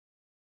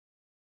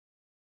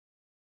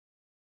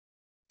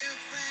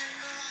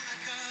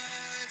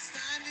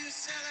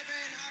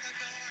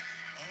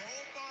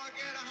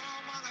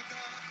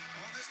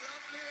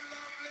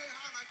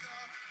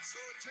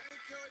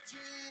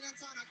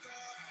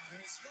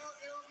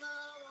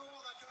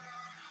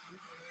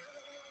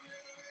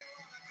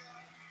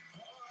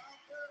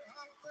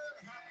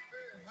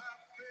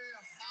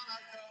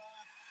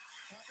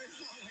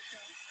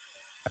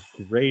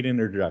Great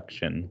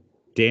introduction.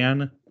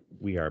 Dan,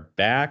 we are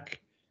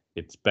back.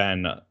 It's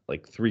been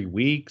like 3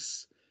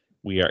 weeks.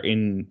 We are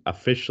in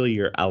officially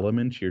your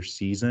element, your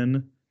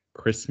season.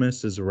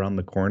 Christmas is around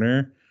the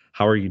corner.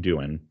 How are you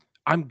doing?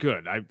 I'm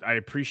good. I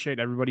appreciate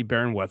everybody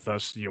bearing with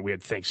us. We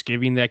had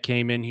Thanksgiving that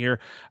came in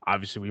here.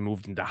 Obviously, we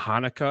moved into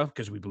Hanukkah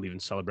because we believe in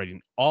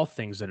celebrating all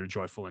things that are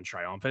joyful and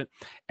triumphant.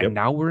 And Yep.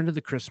 now we're into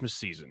the Christmas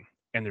season.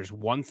 And there's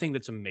one thing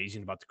that's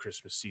amazing about the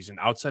Christmas season,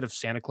 outside of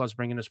Santa Claus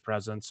bringing us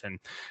presents and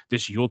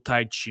this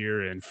Yuletide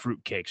cheer and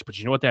fruitcakes. But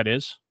you know what that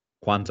is?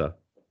 Kwanzaa.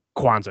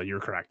 Kwanzaa. You're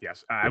correct.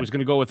 Yes, I was going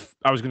to go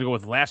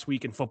with last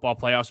week in football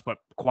playoffs, but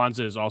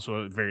Kwanzaa is also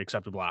a very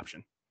acceptable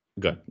option.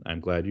 Good.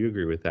 I'm glad you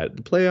agree with that.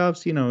 The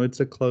playoffs,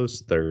 it's a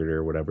close third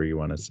or whatever you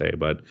want to say,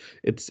 but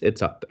it's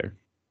up there.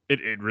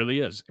 It really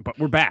is. But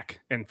we're back,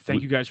 and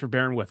thank you guys for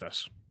bearing with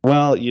us.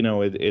 Well,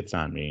 it's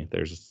on me.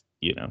 There's,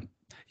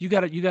 You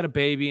got a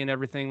baby and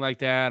everything like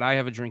that. I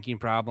have a drinking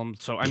problem,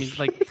 so I mean,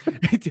 like,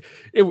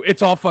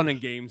 it's all fun and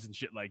games and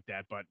shit like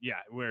that. But yeah,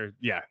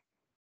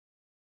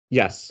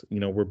 Yes,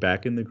 we're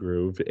back in the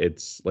groove.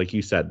 It's like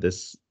you said,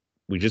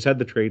 we just had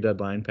the trade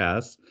deadline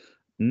pass.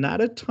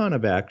 Not a ton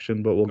of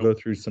action, but we'll go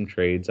through some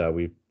trades that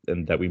we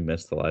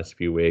missed the last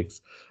few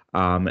weeks.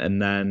 And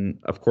then,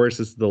 of course,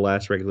 this is the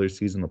last regular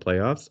season of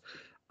playoffs,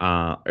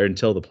 or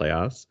until the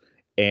playoffs.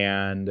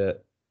 And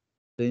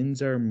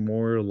things are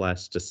more or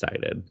less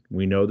decided.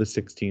 We know the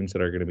 6 teams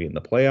that are going to be in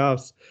the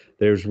playoffs.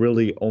 There's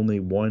really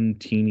only one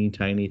teeny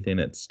tiny thing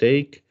at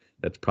stake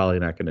that's probably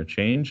not going to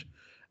change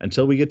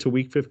until we get to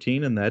week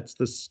 15, and that's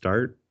the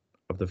start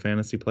of the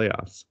fantasy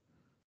playoffs.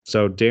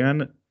 So,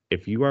 Dan,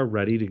 if you are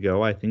ready to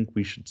go, I think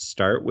we should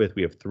start with,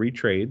 we have 3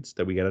 trades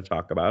that we got to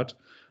talk about.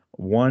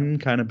 One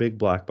kind of big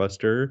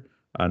blockbuster,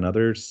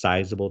 another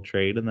sizable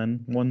trade, and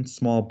then one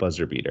small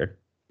buzzer beater.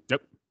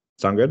 Yep.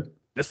 Sound good?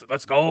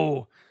 Let's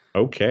go.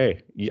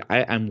 Okay. Yeah,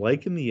 I'm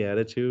liking the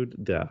attitude,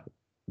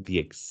 the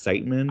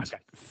excitement. I've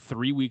got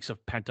 3 weeks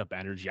of pent-up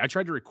energy. I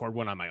tried to record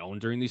one on my own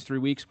during these 3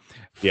 weeks.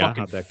 Yeah,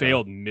 fucking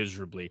failed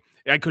miserably.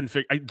 I couldn't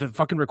the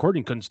fucking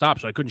recording couldn't stop,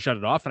 so I couldn't shut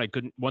it off,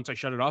 and once I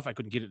shut it off, I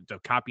couldn't get it to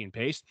copy and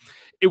paste.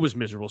 It was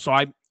miserable. So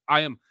I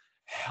am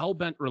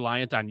hell-bent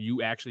reliant on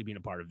you actually being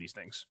a part of these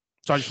things.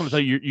 So I just want to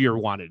tell you you're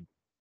wanted.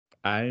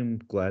 I'm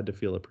glad to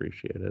feel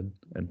appreciated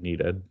and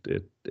needed.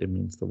 It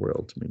means the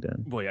world to me,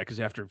 Dan. Well, yeah, because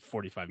after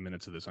 45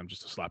 minutes of this, I'm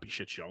just a sloppy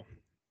shit show.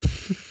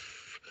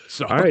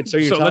 So all right, so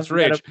let's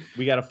rage.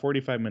 We got a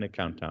 45-minute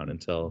countdown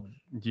until.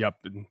 Yep.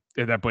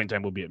 At that point in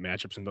time, we'll be at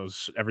matchups, and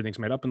everything's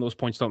made up, and those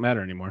points don't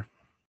matter anymore.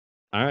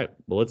 All right.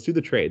 Well, let's do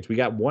the trades. We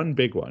got one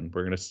big one.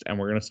 We're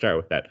gonna start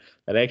with that.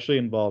 That actually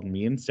involved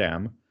me and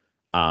Sam.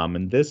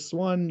 And this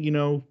one,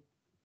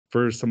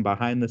 for some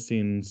behind the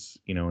scenes,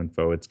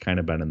 info, it's kind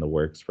of been in the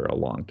works for a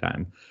long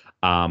time.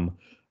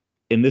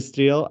 In this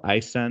deal, I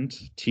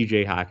sent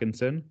TJ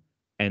Hawkinson,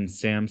 and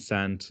Sam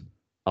sent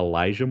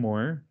Elijah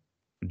Moore,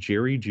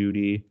 Jerry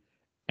Jeudy,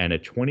 and a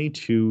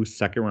 22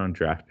 second-round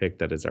draft pick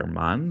that is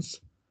Armand's.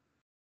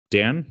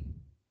 Dan,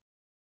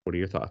 what are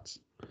your thoughts?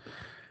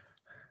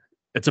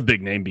 It's a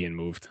big name being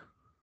moved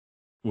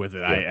with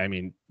it. Yeah. I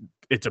mean,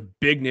 it's a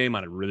big name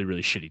on a really,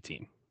 really shitty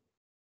team.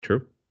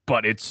 True.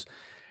 But it's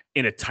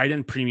in a tight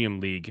end premium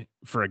league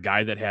for a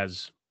guy that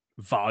has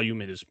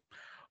volume and is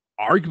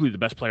arguably the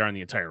best player on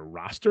the entire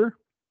roster.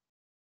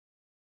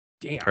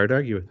 Damn. Hard to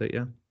argue with it,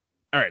 yeah.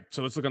 All right,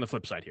 so let's look on the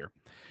flip side here.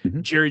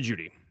 Mm-hmm. Jerry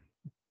Jeudy.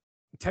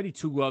 Teddy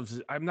Two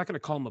Gloves, I'm not going to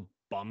call him a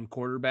bum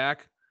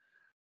quarterback,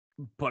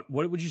 but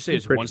what would you say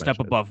is one step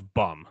above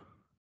bum?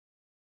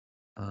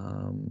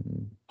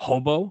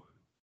 Hobo?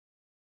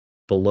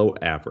 Below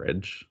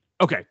average.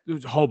 Okay, it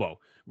was hobo.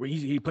 Where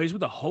he plays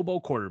with a hobo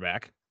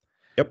quarterback.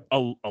 Yep.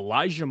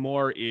 Elijah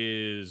Moore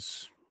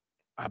is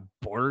a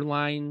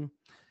borderline.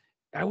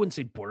 I wouldn't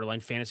say borderline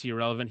fantasy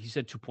irrelevant. He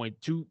said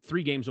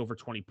 3 games over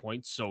 20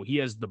 points, so he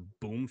has the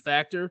boom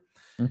factor.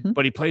 Mm-hmm.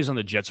 But he plays on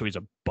the Jets, so he's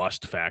a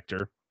bust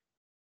factor.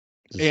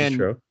 This is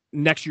true.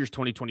 Next year's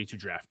 2022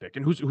 draft pick.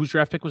 And whose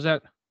draft pick was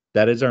that?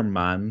 That is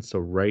Armand. So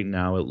right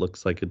now it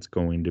looks like it's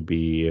going to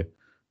be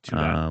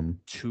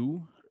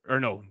 2.2 or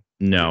no.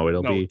 No,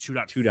 it'll be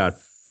 2.5.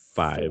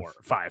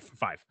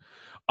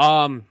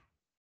 5.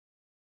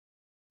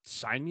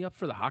 Sign me up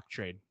for the Hawk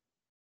trade.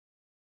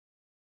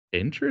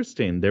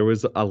 Interesting. There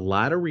was a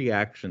lot of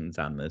reactions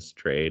on this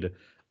trade.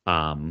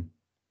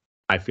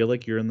 I feel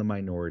like you're in the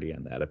minority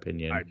on that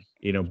opinion.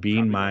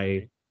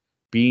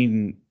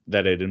 Being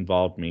that it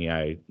involved me,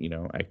 I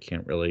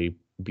can't really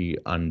be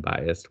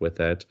unbiased with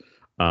it.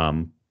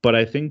 But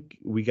I think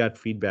we got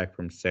feedback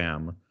from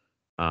Sam.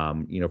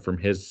 From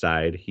his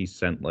side, he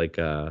sent like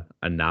a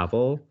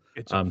novel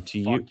it's a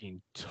to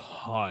fucking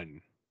ton.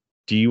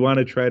 Do you want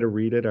to try to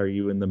read it? Are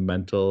you in the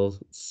mental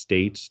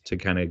state to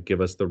kind of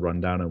give us the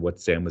rundown of what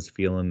Sam was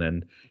feeling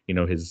and,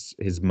 his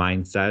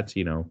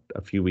mindset,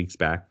 a few weeks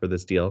back for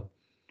this deal?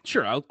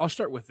 Sure. I'll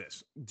start with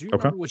this. Do you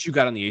remember what you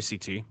got on the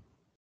ACT?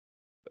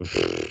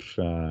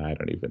 I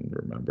don't even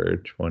remember.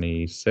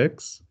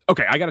 26.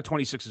 Okay, I got a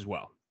 26 as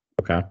well.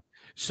 Okay.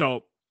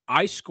 So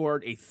I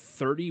scored a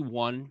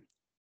 31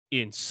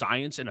 in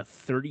science and a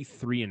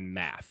 33 in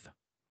math.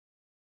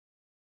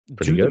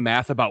 Pretty Do good. the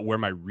math about where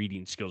my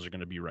reading skills are going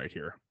to be right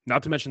here.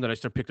 Not to mention that I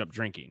still picked up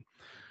drinking.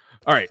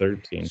 All right.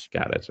 13.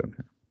 Got it.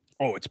 Okay.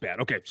 Oh, it's bad.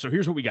 Okay, so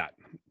here's what we got.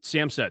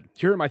 Sam said,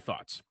 here are my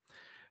thoughts.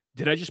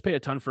 Did I just pay a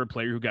ton for a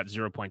player who got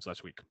 0 points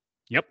last week?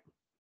 Yep.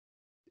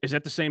 Is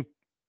that the same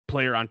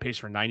player on pace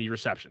for 90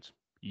 receptions?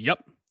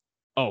 Yep.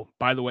 Oh,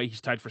 by the way, he's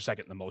tied for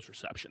second in the most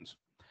receptions.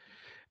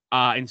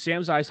 In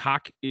Sam's eyes,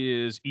 Hawk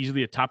is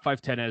easily a top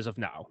 5 10 as of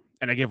now,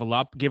 and I gave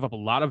up a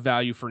lot of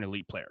value for an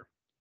elite player.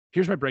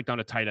 Here's my breakdown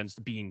of tight ends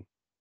being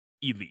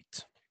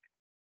elite.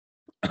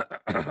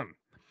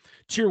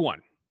 Tier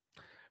 1,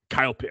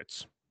 Kyle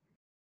Pitts.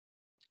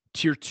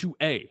 Tier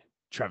 2A,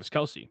 Travis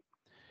Kelce.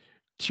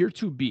 Tier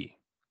 2B,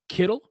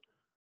 Kittle,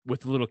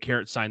 with a little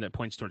caret sign that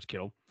points towards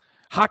Kittle.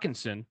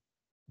 Hawkinson,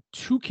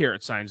 2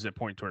 caret signs that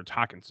point towards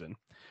Hawkinson.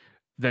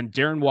 Then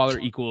Darren Waller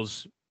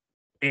equals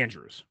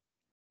Andrews.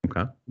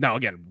 Okay. Now,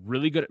 again,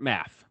 really good at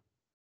math.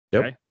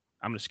 Yep. Okay.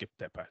 I'm going to skip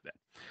that part of that.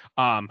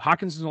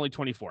 Hawkins is only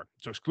 24.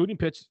 So excluding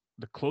Pitts,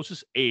 the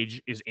closest age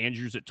is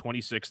Andrews at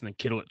 26 and then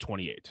Kittle at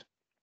 28.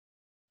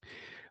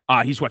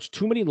 He's watched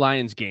too many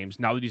Lions games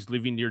now that he's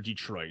living near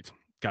Detroit.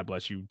 God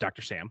bless you,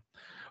 Dr. Sam.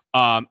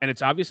 And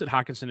it's obvious that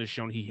Hawkinson has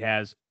shown he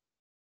has,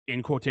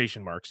 in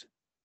quotation marks,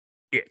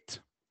 it.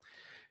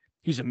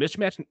 He's a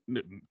mismatch.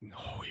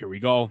 Oh, here we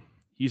go.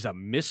 He's a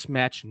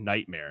mismatch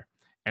nightmare.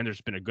 And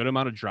there's been a good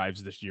amount of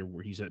drives this year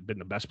where he's been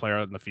the best player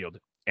out in the field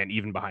and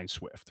even behind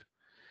Swift.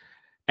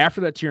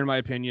 After that tier, in my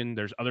opinion,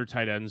 there's other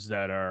tight ends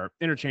that are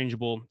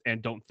interchangeable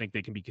and don't think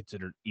they can be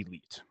considered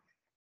elite.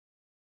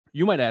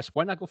 You might ask,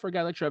 why not go for a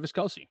guy like Travis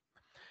Kelce?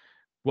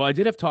 Well, I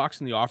did have talks,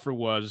 and the offer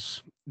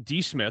was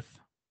D. Smith.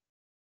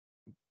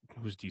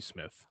 Who's D.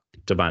 Smith?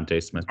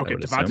 Devontae Smith. Okay,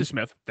 Devontae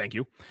Smith. Thank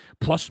you.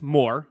 Plus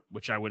Moore,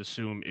 which I would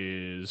assume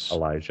is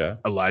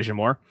Elijah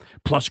Moore.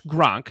 Plus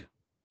Gronk.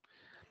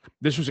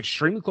 This was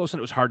extremely close, and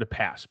it was hard to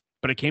pass.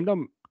 But it came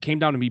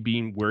down to me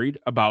being worried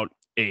about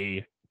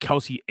a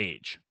Kelce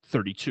age,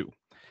 32. ...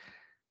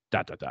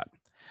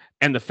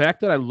 And the fact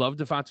that I love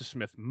Devonta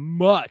Smith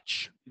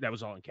much, that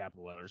was all in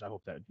capital letters. I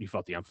hope that you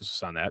felt the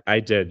emphasis on that.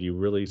 I did. You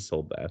really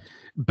sold that.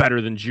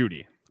 Better than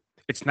Judy.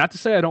 It's not to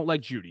say I don't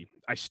like Judy.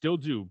 I still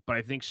do, but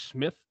I think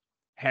Smith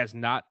has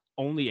not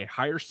only a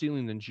higher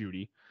ceiling than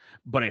Judy,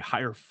 but a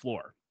higher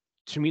floor.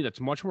 To me, that's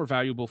much more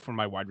valuable for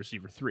my wide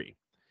receiver 3.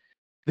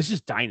 This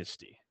is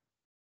dynasty.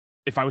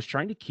 If I was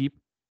trying to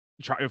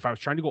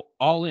go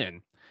all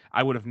in,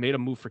 I would have made a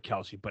move for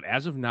Kelce. But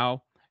as of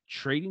now,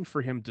 trading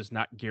for him does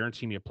not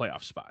guarantee me a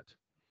playoff spot.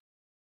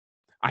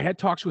 I had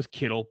talks with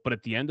Kittle, but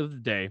at the end of the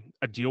day,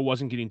 a deal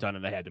wasn't getting done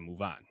and I had to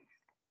move on.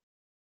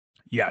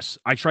 Yes,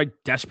 I tried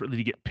desperately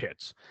to get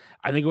Pitts.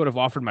 I think I would have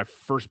offered my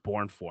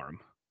firstborn for him.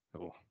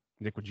 Oh,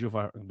 Nick, would you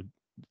have,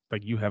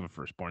 like, you have a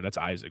firstborn? That's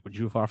Isaac. Would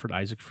you have offered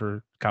Isaac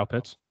for Kyle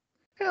Pitts?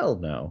 Hell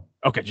no.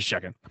 Okay, just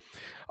checking.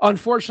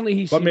 Unfortunately,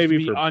 he seems to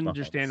be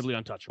understandably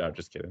untouchable. No,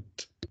 just kidding.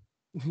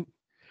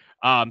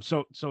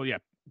 So yeah,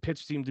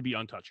 Pitts seemed to be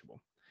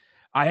untouchable.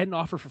 I had an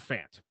offer for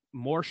Fant,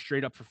 more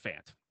straight up for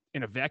Fant.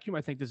 In a vacuum,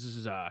 I think this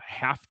is a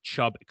half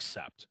Chubb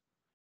accept.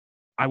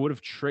 I would have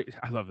traded.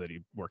 I love that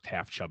he worked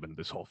half Chubb into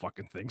this whole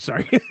fucking thing.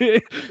 Sorry.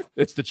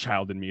 It's the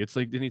child in me. It's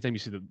like anytime you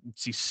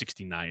see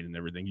 69 and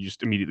everything, you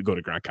just immediately go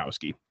to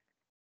Gronkowski.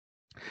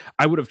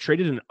 I would have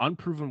traded an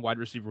unproven wide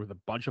receiver with a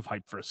bunch of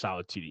hype for a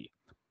solid TD.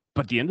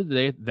 But at the end of the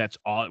day, that's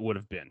all it would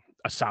have been,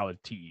 a solid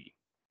TE.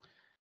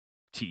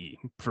 TE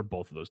for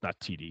both of those, not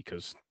TD,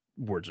 because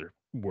words are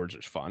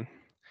fun.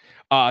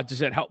 Does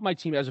that help my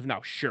team as of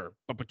now? Sure.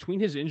 But between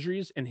his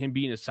injuries and him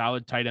being a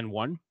solid tight end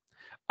 1,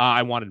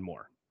 I wanted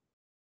more.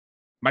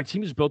 My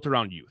team is built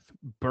around youth.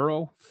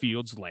 Burrow,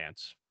 Fields,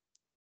 Lance,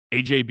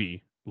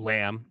 AJB,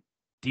 Lamb,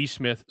 D.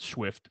 Smith,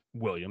 Swift,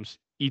 Williams,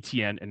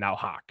 ETN, and now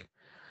Hawk.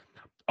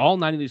 All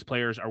 9 of these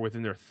players are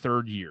within their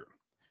 3rd year.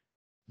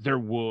 There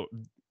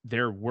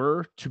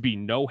were to be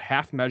no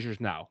half measures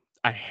now.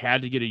 I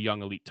had to get a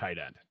young elite tight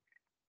end.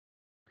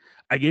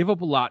 I gave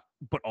up a lot,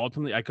 but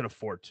ultimately I could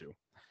afford to.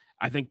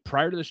 I think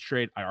prior to this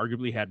trade, I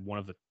arguably had one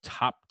of the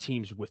top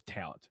teams with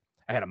talent.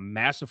 I had a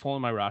massive hole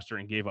in my roster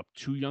and gave up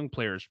 2 young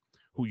players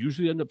who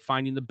usually end up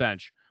finding the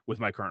bench with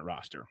my current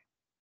roster.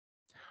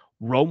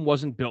 Rome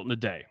wasn't built in a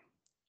day.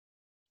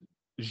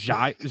 Is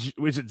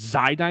it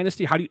Xi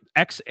Dynasty? How do you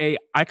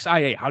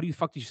XIA? How do you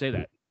fuck do you say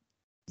that?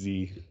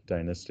 Z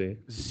Dynasty.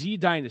 Z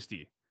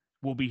Dynasty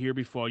will be here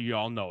before you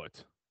all know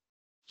it.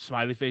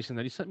 Smiley face, and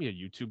then he sent me a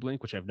YouTube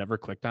link, which I've never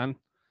clicked on.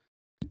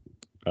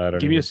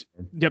 Give me a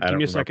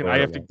second. I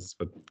have to.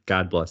 But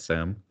God bless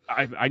Sam.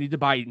 I need to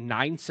buy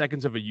 9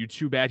 seconds of a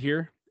YouTube ad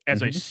here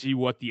as I see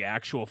what the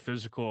actual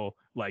physical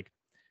like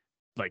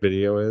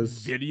video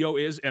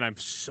is, and I'm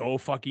so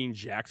fucking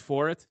jacked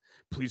for it.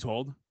 Please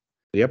hold.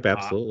 Yep,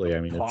 absolutely.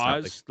 I mean,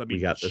 pause. It's not like we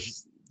got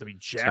this. Let me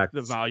jack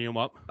the volume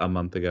up. A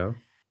month ago.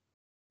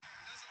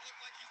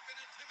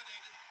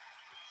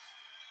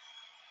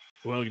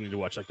 We're only going to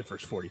watch like the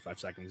first 45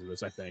 seconds of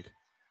this, I think.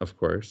 Of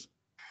course.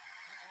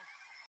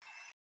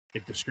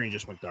 If the screen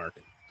just went dark.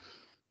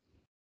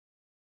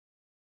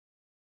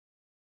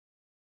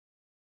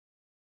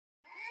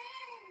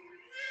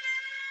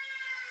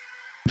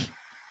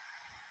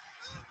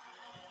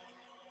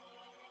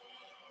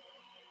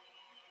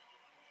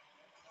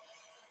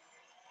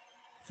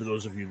 For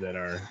those of you that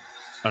are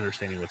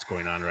understanding what's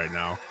going on right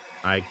now,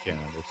 I can't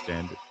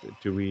understand.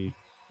 Do we?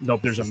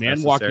 Nope. There's a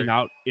man walking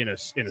out in a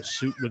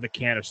suit with a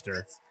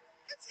canister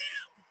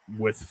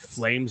with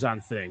flames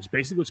on things.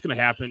 Basically, what's going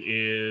to happen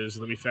is,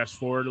 let me fast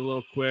forward a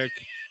little quick,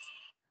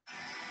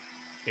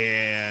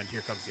 and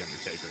here comes the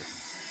Undertaker.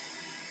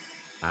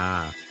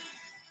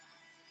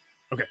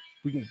 Okay,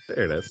 we can.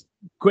 There it is.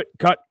 Quit.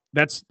 Cut.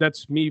 That's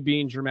me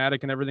being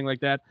dramatic and everything like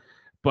that,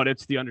 but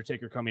it's the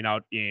Undertaker coming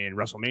out in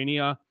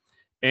WrestleMania.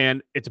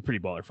 And it's a pretty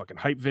baller fucking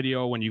hype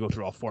video when you go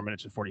through all 4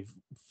 minutes and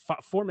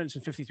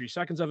 53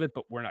 seconds of it,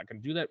 but we're not going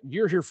to do that.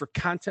 You're here for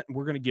content, and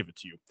we're going to give it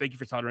to you. Thank you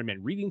for tolerating my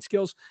reading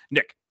skills.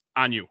 Nick,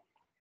 on you.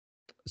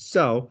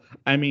 So,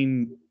 I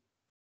mean,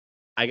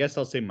 I guess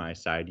I'll say my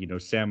side.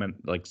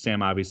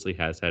 Sam obviously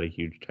has had a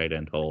huge tight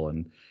end hole,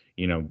 and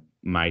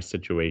my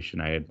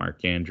situation, I had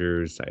Mark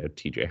Andrews, I had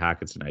TJ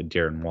Hockenson, I had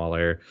Darren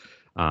Waller,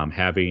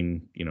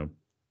 having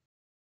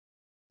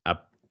a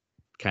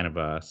kind of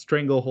a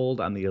stranglehold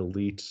on the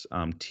elite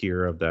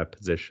tier of that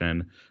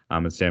position.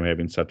 And Sam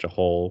having such a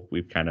hole,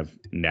 we've kind of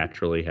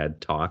naturally had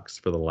talks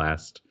for the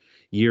last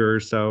year or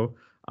so.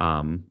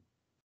 And,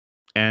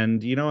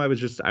 I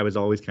was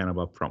always kind of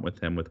upfront with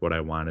him with what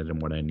I wanted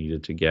and what I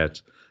needed to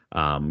get.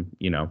 I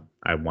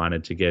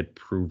wanted to get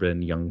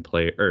proven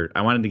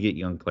I wanted to get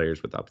young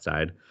players with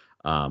upside.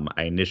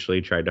 I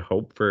initially tried to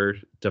hope for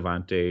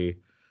Devontae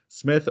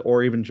Smith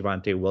or even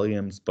Javonte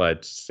Williams,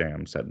 but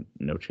Sam said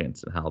no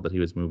chance in hell that he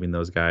was moving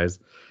those guys.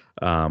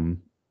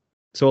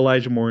 So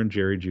Elijah Moore and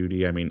Jerry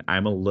Jeudy, I mean,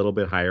 I'm a little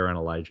bit higher on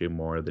Elijah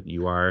Moore than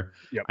you are.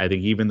 Yep. I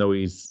think even though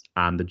he's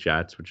on the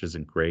Jets, which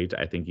isn't great,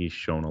 I think he's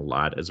shown a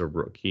lot as a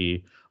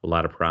rookie, a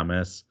lot of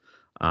promise.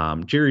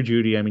 Jerry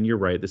Jeudy, I mean, you're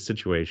right. The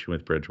situation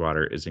with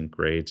Bridgewater isn't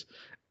great,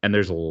 and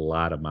there's a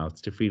lot of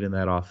mouths to feed in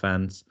that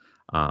offense.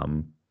 I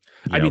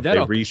mean, that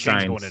all could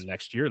change going into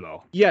next year,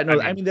 though. Yeah, no,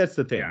 I mean that's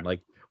the thing. Yeah.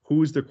 Like,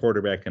 who's the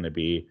quarterback going to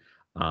be?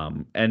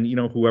 And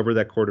whoever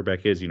that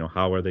quarterback is,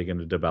 how are they going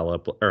to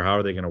develop, or how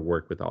are they going to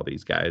work with all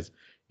these guys?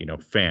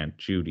 Fant,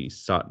 Jeudy,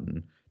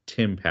 Sutton,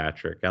 Tim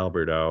Patrick,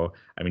 Alberto.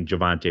 I mean,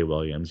 Javonte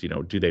Williams.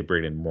 Do they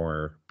bring in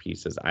more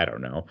pieces? I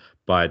don't know,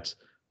 but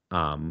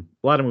a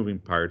lot of moving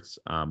parts.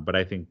 But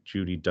I think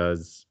Jeudy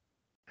does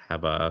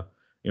have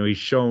he's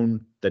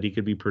shown that he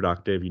could be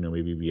productive.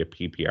 Maybe be a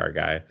PPR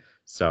guy.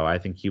 So I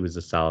think he was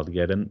a solid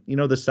get. And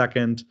the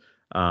second.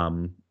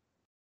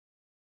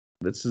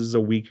 This is a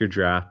weaker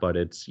draft, but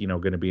it's,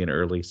 going to be an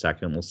early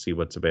second. We'll see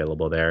what's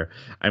available there.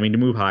 I mean, to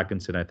move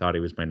Hockenson, I thought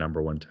he was my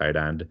number one tight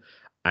end.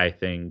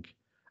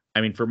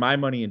 For my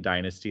money in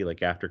Dynasty,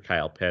 like after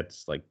Kyle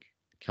Pitts, like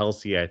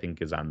Kelsey, I think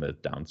is on the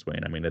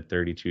downswing. I mean, at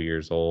 32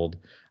 years old,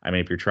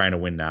 if you're trying to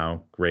win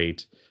now,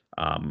 great.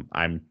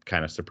 I'm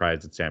kind of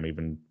surprised that Sam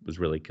even was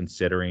really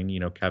considering,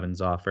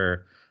 Kevin's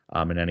offer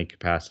in any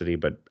capacity.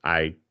 But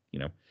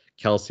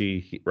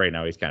Kelsey, right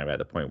now, he's kind of at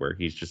the point where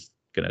he's just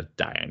going to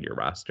die on your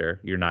roster.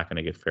 You're not going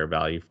to get fair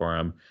value for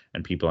him,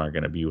 and people aren't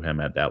going to view him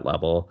at that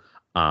level.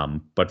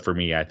 But for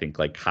me, I think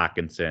like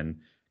Hockenson,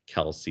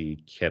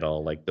 Kelsey,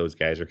 Kittle, like those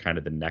guys are kind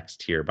of the next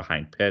tier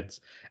behind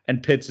Pitts.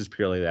 And Pitts is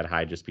purely that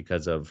high just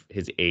because of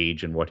his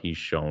age and what he's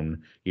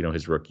shown,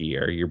 his rookie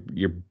year.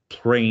 You're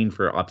praying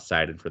for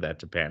upside and for that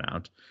to pan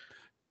out.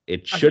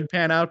 It should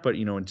pan out, but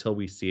until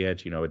we see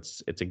it,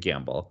 it's a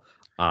gamble.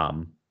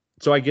 So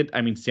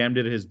Sam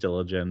did his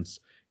diligence.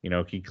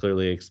 He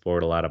clearly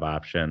explored a lot of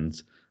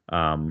options.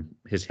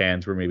 His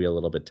hands were maybe a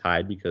little bit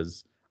tied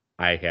because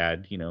I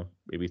had,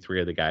 maybe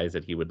three of the guys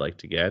that he would like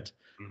to get.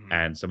 Mm-hmm.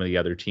 And some of the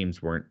other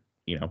teams weren't,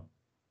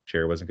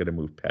 Jerry wasn't going to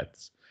move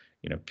Pitts.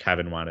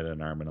 Kevin wanted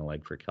an arm and a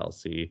leg for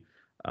Kelsey.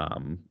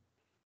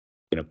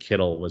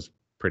 Kittle was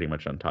pretty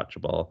much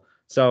untouchable.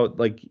 So,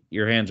 like,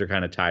 your hands are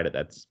kind of tied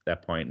at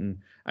that point. And,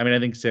 I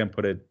think Sam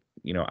put it,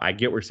 I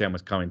get where Sam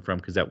was coming from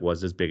because that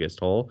was his biggest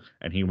hole,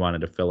 and he wanted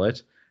to fill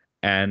it.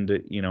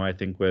 And, I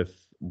think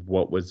with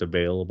what was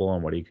available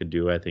and what he could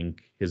do, I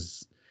think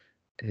his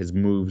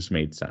moves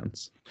made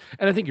sense.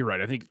 And I think you're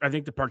right. I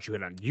think the part you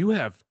hit on, you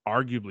have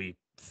arguably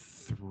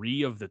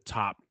 3 of the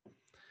top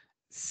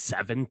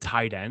 7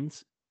 tight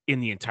ends in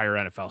the entire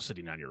NFL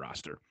sitting on your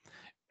roster.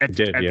 At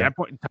that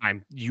point in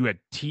time, you had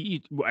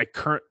TE2,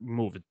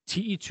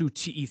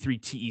 TE3,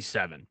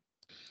 TE7.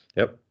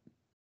 Yep.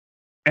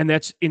 And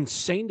that's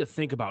insane to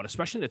think about,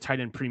 especially in the tight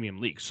end premium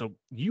league. So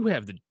you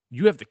have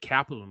the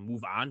capital to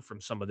move on from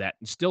some of that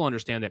and still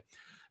understand that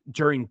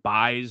during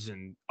buys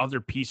and other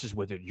pieces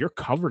with it, you're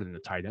covered in the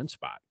tight end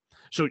spot.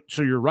 So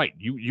you're right.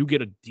 You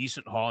get a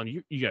decent haul,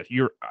 and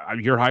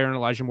you're higher on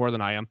Elijah Moore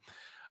than I am.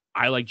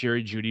 I like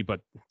Jerry Jeudy,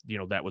 but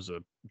that was a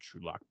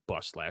true lock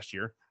bust last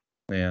year.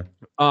 Yeah.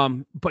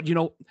 But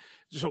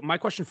so my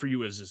question for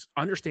you is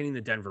understanding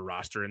the Denver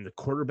roster and the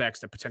quarterbacks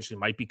that potentially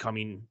might be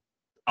coming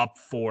up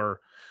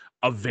for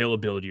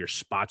availability or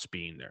spots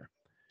being there.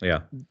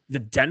 Yeah. The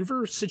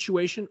Denver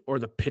situation or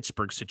the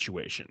Pittsburgh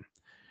situation?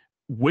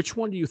 Which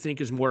one do you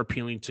think is more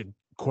appealing to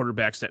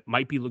quarterbacks that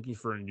might be looking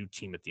for a new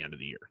team at the end of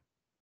the year?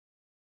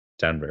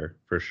 Denver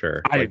for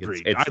sure. I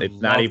agree.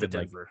 It's not even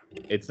like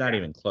it's not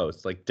even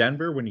close. Like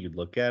Denver, when you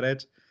look at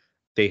it,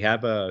 they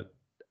have a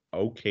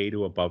okay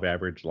to above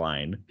average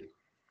line.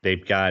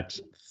 They've got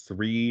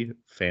 3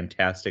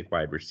 fantastic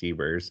wide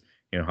receivers.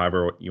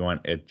 However you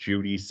want it,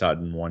 Judy,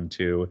 Sutton,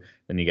 1-2.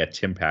 Then you got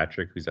Tim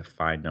Patrick, who's a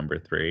fine number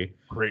 3.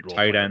 Great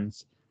tight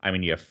ends. I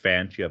mean, you have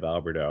Fant, you have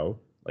Alberto.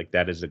 Like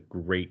that is a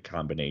great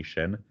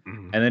combination.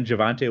 Mm-hmm. And then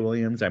Javonte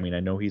Williams. I mean, I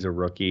know he's a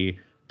rookie,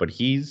 but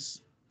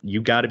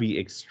you got to be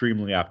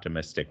extremely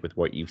optimistic with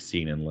what you've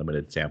seen in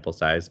limited sample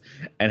size.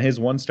 And his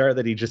one start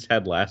that he just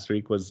had last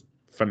week was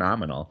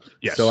phenomenal.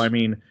 Yes. So, I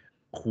mean,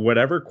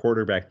 whatever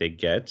quarterback they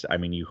get, I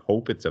mean, you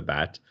hope it's a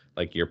vet.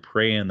 Like you're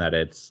praying that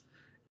it's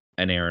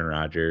an Aaron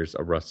Rodgers,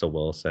 a Russell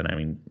Wilson. I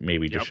mean,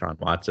 maybe Deshaun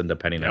Watson,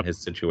 depending on his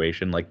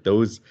situation. Like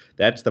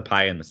that's the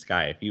pie in the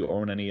sky. If you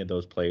own any of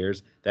those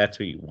players, that's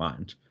who you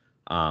want.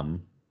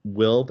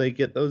 Will they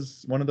get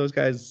one of those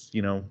guys?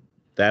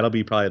 That'll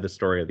be probably the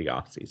story of the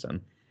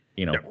offseason.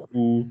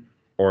 Who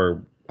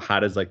or how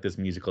does like this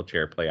musical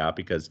chair play out?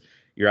 Because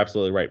you're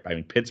absolutely right. I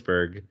mean,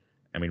 Pittsburgh,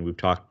 I mean,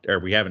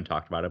 we haven't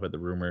talked about it, but the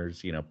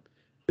rumors,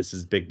 this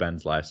is Big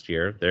Ben's last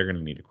year. They're going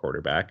to need a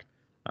quarterback.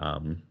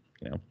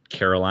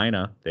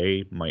 Carolina,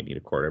 they might need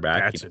a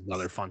quarterback. That's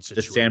another fun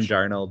situation. The Sam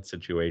Darnold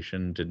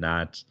situation did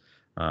not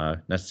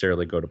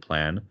necessarily go to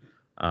plan.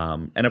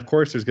 And of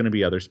course, there's going to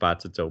be other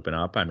spots that's open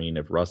up. I mean,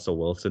 if Russell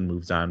Wilson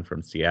moves on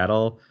from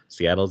Seattle's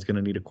going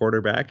to need a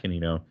quarterback.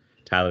 And,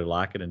 Tyler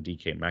Lockett and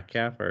DK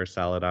Metcalf are a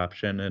solid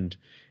option. And,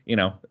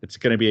 it's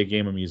going to be a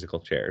game of musical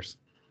chairs.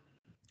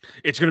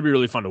 It's going to be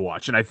really fun to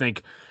watch. And I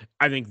think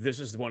this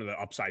is one of the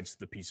upsides to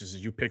the pieces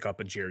is you pick up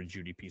a Jerry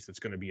Jeudy piece that's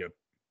going to be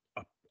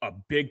a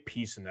big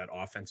piece in that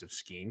offensive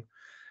scheme.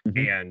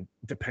 Mm-hmm. And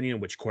depending on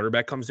which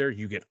quarterback comes there,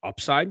 you get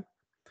upside.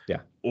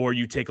 Yeah. Or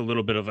you take a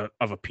little bit of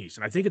a piece.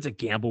 And I think it's a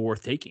gamble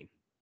worth taking.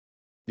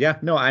 Yeah.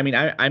 No, I mean,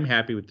 I'm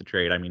happy with the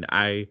trade. I mean,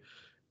 I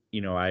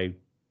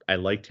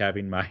liked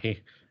having my,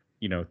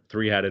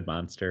 3-headed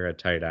monster at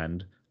tight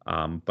end.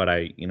 But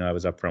I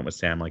was upfront with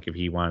Sam, like if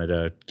he wanted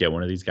to get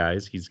one of these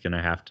guys, he's going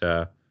to have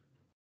to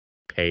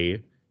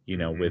pay,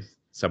 Mm-hmm. with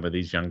some of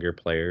these younger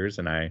players.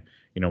 And I,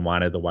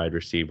 wanted the wide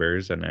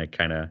receivers, and I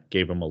kind of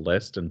gave him a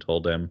list and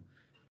told him,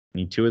 I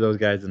need 2 of those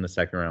guys in the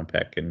second round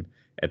pick. And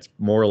it's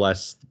more or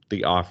less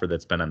the offer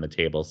that's been on the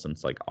table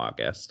since like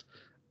August.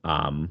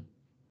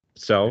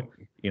 So,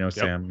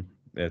 Sam,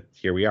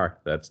 here we are.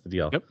 That's the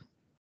deal. Yep.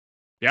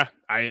 Yeah.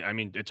 I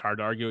mean, it's hard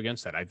to argue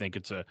against that. I think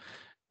it's a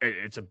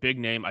big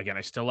name. Again,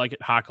 I still like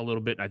it Hawk a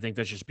little bit. And I think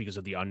that's just because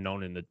of the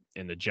unknown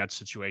in the Jets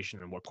situation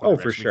and what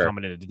quarterbacks for sure.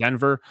 coming into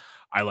Denver.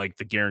 I like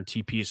the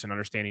guarantee piece and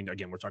understanding.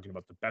 Again, we're talking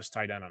about the best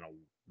tight end on a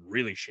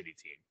really shitty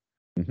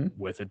team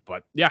with it.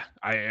 But yeah,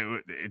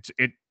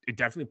 it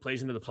definitely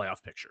plays into the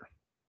playoff picture.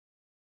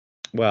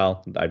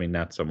 Well, I mean,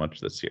 not so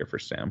much this year for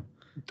Sam.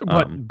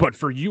 But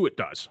for you, it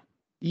does.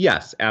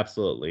 Yes,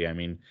 absolutely. I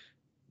mean,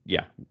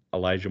 yeah,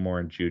 Elijah Moore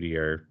and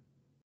Jeudy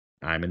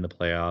I'm in the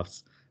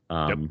playoffs.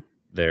 I'm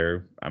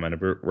going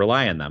to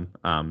rely on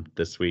them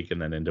this week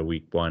and then into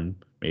week 1,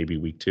 maybe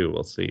week 2.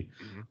 We'll see.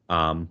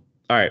 Mm-hmm.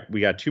 All right,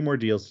 we got 2 more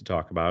deals to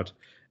talk about.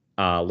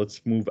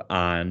 Let's move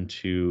on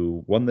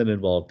to one that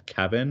involved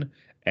Kevin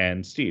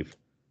and Steve.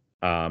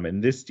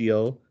 In this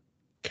deal,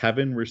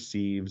 Kevin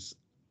receives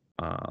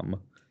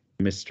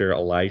Mr.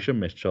 Elijah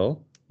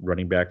Mitchell,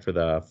 running back for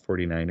the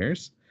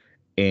 49ers,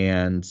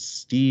 and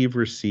Steve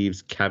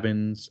receives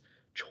Kevin's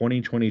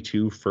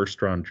 2022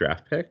 first-round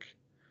draft pick.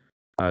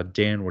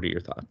 Dan, what are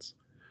your thoughts?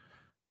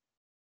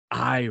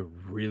 I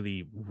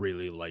really,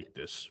 really like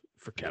this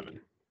for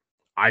Kevin.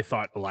 I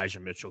thought Elijah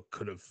Mitchell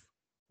could have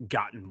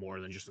gotten more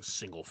than just a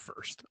single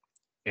first.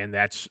 And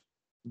that's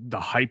the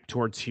hype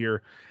towards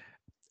here.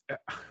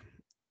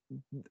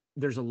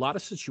 There's a lot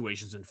of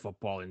situations in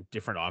football in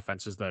different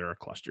offenses that are a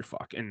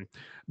clusterfuck. And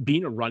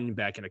being a running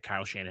back in a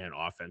Kyle Shanahan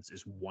offense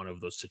is one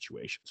of those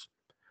situations.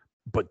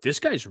 But this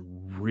guy's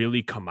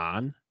really come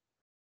on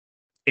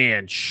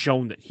and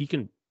shown that he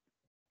can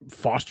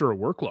foster a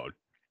workload.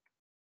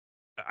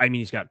 I mean,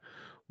 he's got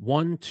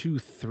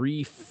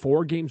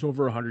 4 games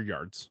over 100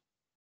 yards.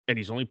 And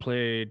he's only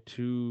played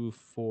 2,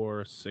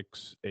 4,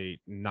 6, 8,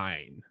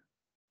 9.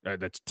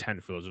 That's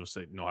 10 for those of us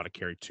that know how to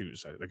carry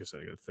 2s. Like I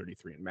said, I got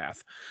 33 in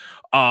math.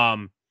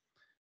 But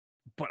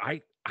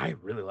I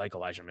really like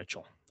Elijah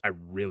Mitchell. I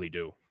really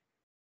do.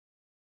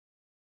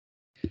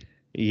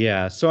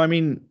 Yeah. So, I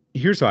mean,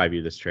 here's how I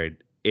view this trade.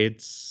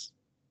 It's,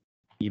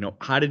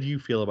 how did you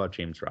feel about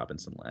James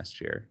Robinson last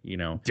year?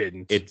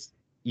 Didn't. It's,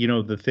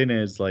 the thing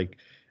is, like,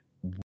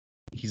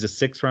 he's a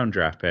 6th-round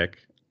draft pick.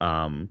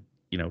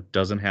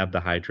 Doesn't have the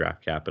high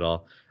draft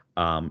capital.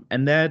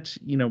 And that,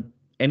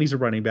 and he's a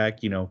running back,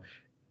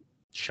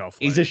 Shelf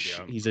he's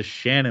a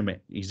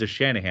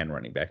Shanahan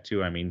running back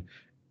too. I mean,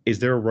 is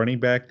there a running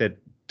back that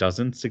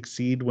doesn't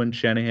succeed when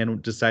Shanahan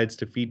decides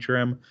to feature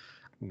him?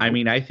 I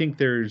mean, I think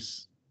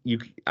there's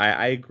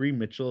I agree.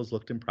 Mitchell has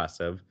looked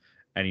impressive,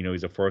 and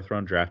he's a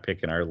 4th-round draft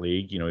pick in our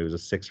league. He was a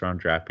 6th-round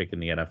draft pick in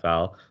the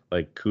NFL.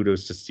 Like,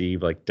 kudos to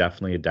Steve. Like,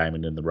 definitely a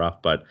diamond in the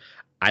rough. But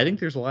I think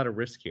there's a lot of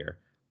risk here.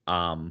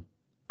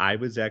 I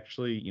was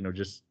actually,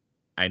 just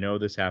I know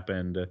this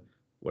happened.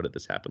 What did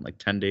this happen? Like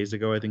 10 days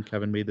ago, I think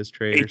Kevin made this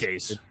trade. 8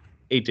 days.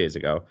 8 days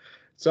ago.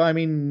 So I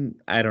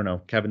mean, I don't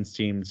know. Kevin's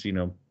teams,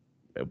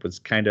 it was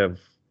kind of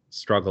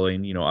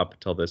struggling, up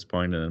until this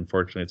point, and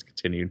unfortunately it's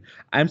continued.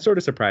 I'm sort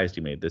of surprised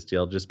he made this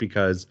deal just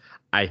because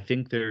I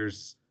think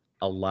there's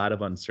a lot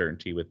of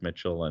uncertainty with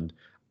Mitchell, and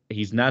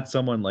he's not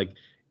someone like,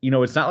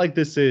 it's not like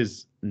this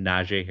is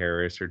Najee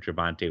Harris or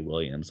Javonte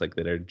Williams like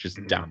that are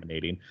just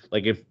dominating.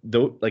 Like if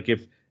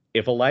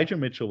Elijah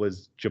Mitchell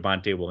was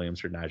Javonte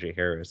Williams or Najee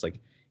Harris, like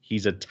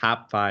he's a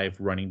top 5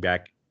 running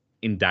back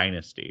in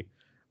Dynasty.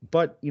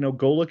 But,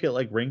 go look at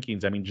like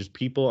rankings. I mean, just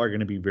people are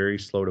going to be very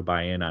slow to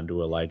buy in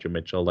onto Elijah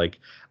Mitchell. Like,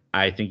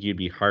 I think you'd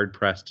be hard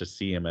pressed to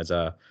see him as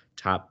a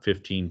top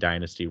 15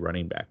 dynasty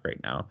running back right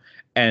now.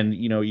 And,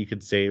 you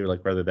could say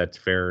like whether that's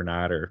fair or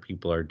not, or if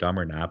people are dumb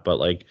or not, but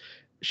like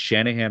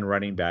Shanahan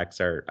running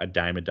backs are a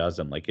dime a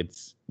dozen. Like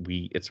it's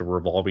a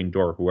revolving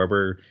door.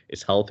 Whoever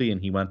is healthy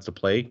and he wants to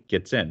play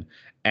gets in.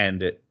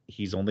 And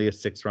he's only a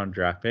 6th-round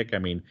draft pick. I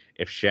mean,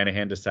 if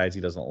Shanahan decides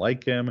he doesn't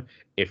like him,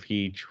 if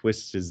he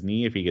twists his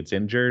knee, if he gets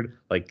injured,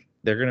 like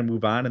they're going to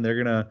move on and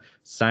they're going to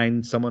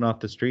sign someone off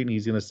the street and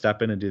he's going to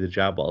step in and do the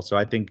job well. So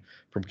I think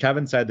from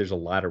Kevin's side, there's a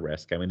lot of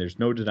risk. I mean, there's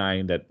no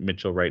denying that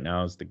Mitchell right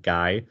now is the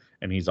guy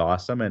and he's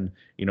awesome. And,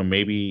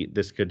 maybe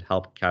this could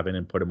help Kevin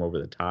and put him over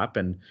the top.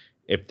 And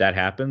if that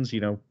happens,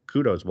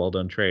 kudos, well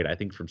done trade. I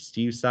think from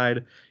Steve's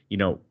side,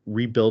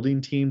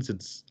 rebuilding teams,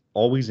 it's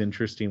always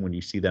interesting when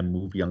you see them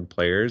move young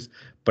players,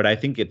 but I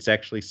think it's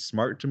actually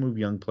smart to move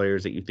young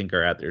players that you think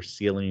are at their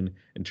ceiling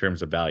in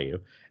terms of value.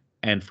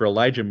 And for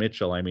Elijah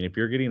Mitchell, I mean, if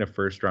you're getting a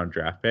 1st-round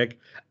draft pick,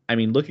 I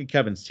mean, look at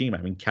Kevin's team. I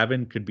mean,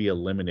 Kevin could be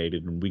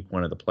eliminated in week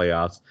 1 of the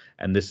playoffs,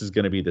 and this is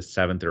going to be the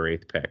 7th or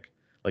 8th pick.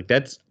 Like,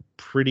 that's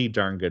pretty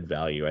darn good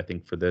value, I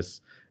think, for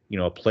this,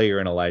 a player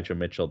in Elijah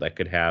Mitchell that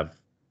could have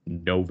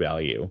no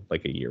value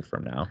like a year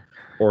from now,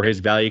 or his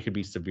value could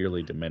be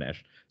severely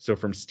diminished. So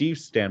from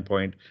Steve's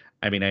standpoint,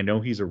 I mean, I know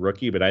he's a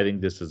rookie, but I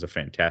think this is a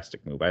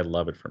fantastic move. I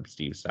love it from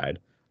Steve's side.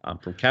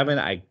 From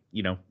Kevin,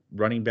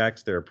 running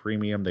backs, they're a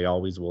premium. They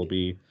always will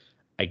be.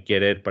 I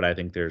get it, but I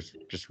think there's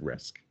just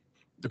risk.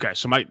 Okay,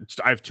 so I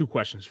have 2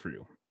 questions for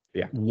you.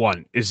 Yeah.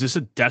 One, is this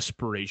a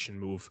desperation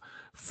move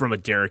from a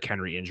Derrick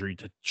Henry injury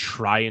to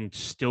try and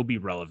still be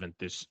relevant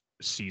this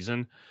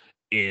season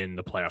in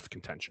the playoff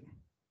contention?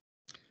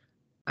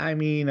 I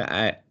mean,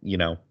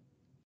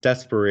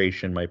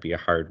 desperation might be a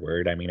hard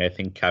word. I mean, I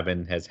think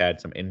Kevin has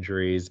had some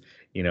injuries,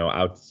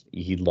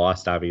 he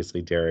lost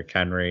obviously Derrick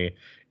Henry,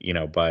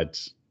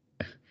 but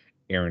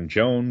Aaron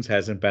Jones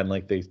hasn't been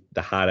like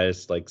the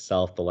hottest like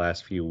self the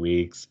last few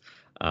weeks.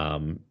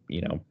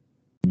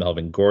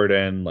 Melvin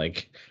Gordon,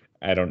 like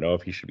I don't know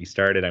if he should be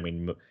started. I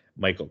mean,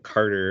 Michael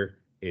Carter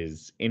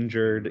is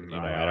injured.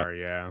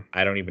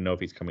 I don't even know if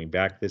he's coming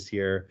back this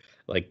year.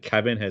 Like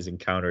Kevin has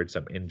encountered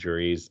some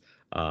injuries.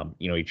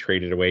 He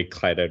traded away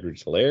Clyde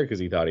Edwards-Helaire because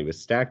he thought he was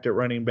stacked at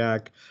running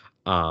back.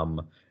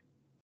 And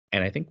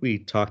I think we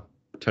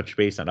touched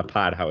base on a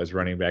pod how his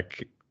running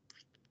back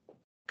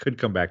could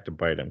come back to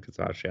bite him because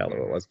how shallow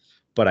it was.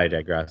 But I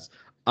digress.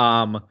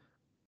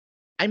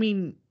 I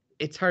mean,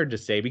 it's hard to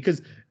say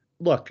because,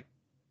 look,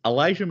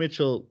 Elijah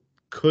Mitchell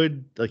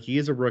he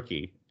is a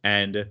rookie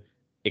and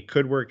it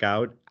could work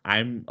out.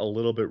 I'm a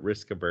little bit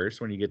risk averse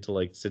when you get to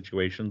like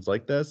situations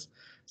like this.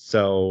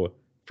 So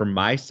from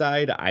my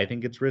side, I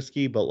think it's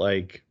risky, but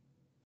like,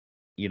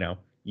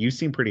 you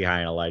seem pretty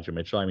high on Elijah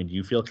Mitchell. I mean, do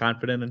you feel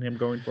confident in him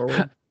going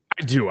forward?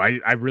 I do.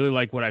 I really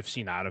like what I've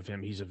seen out of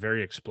him. He's a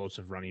very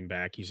explosive running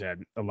back. He's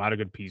had a lot of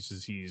good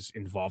pieces. He's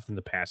involved in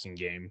the passing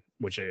game,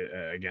 which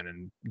again,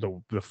 in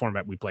the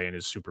format we play in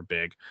is super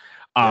big.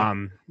 Yeah.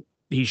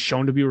 He's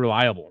shown to be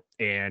reliable.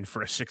 And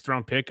for a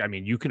 6th-round pick, I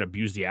mean, you can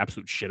abuse the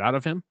absolute shit out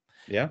of him.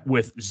 Yeah.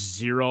 With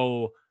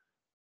zero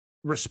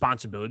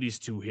responsibilities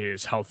to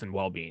his health and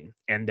well-being.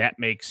 And that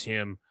makes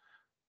him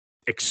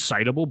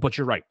excitable. But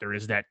you're right. There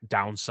is that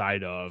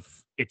downside of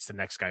it's the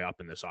next guy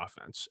up in this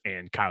offense.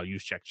 And Kyle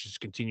Juszczyk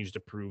just continues to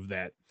prove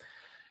that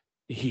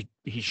he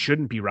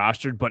shouldn't be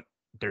rostered, but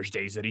there's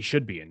days that he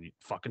should be, and it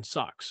fucking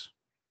sucks.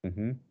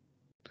 Mm-hmm.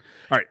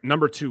 All right.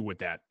 Number 2 with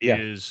that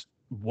is,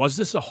 was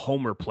this a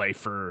homer play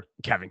for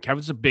Kevin?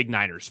 Kevin's a big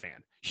Niners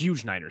fan,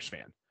 huge Niners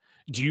fan.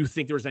 Do you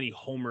think there was any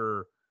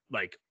homer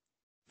like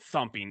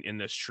thumping in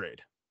this trade?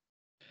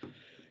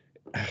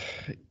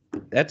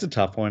 That's a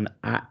tough one.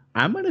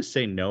 I'm going to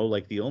say no.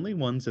 Like the only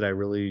ones that I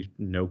really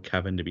know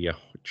Kevin to be a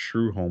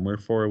true homer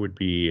for would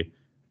be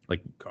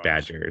like Cubs.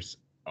 Badgers.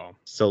 Oh.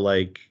 So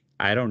like,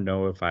 I don't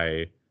know if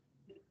I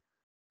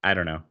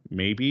don't know.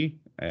 Maybe.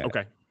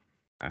 Okay.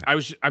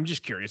 I'm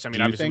just curious. I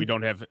mean, obviously we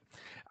don't have,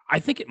 I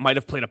think it might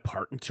have played a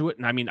part into it.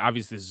 And I mean,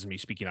 obviously this is me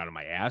speaking out of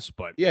my ass,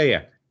 but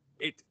yeah.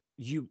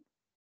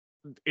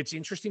 it's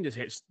interesting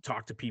to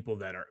talk to people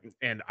that are,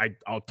 and I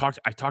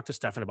talk to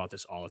Stefan about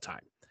this all the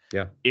time.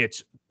 Yeah.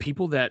 It's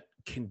people that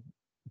can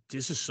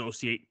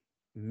disassociate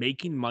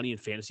making money in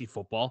fantasy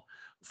football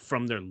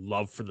from their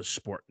love for the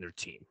sport and their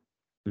team.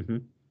 Mm-hmm.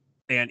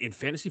 And in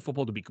fantasy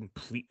football, to be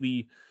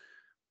completely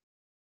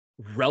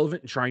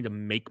relevant and trying to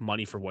make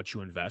money for what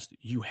you invest,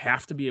 you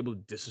have to be able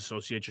to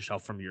disassociate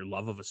yourself from your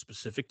love of a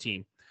specific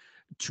team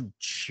to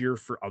cheer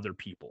for other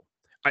people.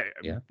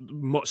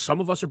 Some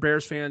of us are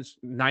Bears fans,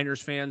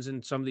 Niners fans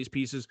in some of these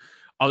pieces.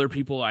 Other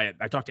people, I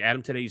talked to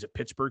Adam today, he's a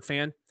Pittsburgh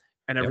fan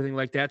and everything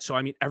like that. So,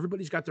 I mean,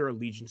 everybody's got their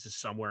allegiances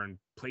somewhere and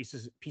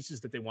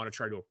pieces that they want to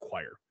try to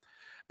acquire.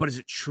 But is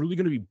it truly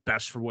going to be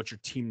best for what your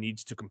team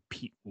needs to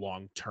compete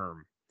long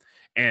term?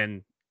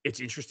 And it's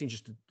interesting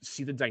just to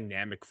see the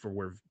dynamic for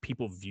where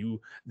people view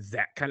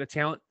that kind of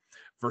talent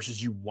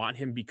versus you want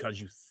him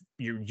because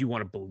you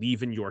want to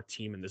believe in your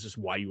team and this is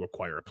why you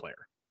acquire a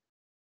player.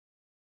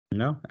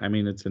 No, I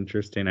mean, it's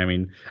interesting. I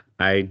mean,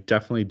 I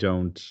definitely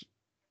don't,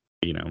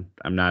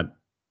 I'm not,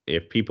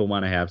 if people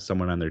want to have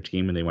someone on their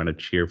team and they want to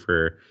cheer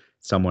for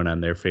someone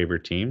on their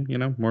favorite team,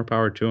 more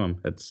power to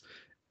them.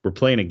 We're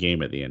playing a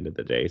game at the end of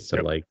the day. So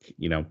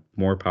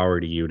more power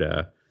to you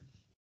to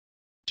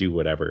do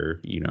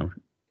whatever,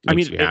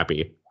 makes you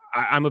happy.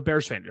 I'm a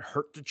Bears fan. It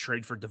hurt to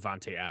trade for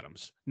Davante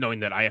Adams, knowing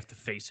that I have to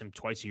face him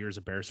twice a year as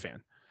a Bears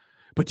fan.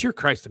 But dear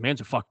Christ, the man's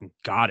a fucking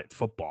god at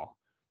football.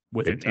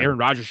 With it, Aaron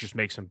Rodgers just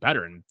makes him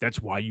better, and that's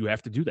why you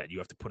have to do that. You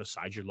have to put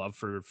aside your love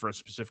for a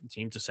specific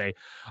team to say,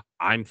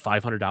 I'm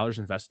 $500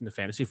 invested in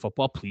fantasy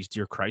football. Please,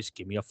 dear Christ,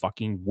 give me a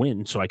fucking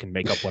win so I can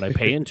make up what I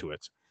pay into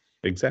it.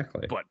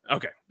 Exactly. But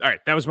okay, all right,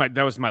 that was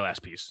my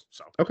last piece.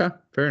 So okay,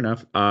 fair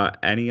enough.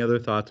 Any other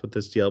thoughts with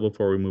this deal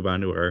before we move on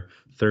to our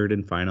third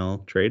and final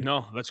trade?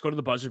 No, let's go to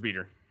the buzzer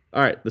beater.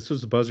 All right, this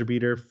was the buzzer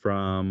beater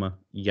from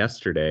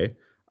yesterday,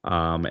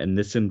 and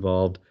this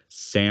involved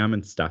Sam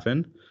and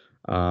Stefan.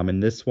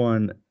 And this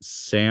one,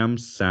 Sam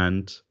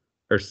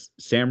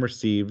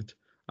received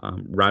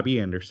Robbie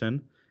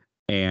Anderson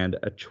and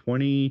a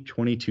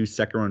 2022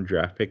 second round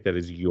draft pick that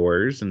is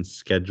yours and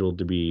scheduled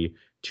to be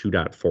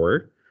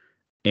 2.4.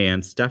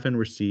 And Stefan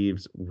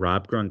receives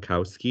Rob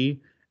Gronkowski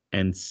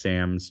and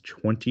Sam's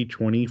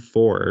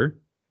 2024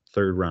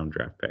 third round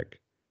draft pick.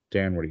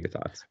 Dan, what are your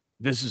thoughts?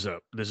 This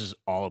is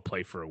all a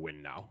play for a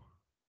win now.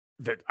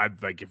 That I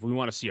like. If we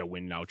want to see a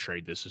win now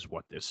trade, this is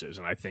what this is,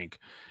 and I think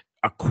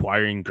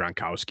acquiring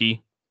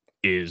Gronkowski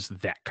is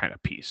that kind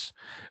of piece.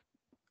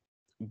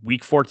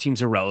 Week 14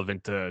 is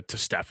irrelevant to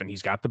Stefan.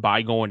 He's got the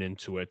bye going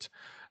into it.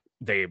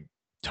 They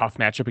tough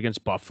matchup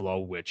against Buffalo,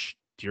 which,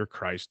 dear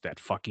Christ, that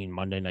fucking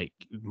Monday night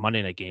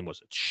game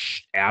was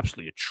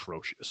absolutely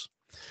atrocious.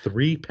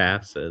 3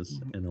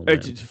 passes in a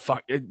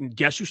win.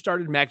 Guess who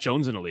started Mac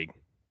Jones in the league?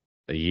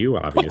 You,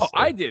 obviously. Well,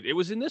 I did. It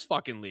was in this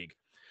fucking league.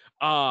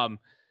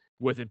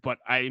 With it, but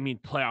I mean,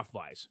 playoff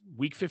wise,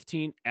 week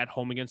 15 at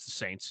home against the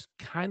Saints,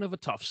 kind of a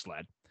tough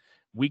sled.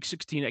 Week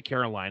 16 at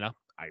Carolina,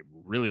 I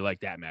really like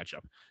that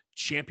matchup.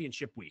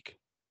 Championship week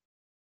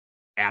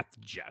at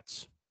the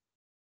Jets,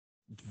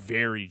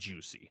 very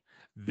juicy.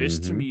 This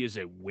to me is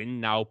a win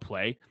now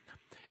play,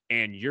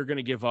 and you're going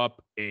to give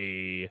up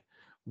a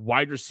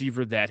wide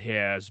receiver that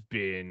has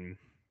been,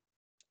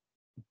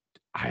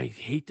 I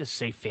hate to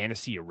say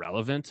fantasy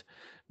irrelevant,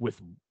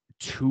 with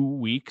 3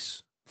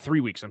 weeks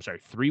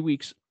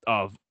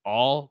of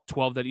all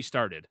 12 that he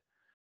started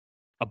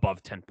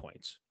above 10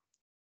 points.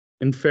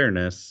 In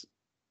fairness,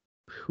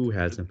 who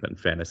hasn't been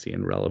fantasy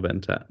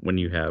irrelevant when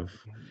you have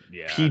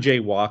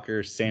PJ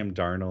Walker, Sam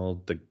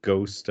Darnold, the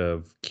ghost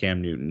of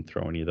Cam Newton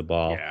throwing you the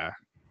ball?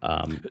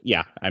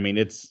 I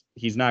mean,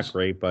 he's not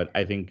great, but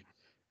I think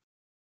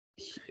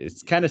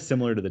it's kind of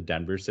similar to the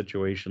Denver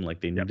situation. Like,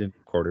 they needed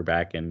a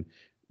quarterback, and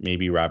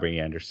maybe Robbie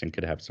Anderson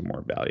could have some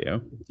more value.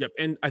 Yep,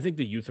 and I think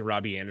the youth of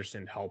Robbie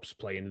Anderson helps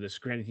play into this.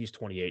 Granted, he's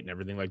 28 and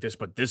everything like this,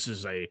 but this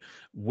is a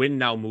win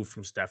now move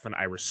from Stefan.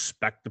 I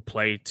respect the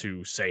play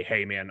to say,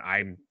 hey, man,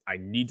 I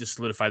need to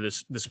solidify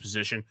this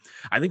position.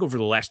 I think over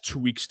the last 2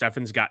 weeks,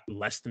 Stefan's got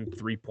less than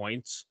 3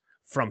 points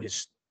from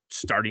his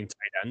starting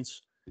tight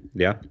ends.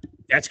 Yeah.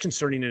 That's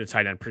concerning in a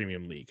tight end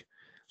premium league.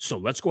 So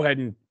let's go ahead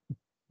and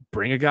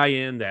bring a guy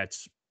in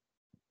that's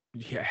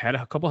had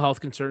a couple health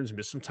concerns,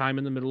 missed some time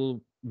in the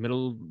middle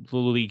of the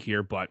league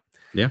here, but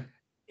yeah,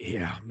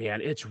 man,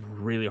 it's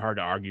really hard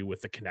to argue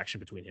with the connection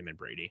between him and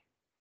Brady.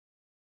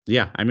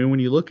 Yeah, I mean, when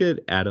you look at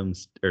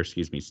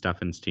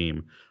Stefan's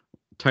team,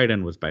 tight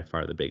end was by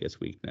far the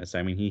biggest weakness.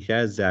 I mean, he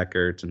has Zach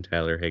Ertz and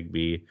Tyler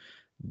Higbee.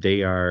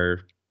 They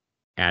are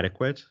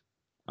adequate.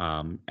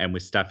 And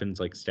with Stefan's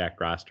stacked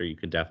roster, you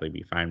could definitely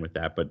be fine with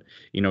that. But,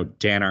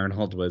 Dan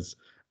Arnold was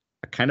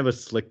kind of a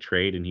slick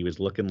trade, and he was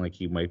looking like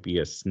he might be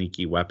a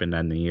sneaky weapon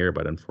on the year,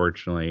 but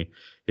unfortunately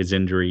his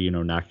injury,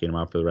 knocking him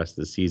out for the rest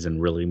of the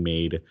season, really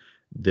made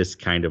this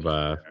kind of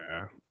a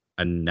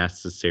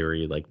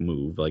necessary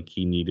move.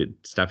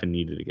 Stefan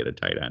needed to get a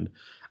tight end.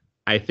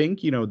 I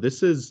think,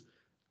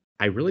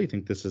 I really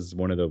think this is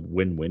one of the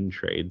win-win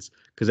trades,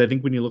 because I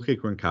think when you look at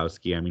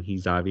Gronkowski, I mean,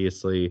 he's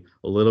obviously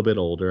a little bit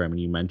older. I mean,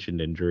 you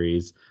mentioned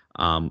injuries,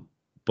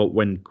 But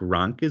when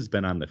Gronk has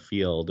been on the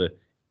field,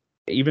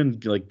 even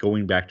like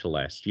going back to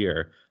last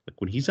year, like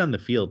when he's on the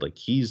field, like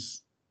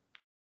he's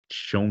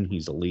shown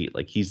he's elite.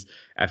 Like he's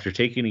after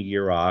taking a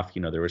year off,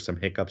 there were some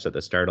hiccups at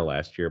the start of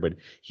last year, but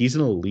he's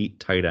an elite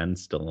tight end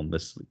still in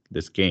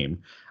this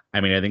game.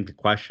 I mean, I think the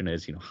question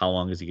is, how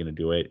long is he going to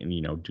do it?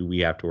 And do we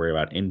have to worry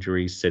about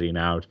injuries, sitting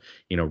out,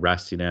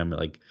 resting him?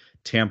 Like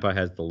Tampa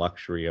has the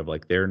luxury of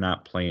like they're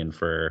not playing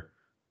for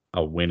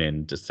a win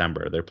in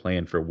December. They're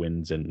playing for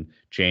wins in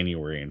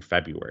January and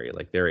February.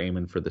 Like they're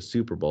aiming for the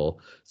Super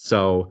Bowl.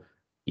 So,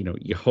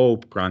 you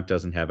hope Gronk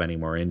doesn't have any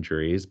more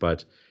injuries,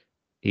 but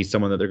he's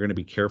someone that they're going to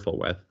be careful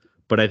with.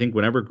 But I think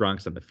whenever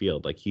Gronk's on the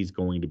field, like he's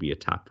going to be a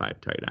top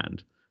 5 tight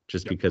end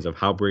just because of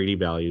how Brady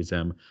values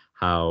him,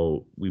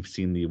 how we've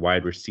seen the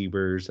wide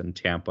receivers in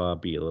Tampa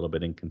be a little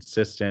bit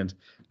inconsistent,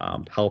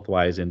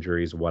 health-wise,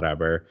 injuries,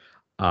 whatever.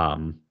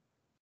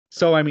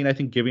 So, I mean, I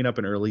think giving up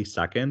an early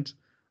second,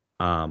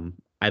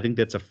 I think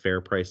that's a fair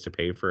price to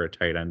pay for a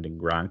tight end in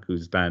Gronk,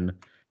 who's been,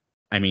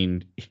 I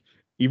mean,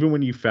 even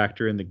when you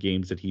factor in the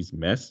games that he's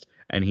missed,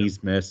 and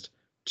he's missed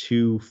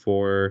 2,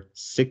 4,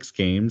 6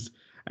 games.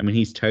 I mean,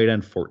 he's tight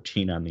end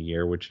 14 on the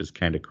year, which is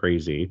kind of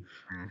crazy.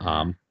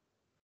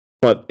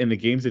 But in the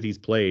games that he's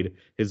played,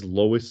 his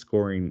lowest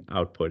scoring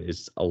output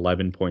is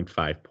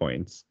 11.5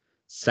 points.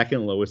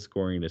 Second lowest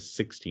scoring is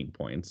 16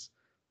 points.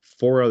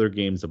 4 other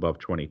games above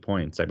 20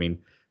 points. I mean,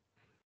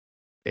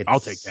 I'll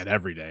take that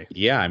every day.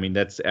 Yeah, I mean,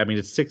 it's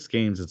 6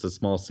 games. It's a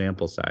small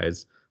sample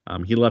size.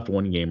 He left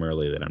 1 game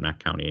early that I'm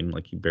not counting.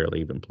 Like he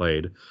barely even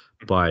played.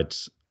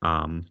 But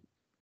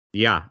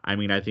yeah, I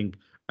mean, I think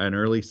an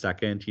early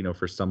second,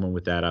 for someone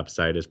with that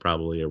upside is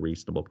probably a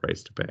reasonable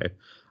price to pay.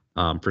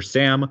 For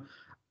Sam,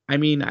 I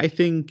mean, I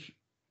think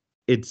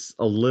it's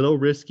a little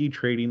risky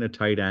trading a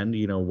tight end,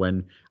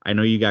 when I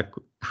know you got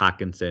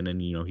Hockenson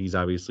and, he's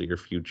obviously your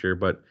future,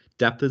 but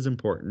depth is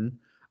important.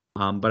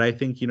 But I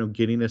think,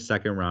 getting a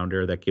second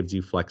rounder that gives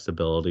you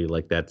flexibility,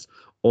 like that's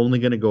only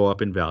going to go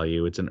up in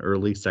value. It's an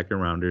early second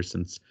rounder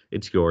since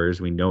it's yours.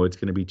 We know it's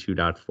going to be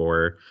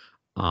 2.4.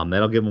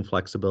 That'll give him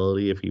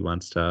flexibility if he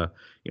wants to,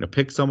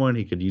 pick someone.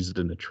 He could use it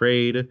in a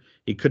trade.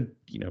 He could,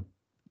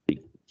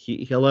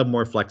 he'll have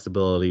more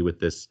flexibility with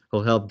this.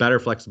 He'll have better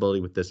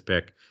flexibility with this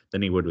pick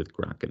than he would with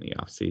Gronk in the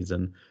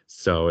offseason.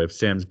 So if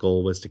Sam's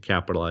goal was to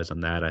capitalize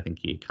on that, I think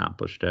he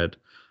accomplished it.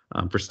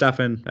 For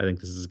Stefan, I think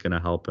this is going to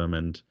help him,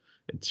 and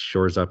it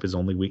shores up his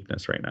only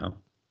weakness right now.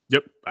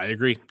 Yep, I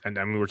agree. And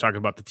I mean, we're talking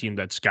about the team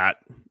that's got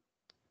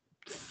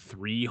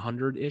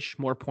 300-ish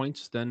more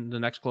points than the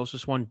next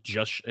closest one,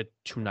 just at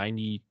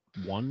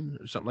 291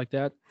 or something like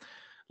that.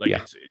 Like,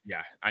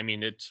 yeah. I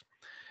mean,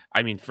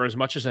 for as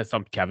much as I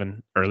thumped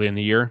Kevin early in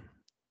the year,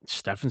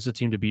 Stefan's the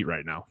team to beat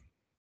right now.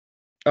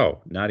 Oh,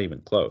 not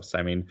even close.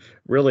 I mean,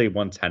 really,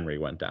 once Henry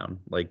went down,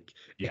 like,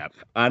 yeah,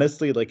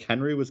 honestly, like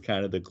Henry was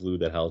kind of the glue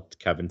that held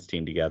Kevin's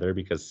team together,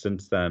 because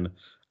since then,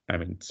 I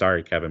mean,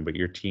 sorry, Kevin, but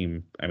your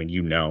team, I mean,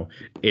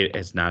 it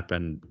has not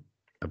been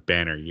a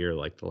banner year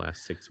like the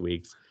last 6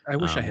 weeks. I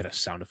wish I had a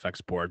sound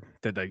effects board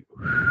that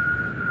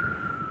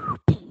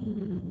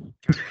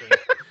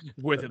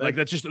with it. Like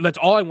that's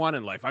all I want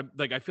in life. I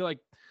feel like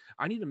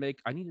I need to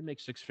make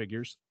 6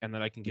 figures, and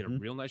then I can get a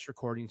real nice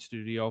recording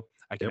studio.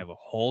 I can have a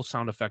whole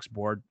sound effects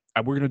board.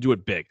 We're gonna do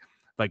it big.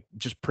 Like,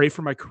 just pray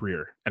for my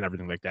career and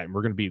everything like that. And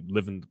we're gonna be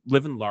living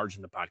large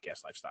in the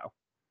podcast lifestyle.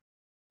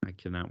 I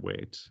cannot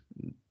wait.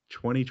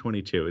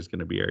 2022 is going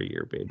to be our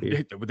year,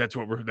 baby. That's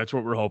what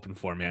we're hoping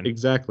for, man.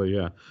 Exactly,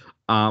 yeah.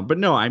 But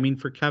no, I mean,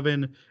 for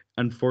Kevin,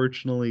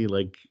 unfortunately,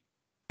 like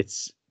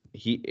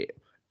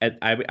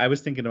I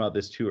was thinking about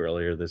this too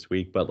earlier this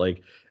week, but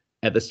like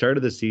at the start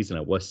of the season,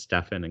 it was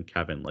Stefan and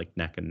Kevin like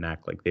neck and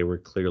neck, like they were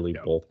clearly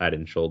both head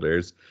and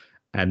shoulders.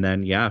 And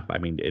then, yeah, I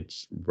mean,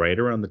 it's right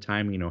around the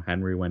time,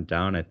 Henry went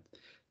down, the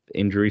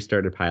injury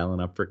started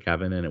piling up for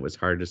Kevin, and it was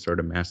hard to sort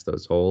of mask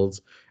those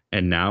holes.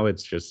 And now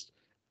it's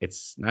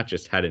not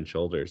just head and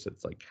shoulders.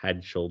 It's like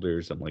head,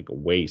 shoulders, and like a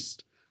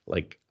waist,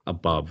 like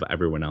above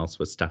everyone else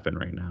with Stefan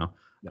right now.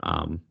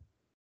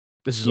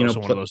 This is also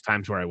one of those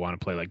times where I want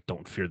to play like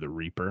 "Don't Fear the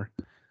Reaper,"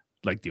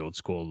 like the old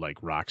school like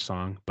rock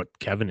song. But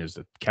Kevin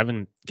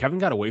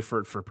got away for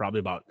it for probably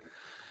about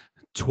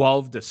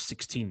 12 to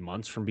 16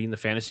 months from being the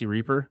fantasy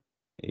Reaper.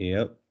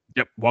 Yep.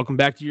 Welcome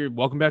back to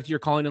your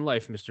calling in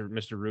life, Mr.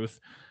 Ruth.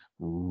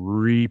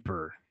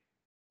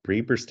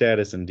 Reaper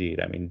status indeed.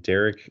 I mean,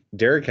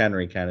 Derrick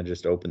Henry kind of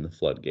just opened the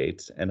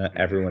floodgates, and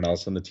everyone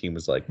else on the team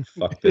was like,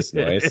 "Fuck this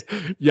noise."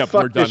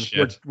 We're done.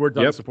 We're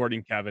done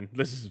supporting Kevin.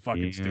 This is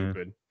fucking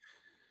stupid.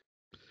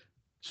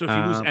 So if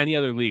you lose any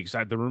other leagues,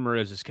 the rumor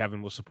is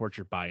Kevin will support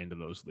your buy into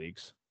those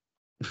leagues.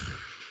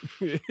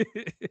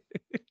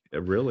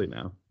 Really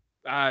now?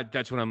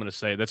 That's what I'm going to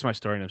say. That's my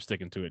story, and I'm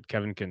sticking to it.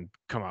 Kevin can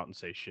come out and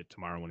say shit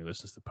tomorrow when he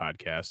listens to the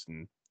podcast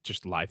and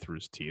just lie through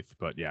his teeth.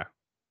 But yeah.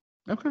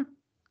 Okay.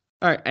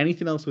 All right.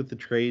 Anything else with the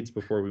trades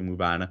before we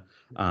move on?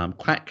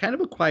 Kind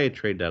of a quiet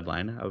trade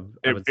deadline.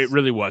 It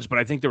really was, but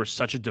I think there was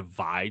such a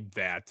divide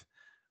that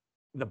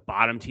the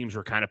bottom teams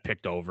were kind of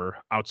picked over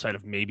outside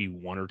of maybe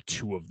one or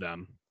two of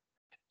them.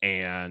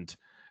 And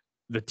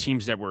the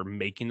teams that were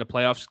making the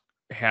playoffs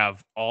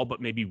have all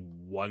but maybe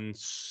one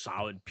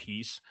solid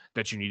piece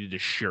that you needed to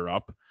shore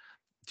up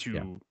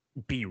to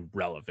be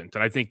relevant.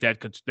 And I think that's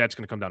going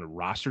to come down to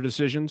roster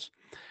decisions.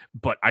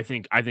 But I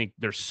think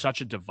there's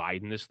such a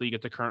divide in this league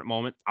at the current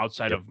moment,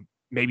 outside of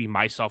maybe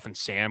myself and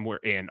Sam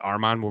and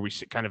Armand, where we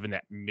sit kind of in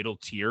that middle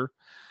tier,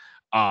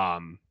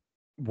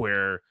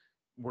 where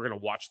we're going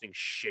to watch things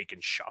shake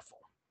and shuffle.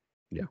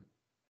 Yeah.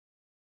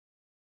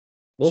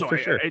 Well, so for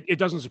sure. It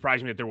doesn't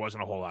surprise me that there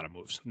wasn't a whole lot of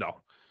moves.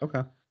 No.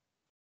 Okay.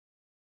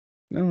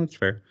 No, that's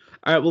fair.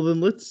 All right, well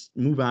then let's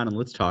move on and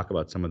let's talk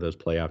about some of those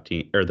playoff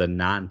team or the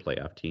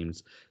non-playoff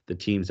teams, the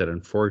teams that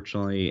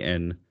unfortunately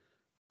in,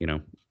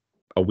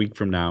 a week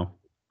from now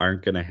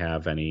aren't going to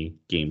have any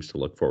games to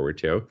look forward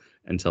to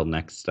until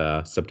next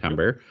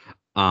September.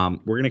 We're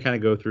going to kind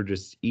of go through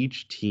just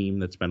each team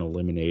that's been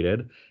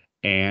eliminated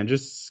and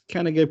just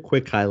kind of give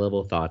quick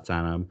high-level thoughts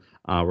on them.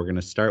 We're going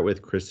to start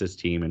with Chris's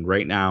team, and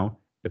right now,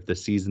 if the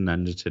season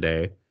ended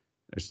today,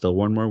 there's still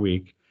one more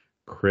week,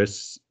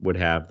 Chris would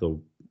have the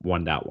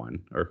 1.1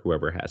 or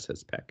whoever has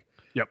his pick.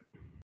 Yep.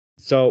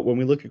 So when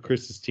we look at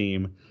Chris's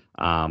team,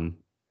 man,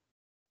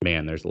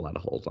 there's a lot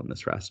of holes on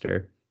this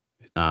roster.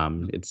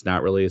 It's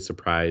not really a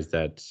surprise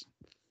that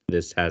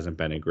this hasn't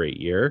been a great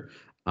year.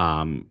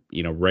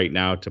 Right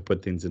now, to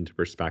put things into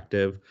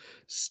perspective,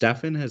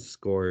 Stefan has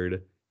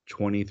scored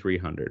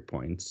 2,300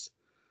 points.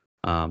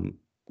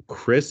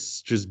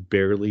 Chris just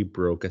barely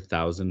broke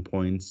 1,000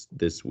 points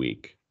this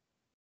week.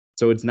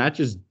 So it's not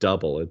just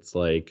double, it's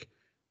like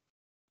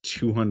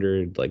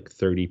 200, like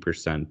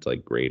 30%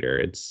 like greater.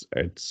 It's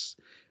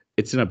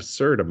an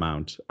absurd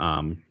amount.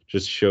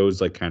 Just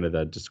shows like kind of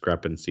the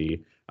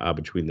discrepancy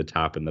between the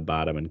top and the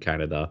bottom, and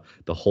kind of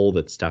the hole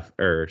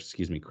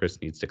that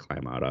Chris needs to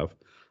climb out of.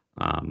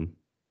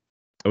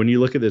 When you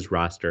look at this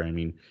roster, I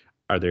mean,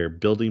 are there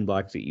building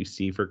blocks that you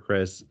see for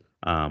Chris,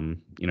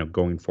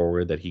 going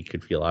forward that he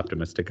could feel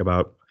optimistic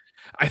about?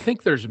 I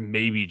think there's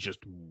maybe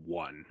just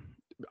one.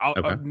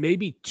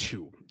 Maybe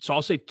two. So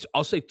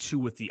I'll say two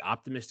with the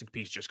optimistic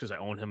piece, just because I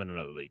own him in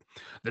another league.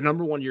 The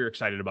number one you're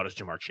excited about is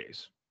Ja'Marr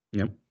Chase.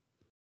 Yep.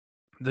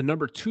 The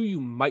number two you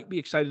might be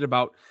excited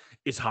about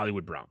is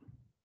Hollywood Brown.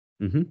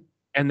 Mm-hmm.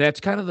 And that's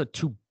kind of the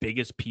two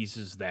biggest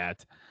pieces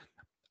that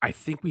I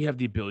think we have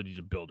the ability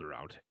to build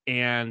around.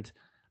 And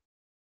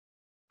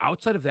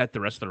outside of that, the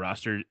rest of the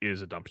roster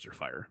is a dumpster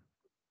fire.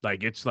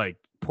 Like, it's like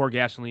pour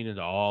gasoline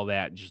into all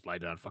that and just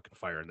light it on fucking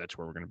fire, and that's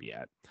where we're going to be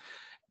at.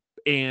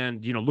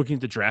 And, looking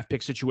at the draft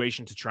pick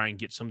situation to try and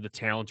get some of the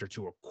talent or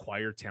to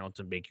acquire talent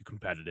to make you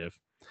competitive.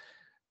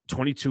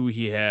 22,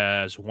 he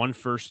has 1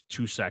 first,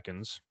 2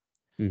 seconds.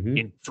 Mm-hmm.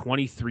 In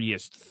 23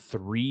 is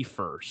 3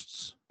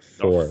 firsts.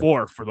 4.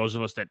 4 for those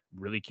of us that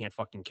really can't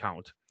fucking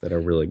count. That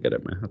are really good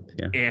at math.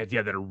 Yeah. And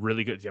that are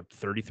really good. Yep,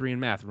 33 in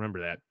math.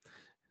 Remember that.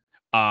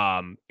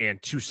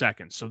 And 2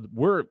 seconds. So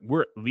we're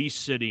at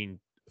least sitting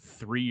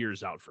 3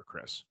 years out for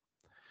Chris.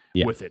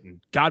 Yeah. With it. And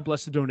God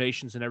bless the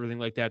donations and everything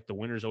like that. The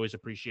winners always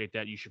appreciate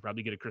that. You should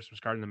probably get a Christmas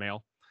card in the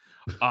mail.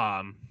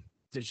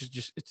 It's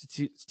just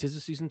tis a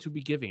season to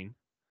be giving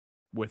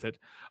with it.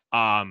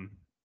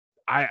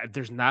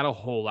 There's not a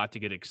whole lot to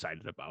get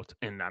excited about.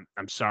 And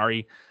I'm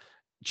sorry.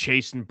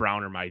 Chase and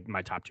Brown are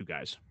my top 2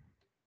 guys.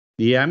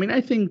 Yeah, I mean,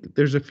 I think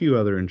there's a few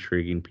other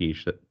intriguing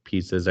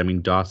pieces. I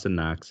mean, Dawson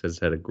Knox has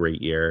had a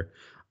great year.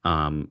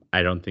 I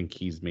don't think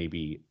he's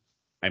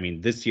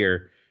this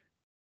year,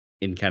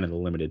 in kind of the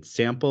limited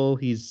sample,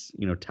 he's,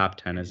 top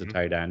 10 as a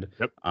tight end.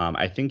 Yep.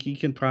 I think he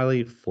can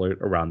probably flirt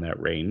around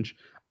that range.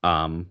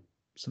 So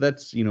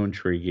that's,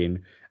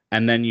 intriguing.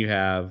 And then you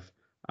have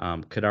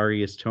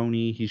Kadarius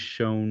Toney. He's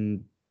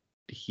shown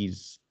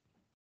he's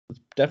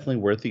definitely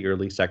worth the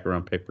early second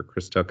round pick for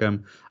Chris took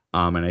him.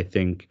 And I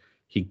think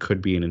he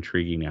could be an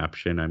intriguing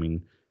option. I mean,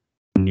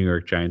 New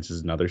York Giants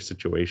is another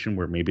situation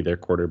where maybe their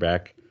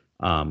quarterback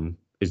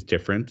is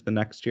different the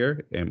next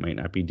year. It might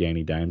not be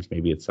Danny Dimes.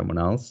 Maybe it's someone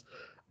else.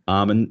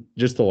 And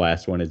just the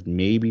last one is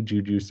maybe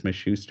Juju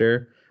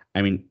Smith-Schuster.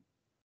 I mean,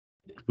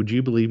 would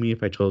you believe me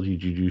if I told you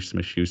Juju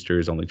Smith-Schuster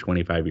is only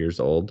 25 years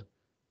old?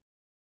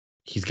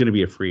 He's going to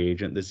be a free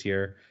agent this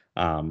year.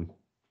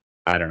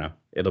 I don't know.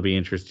 It'll be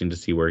interesting to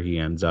see where he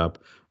ends up.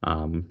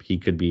 He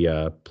could be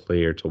a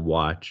player to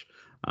watch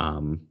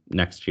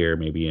next year,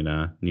 maybe in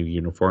a new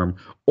uniform,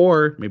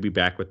 or maybe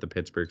back with the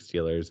Pittsburgh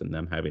Steelers and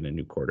them having a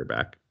new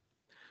quarterback.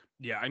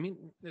 Yeah, I mean,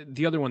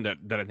 the other one that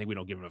I think we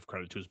don't give enough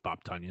credit to is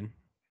Bob Tunyon.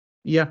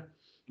 Yeah,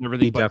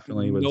 everything, he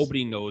definitely was.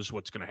 Nobody knows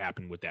what's going to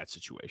happen with that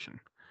situation,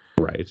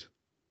 right?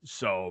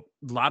 So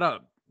a lot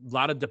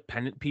of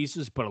dependent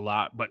pieces, but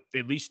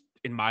at least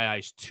in my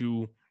eyes,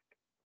 2.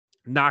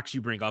 Knox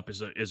you bring up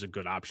is a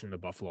good option in the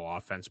Buffalo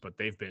offense, but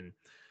they've been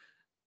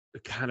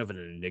kind of an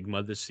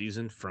enigma this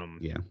season.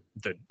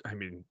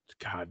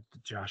 God,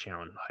 Josh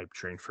Allen hype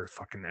train for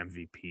fucking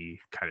MVP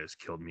kind of has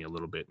killed me a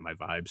little bit in my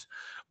vibes,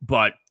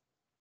 but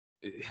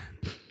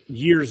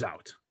years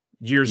out.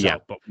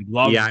 But we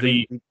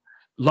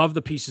love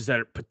the pieces that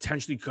are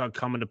potentially could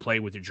come into play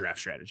with your draft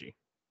strategy.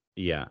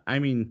 Yeah, I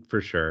mean,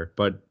 for sure.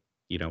 But,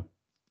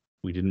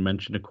 We didn't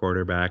mention a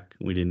quarterback.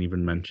 We didn't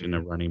even mention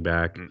a running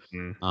back.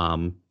 Mm-mm.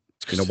 Wide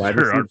There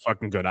receiver. aren't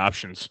fucking good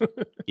options.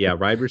 Yeah,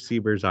 wide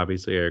receivers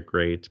obviously are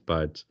great,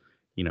 but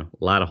a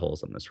lot of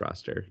holes on this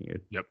roster.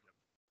 Yep.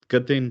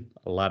 Good thing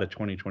a lot of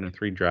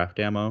 2023 draft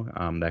ammo.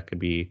 That could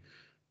be,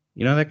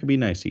 that could be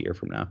nice a year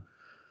from now.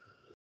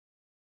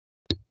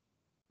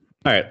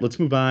 All right, let's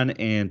move on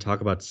and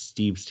talk about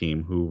Steve's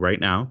team, who right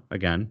now,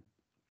 again,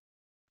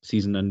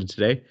 season ended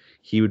today,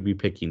 he would be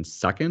picking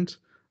second,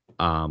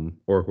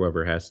 or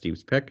whoever has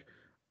Steve's pick.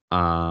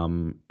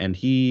 And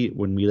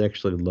when we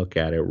actually look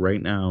at it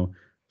right now,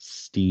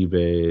 Steve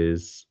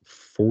is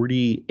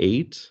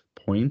 48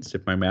 points,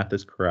 if my math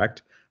is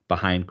correct,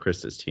 behind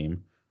Chris's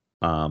team.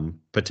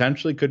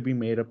 Potentially could be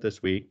made up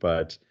this week,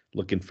 but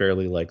looking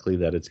fairly likely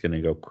that it's going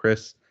to go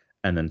Chris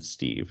and then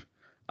Steve.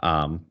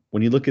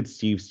 When you look at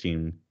Steve's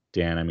team,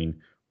 Dan, I mean,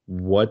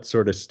 what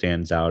sort of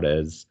stands out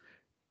as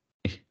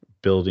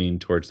building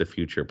towards the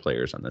future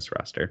players on this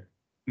roster?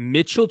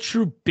 Mitchell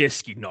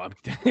Trubisky. No,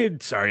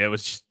 I'm sorry. It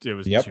was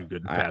too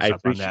good to pass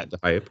up on that. The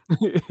hype.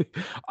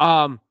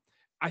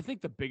 I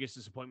think the biggest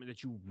disappointment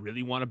that you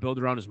really want to build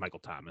around is Michael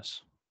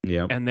Thomas.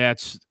 Yeah. And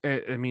that's,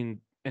 I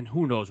mean, and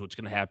who knows what's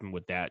going to happen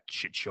with that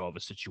shit show of a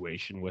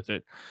situation with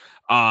it.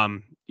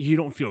 You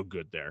don't feel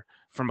good there.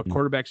 From a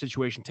quarterback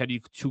situation,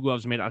 Teddy Two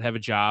Gloves may not have a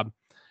job.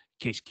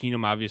 Case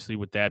Keenum, obviously,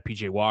 with that.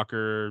 PJ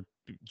Walker,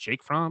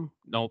 Jake Fromm.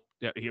 No,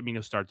 I mean,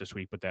 he'll start this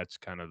week, but that's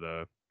kind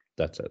of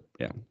That's it.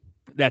 Yeah.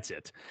 That's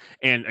it.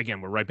 And again,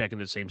 we're right back in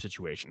the same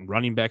situation.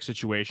 Running back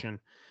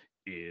situation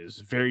is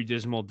very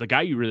dismal. The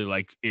guy you really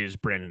like is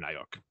Brandon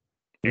Ayuk.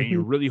 And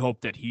you really hope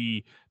that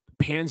he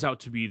pans out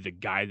to be the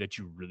guy that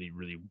you really,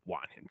 really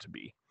want him to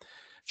be.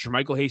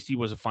 Jermichael Hasty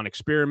was a fun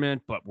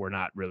experiment, but we're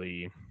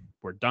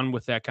done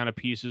with that kind of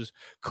pieces.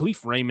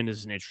 Khalif Raymond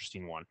is an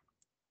interesting one.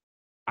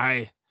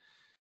 I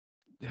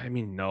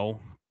mean, no,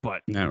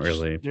 but not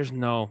really. There's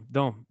no.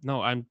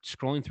 I'm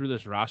scrolling through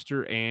this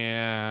roster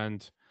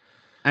and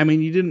I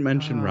mean, you didn't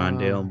mention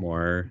Rondale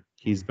Moore.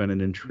 He's been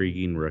an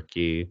intriguing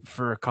rookie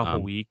for a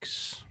couple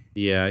weeks.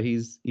 Yeah,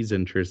 he's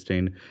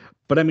interesting.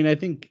 But I mean, I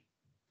think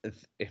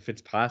if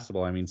it's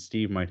possible, I mean,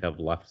 Steve might have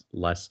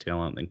less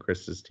talent than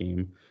Chris's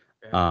team.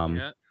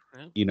 Yeah.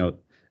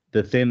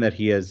 The thing that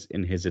he has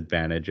in his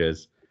advantage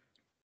is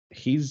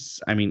he's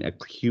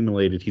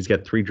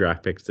got 3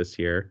 draft picks this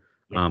year,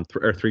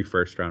 or 3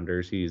 first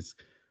rounders. He's,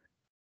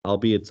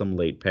 albeit some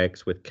late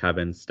picks with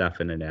Kevin,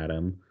 Stefan, and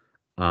Adam.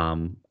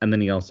 And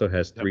then he also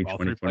has 3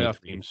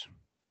 playoff teams.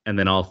 And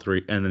then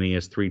he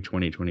has 3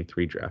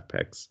 2023 draft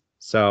picks.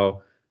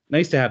 So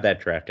nice to have that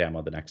draft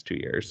ammo the next 2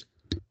 years.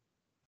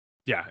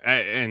 Yeah,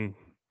 and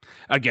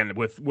again,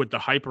 with the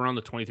hype around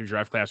the 23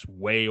 draft class,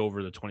 way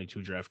over the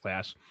 22 draft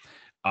class.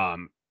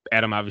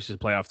 Adam obviously is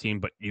a playoff team,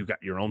 but you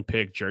got your own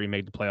pick. Jerry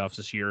made the playoffs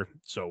this year,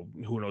 so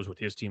who knows what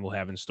his team will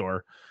have in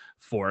store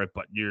for it.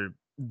 But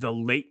the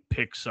late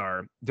picks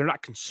they're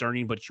not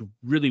concerning, but you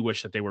really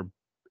wish that they were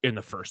in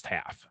the first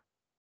half.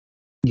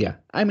 Yeah,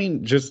 I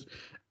mean, just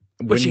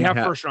but you have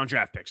first round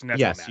draft picks, and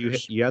that's what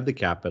matters. you have the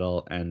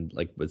capital, and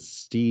like with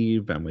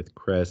Steve and with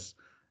Chris,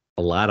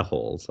 a lot of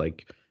holes.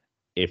 Like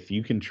if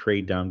you can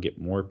trade down, get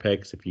more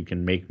picks, if you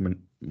can make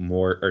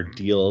more or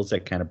deals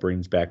that kind of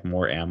brings back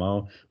more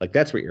ammo, like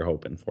that's what you're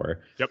hoping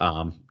for. Yep.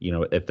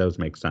 If those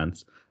make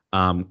sense.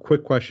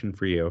 Quick question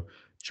for you.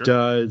 Sure.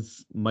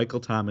 Does Michael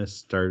Thomas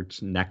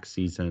start next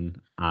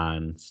season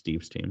on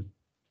Steve's team?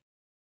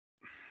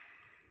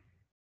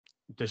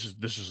 This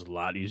is a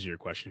lot easier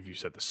question if you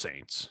said the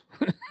Saints,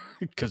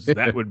 because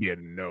that would be a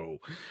no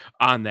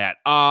on that.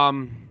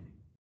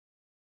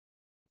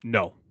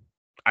 No,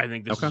 I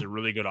think this is a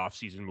really good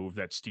offseason move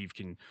that Steve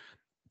can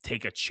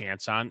take a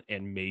chance on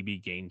and maybe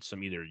gain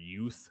some either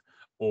youth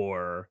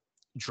or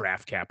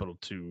draft capital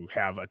to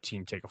have a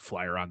team take a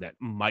flyer on that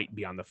might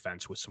be on the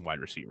fence with some wide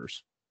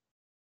receivers.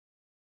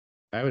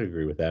 I would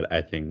agree with that.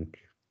 I think,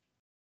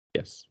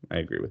 yes, I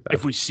agree with that.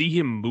 If we see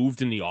him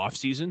moved in the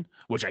offseason,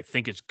 which I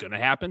think is going to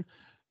happen,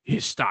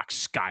 his stock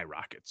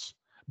skyrockets.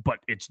 But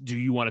do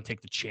you want to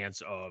take the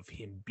chance of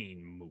him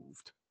being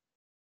moved?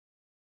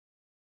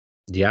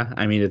 Yeah,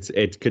 I mean,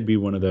 it could be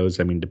one of those.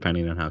 I mean,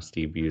 depending on how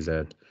Steve views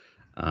it,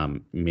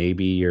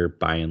 maybe you're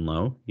buying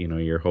low.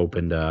 You're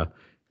hoping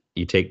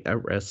you take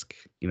that risk,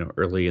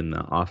 early in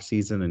the off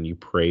season, and you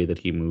pray that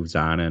he moves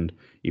on, and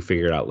you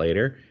figure it out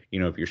later.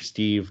 If you're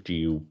Steve, do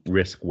you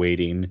risk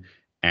waiting,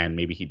 and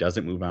maybe he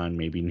doesn't move on?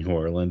 Maybe New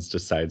Orleans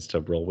decides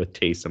to roll with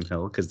Taysom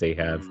Hill because they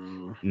have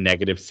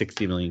negative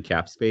 $60 million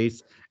cap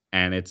space,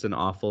 and it's an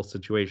awful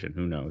situation.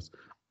 Who knows?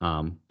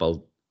 But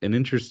an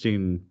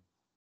interesting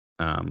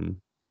thing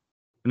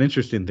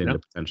to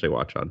potentially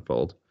watch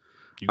unfold.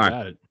 You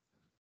got it.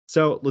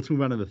 So let's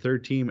move on to the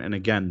third team. And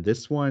again,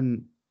 this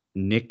one,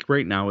 Nick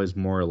right now is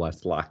more or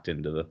less locked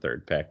into the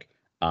third pick.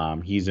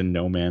 He's in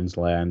no man's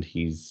land.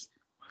 He's,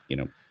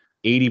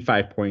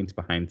 85 points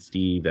behind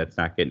Steve. That's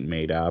not getting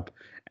made up.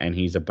 And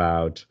he's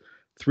about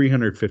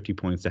 350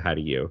 points ahead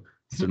of you.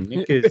 So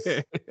Nick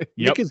is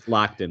Nick is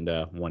locked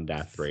into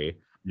 1.3.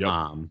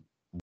 Yep.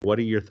 What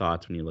are your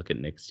thoughts when you look at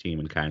Nick's team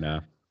and kind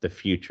of the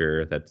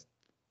future that's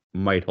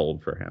might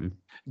hold for him.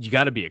 You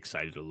got to be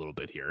excited a little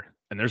bit here.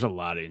 And there's a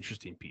lot of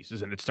interesting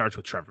pieces. And it starts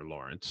with Trevor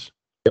Lawrence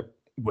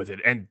with it.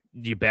 And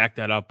you back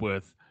that up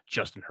with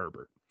Justin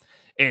Herbert.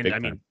 And Big I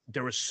mean, time.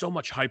 there was so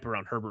much hype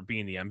around Herbert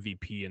being the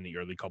MVP in the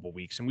early couple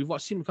weeks, and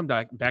we've seen him come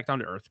back down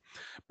to earth.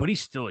 But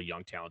he's still a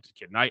young, talented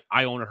kid. And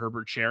I own a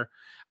Herbert share.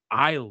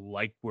 I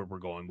like where we're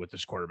going with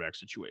this quarterback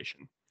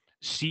situation.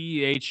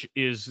 CEH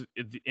is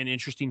an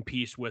interesting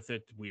piece with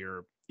it.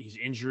 He's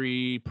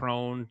injury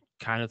prone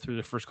kind of through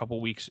the first couple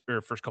weeks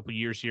or first couple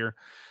years here,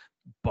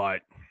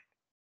 but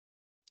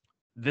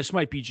this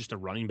might be just a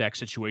running back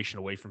situation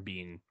away from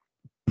being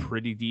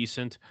pretty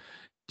decent.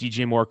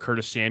 DJ Moore,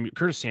 Curtis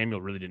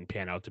Samuel really didn't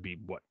pan out to be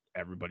what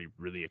everybody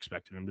really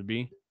expected him to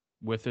be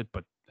with it.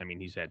 But I mean,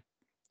 he's had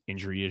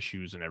injury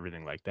issues and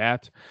everything like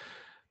that.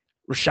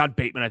 Rashad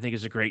Bateman, I think,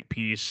 is a great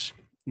piece.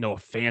 Noah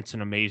Fant's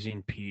an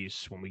amazing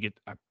piece. When we get,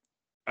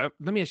 let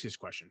me ask you this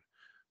question.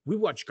 We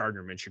watched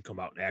Gardner Minshew come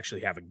out and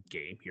actually have a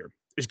game here.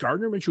 Is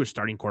Gardner Minshew a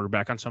starting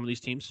quarterback on some of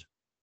these teams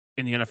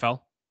in the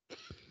NFL?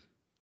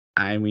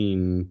 I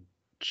mean,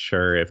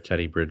 sure, if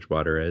Teddy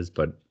Bridgewater is,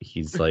 but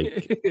he's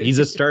like he's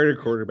a starter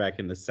quarterback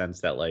in the sense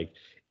that like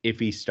if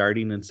he's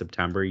starting in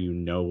September,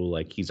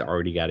 like he's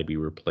already got to be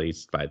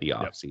replaced by the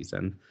off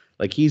season.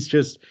 Like he's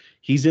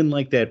in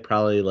like that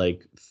probably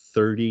like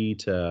 30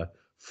 to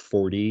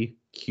 40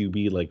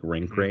 QB like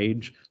rank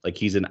range. Like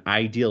he's an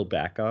ideal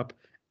backup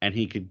and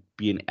he could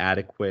be an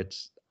adequate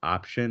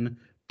option,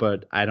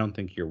 but I don't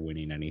think you're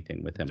winning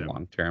anything with him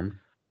long term.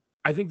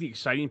 I think the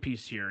exciting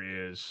piece here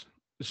is,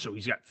 so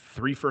he's got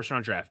 3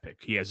 first-round draft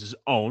picks. He has his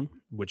own,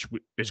 which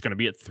is going to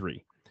be at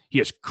 3. He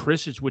has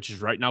Chris's, which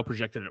is right now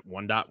projected at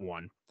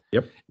 1.1.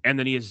 Yep. And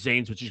then he has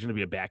Zane's, which is going to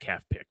be a back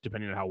half pick,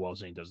 depending on how well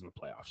Zane does in the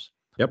playoffs.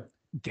 Yep.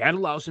 That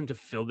allows him to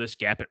fill this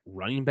gap at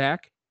running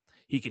back.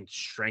 He can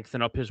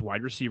strengthen up his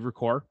wide receiver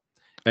core.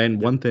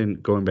 And one thing,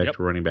 going back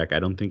to running back, I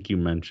don't think you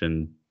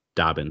mentioned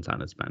Dobbins on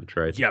his bench,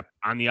 right? Yep,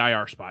 on the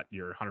IR spot.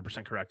 You're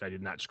 100% correct. I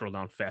did not scroll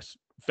down fast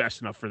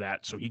enough for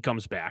that, so he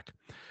comes back.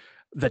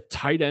 The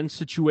tight end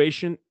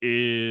situation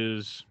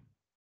is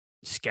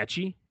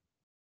sketchy,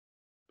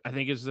 I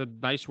think is a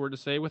nice word to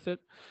say with it.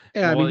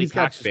 Yeah, I mean, he's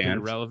got Fant.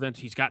 Irrelevant.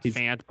 He's got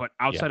Fant, but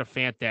outside of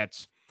Fant,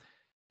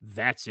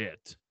 that's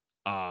it.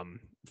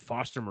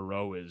 Foster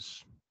Moreau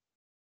is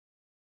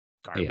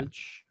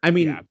garbage. Yeah. I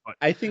mean, but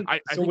I think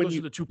those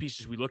are the two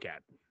pieces we look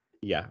at.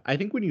 Yeah, I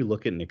think when you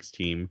look at Nick's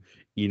team,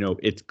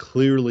 it's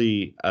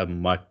clearly a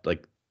much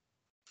like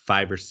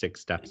 5 or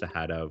 6 steps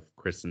ahead of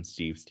Chris and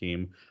Steve's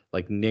team.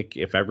 Like Nick,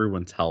 if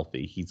everyone's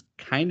healthy, he's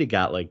kind of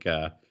got like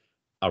a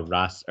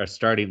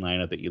starting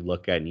lineup that you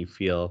look at and you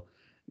feel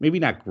maybe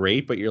not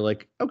great, but you're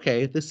like,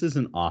 okay, this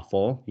isn't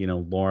awful.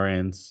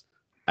 Lawrence,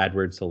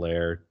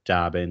 Edwards-Helaire,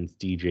 Dobbins,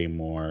 DJ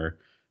Moore,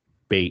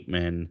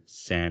 Bateman,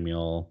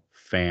 Samuel,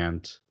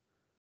 Fant,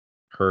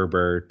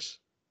 Herbert,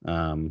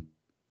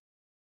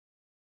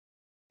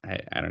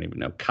 I don't even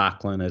know,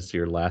 Conklin as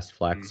your last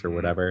flex or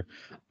whatever.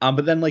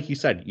 But then, like you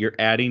said, you're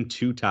adding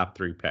 2 top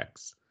 3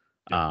 picks.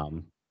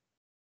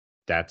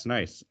 That's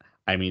nice.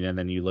 I mean, and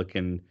then you look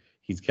and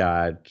he's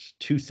got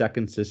 2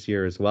 seconds this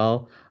year as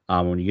well.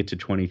 When you get to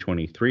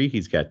 2023,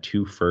 he's got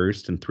 2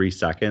 first and 3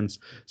 seconds.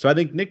 So I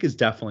think Nick is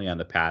definitely on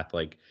the path.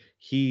 Like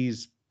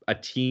he's a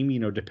team,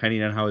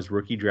 depending on how his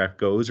rookie draft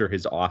goes or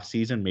his off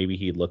season, maybe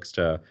he looks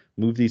to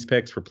move these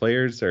picks for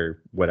players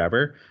or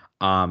whatever.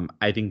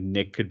 I think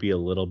Nick could be a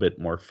little bit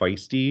more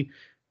feisty.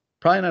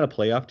 Probably not a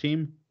playoff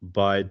team,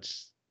 but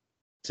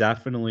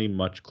definitely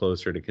much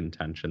closer to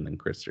contention than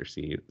Chris or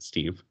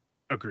Steve.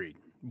 Agreed.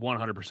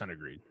 100%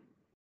 agreed.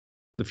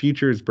 The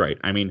future is bright.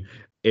 I mean,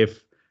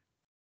 if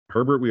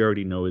Herbert, we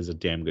already know, is a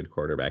damn good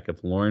quarterback.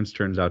 If Lawrence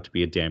turns out to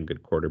be a damn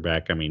good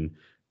quarterback, I mean,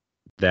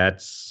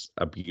 that's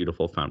a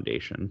beautiful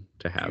foundation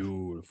to have.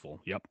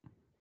 Beautiful. Yep.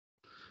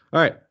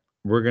 All right.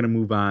 We're going to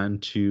move on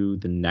to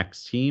the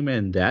next team,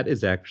 and that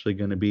is actually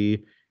going to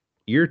be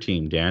your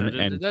team,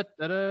 Dan.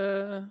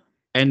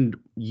 And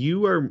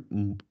you are,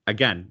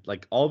 again,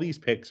 like all these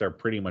picks are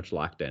pretty much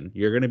locked in.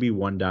 You're going to be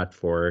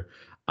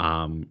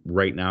 1.4.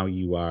 Right now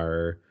you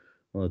are,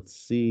 let's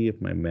see if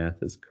my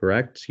math is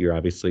correct. You're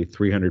obviously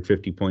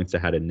 350 points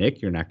ahead of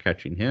Nick. You're not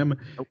catching him.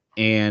 Nope.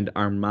 And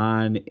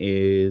Armand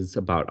is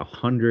about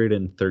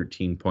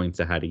 113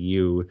 points ahead of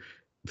you.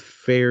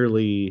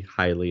 Fairly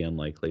highly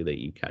unlikely that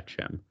you catch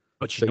him.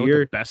 But you know what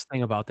the best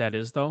thing about that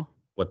is, though?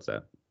 What's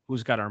that?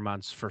 Who's got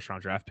Armand's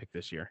first-round draft pick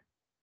this year?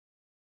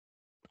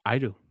 I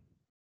do.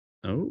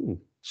 Oh.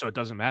 So it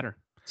doesn't matter.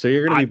 So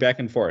you're going to be back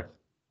and forth.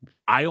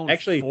 I own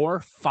 4,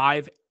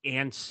 5,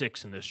 and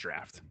 6 in this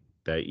draft.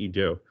 That you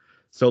do.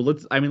 So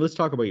let's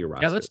talk about your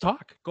roster. Yeah, let's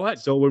talk. Go ahead.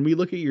 So when we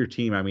look at your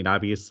team, I mean,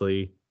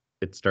 obviously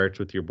it starts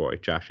with your boy,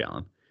 Josh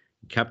Allen.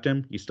 You kept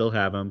him. You still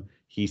have him.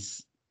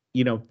 He's,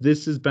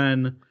 this has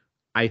been,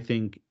 I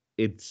think,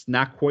 it's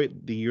not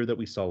quite the year that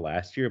we saw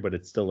last year, but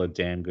it's still a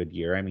damn good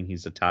year. I mean,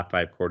 he's a top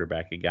 5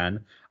 quarterback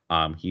again.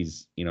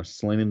 He's,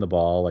 slinging the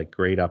ball, like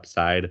great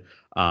upside.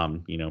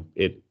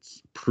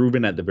 It's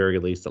proven at the very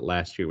least that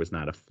last year was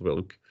not a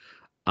fluke.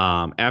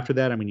 After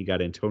that, I mean, you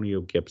got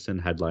Antonio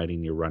Gibson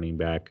headlining your running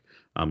back.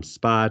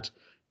 spot.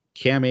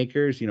 Cam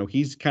Akers,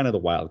 he's kind of the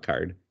wild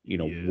card.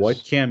 What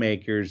Yes. Cam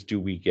Akers do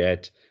we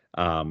get?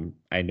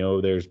 I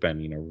know there's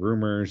been,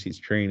 rumors he's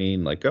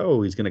training like,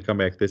 oh, he's going to come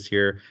back this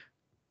year.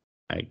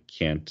 I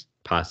can't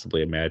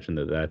possibly imagine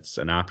that that's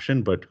an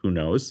option, but who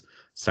knows?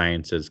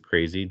 Science is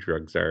crazy.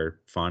 Drugs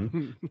are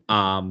fun.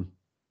 Um,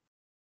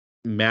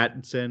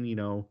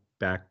 Mattinson,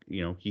 back,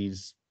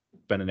 he's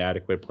been an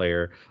adequate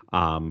player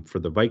for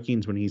the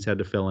Vikings when he's had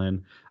to fill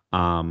in.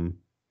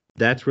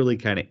 That's really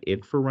kind of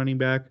it for running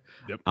back.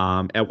 Yep.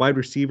 At wide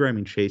receiver, I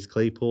mean, Chase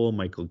Claypool,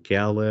 Michael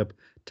Gallup,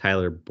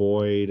 Tyler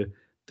Boyd.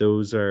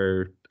 Those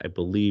are, I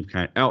believe,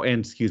 and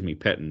excuse me,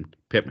 Pittman.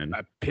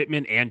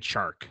 Pittman and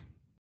Chark.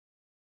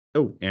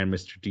 Oh, and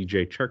Mr.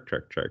 DJ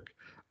Chark.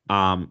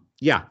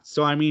 Yeah,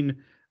 so I mean,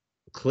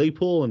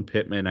 Claypool and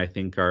Pittman, I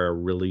think, are a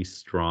really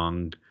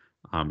strong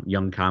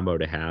young combo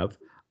to have.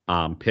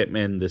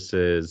 Pittman, this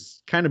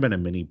has kind of been a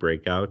mini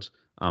breakout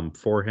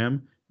for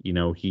him.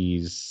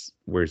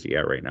 Where's he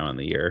at right now in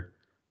the year?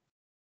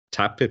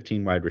 Top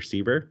 15 wide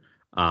receiver.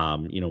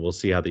 We'll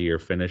see how the year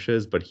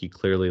finishes, but he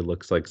clearly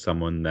looks like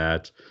someone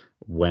that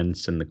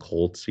Wentz and the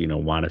Colts,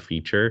 want to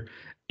feature.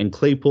 And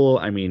Claypool,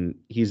 I mean,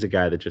 he's a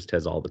guy that just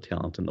has all the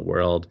talent in the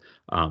world.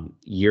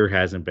 Year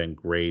hasn't been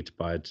great,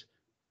 but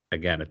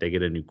again, if they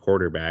get a new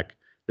quarterback,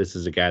 this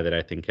is a guy that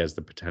I think has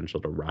the potential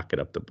to rocket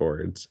up the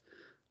boards.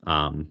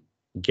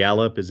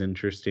 Gallup is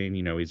interesting.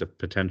 He's a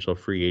potential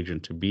free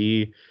agent to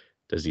be.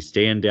 Does he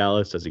stay in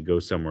Dallas? Does he go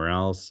somewhere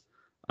else?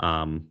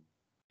 And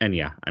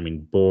yeah, I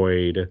mean,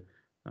 Boyd,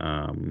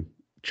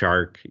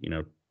 Chark,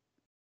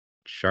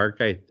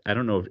 Chark, I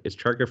don't know. Is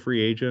Chark a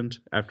free agent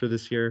after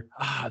this year?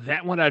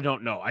 That one I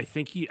don't know. I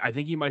think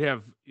he might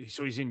have.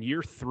 So he's in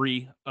year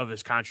 3 of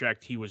his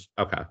contract. He was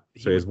okay.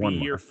 So he has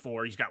one year more.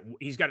 4.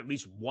 He's got at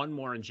least one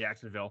more in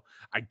Jacksonville.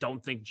 I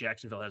don't think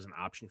Jacksonville has an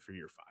option for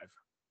year 5.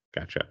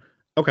 Gotcha.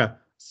 Okay.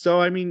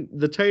 So I mean,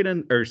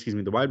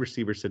 the wide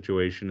receiver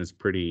situation is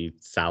pretty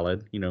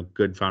solid.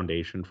 Good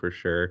foundation for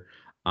sure.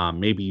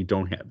 Maybe you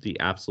don't have the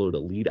absolute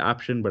elite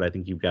option, but I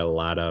think you've got a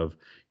lot of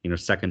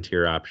second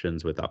tier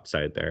options with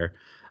upside there.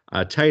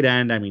 Tight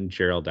end, I mean,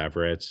 Gerald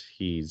Everett,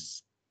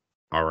 he's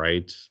all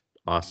right.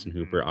 Austin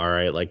Hooper, all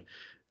right. Like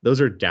those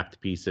are depth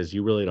pieces.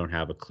 You really don't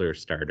have a clear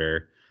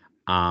starter.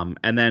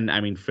 And then, I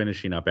mean,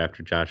 finishing up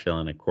after Josh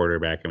Allen at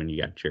quarterback, I mean,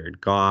 you got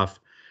Jared Goff,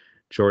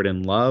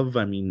 Jordan Love.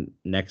 I mean,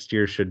 next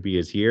year should be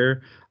his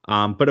year.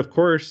 But of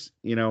course,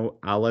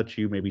 I'll let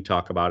you maybe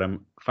talk about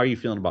him. How are you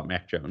feeling about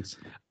Mac Jones?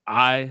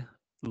 I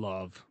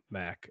love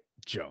Mac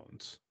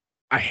Jones.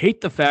 I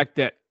hate the fact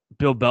that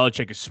Bill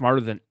Belichick is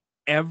smarter than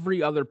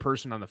every other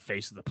person on the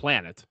face of the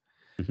planet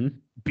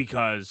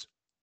because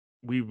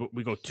we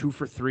go 2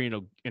 for 3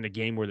 in a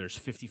game where there's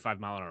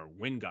 55-mile-an-hour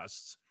wind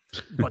gusts,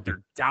 but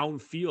they're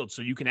downfield,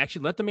 so you can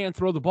actually let the man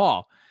throw the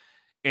ball,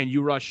 and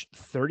you rush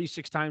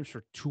 36 times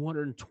for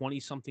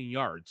 220-something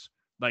yards.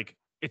 Like,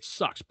 it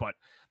sucks, but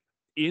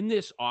in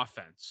this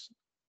offense,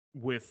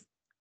 with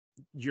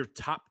your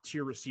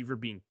top-tier receiver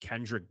being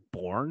Kendrick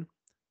Bourne,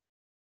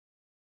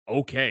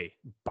 okay,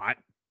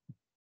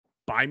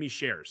 buy me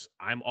shares.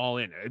 I'm all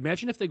in.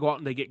 Imagine if they go out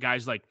and they get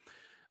guys like,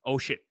 oh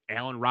shit,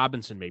 Allen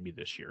Robinson maybe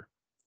this year.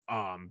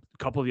 A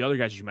couple of the other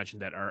guys you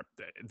mentioned that are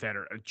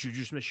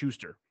Juju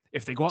Smith-Schuster.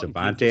 If they go out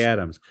Devontae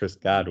Adams, Chris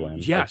Godwin,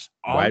 yes,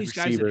 all these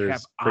guys that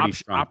have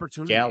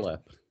opportunities,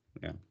 Gallup,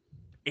 yeah,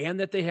 and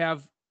that they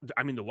have.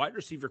 I mean, the wide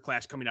receiver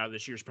class coming out of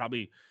this year is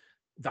probably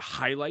the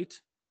highlight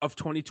of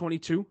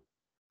 2022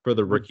 for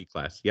the rookie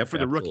class. Yep, for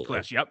the rookie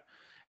class. Yep,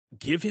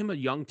 give him a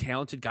young,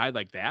 talented guy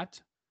like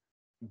that.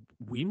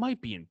 We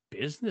might be in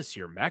business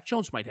here. Mac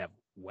Jones might have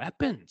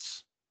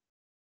weapons.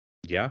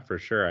 Yeah, for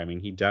sure. I mean,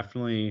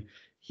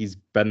 he's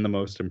been the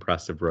most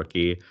impressive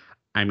rookie.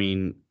 I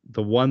mean,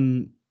 the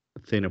one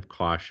thing of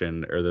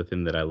caution, or the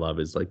thing that I love,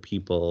 is like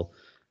people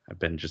have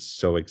been just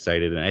so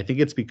excited. And I think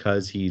it's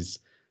because he's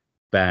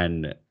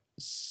been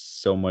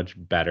so much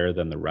better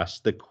than the rest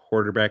of the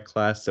quarterback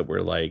class that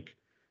we're like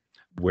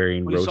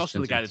wearing rose. He's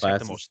also the guy that's got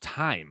the most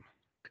time.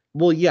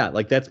 Well, yeah,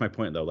 like that's my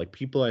point though. Like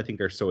people I think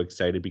are so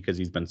excited because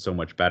he's been so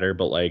much better,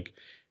 but like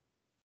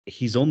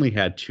he's only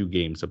had 2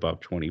 games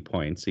above 20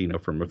 points,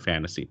 from a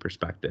fantasy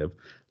perspective.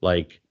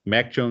 Like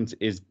Mac Jones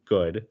is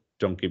good,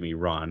 don't get me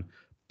wrong,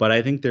 but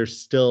I think there's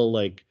still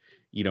like,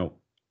 do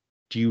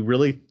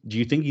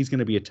you think he's going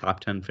to be a top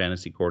 10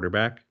 fantasy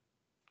quarterback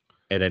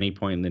at any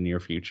point in the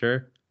near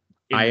future?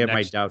 I have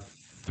my doubts.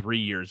 3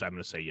 years, I'm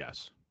going to say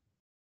yes.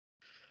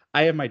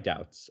 I have my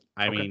doubts.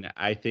 I mean,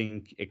 I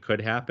think it could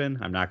happen.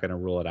 I'm not going to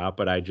rule it out,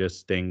 but I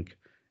just think,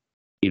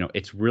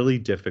 it's really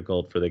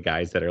difficult for the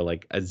guys that are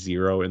like a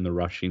 0 in the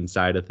rushing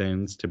side of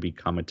things to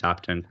become a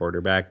top 10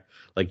 quarterback.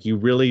 Like you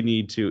really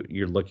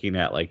you're looking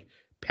at like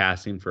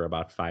passing for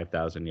about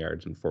 5,000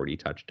 yards and 40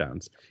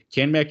 touchdowns.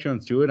 Can Mac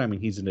Jones do it? I mean,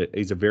 he's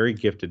a very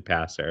gifted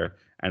passer,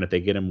 and if they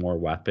get him more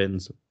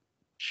weapons,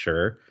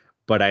 sure.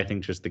 But I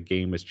think just the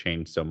game has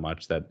changed so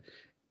much that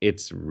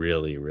it's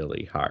really,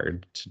 really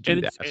hard to do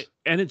And that.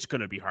 it's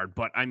going to be hard,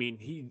 but I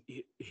mean,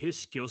 his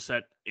skill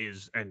set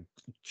is, and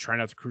try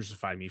not to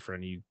crucify me for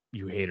any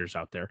you haters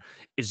out there,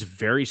 is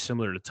very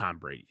similar to Tom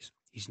Brady's.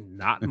 He's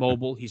not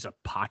mobile. He's a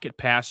pocket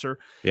passer,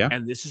 Yeah.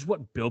 and this is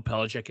what Bill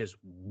Belichick has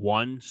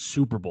won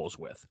Super Bowls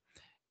with.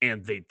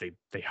 And they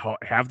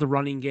have the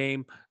running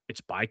game.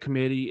 It's by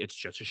committee. It's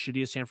just as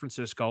shitty as San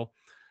Francisco,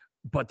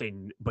 but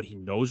he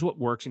knows what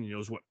works and he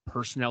knows what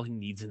personnel he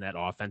needs in that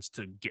offense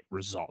to get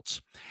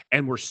results.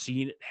 And we're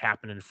seeing it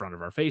happen in front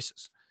of our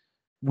faces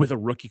with a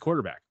rookie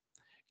quarterback.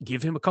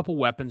 Give him a couple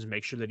weapons,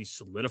 make sure that he's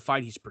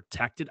solidified, he's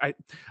protected.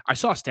 I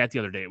saw a stat the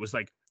other day. It was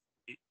like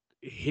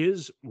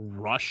his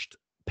rushed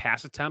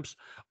pass attempts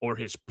or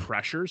his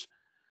pressures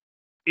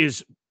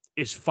is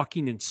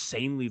fucking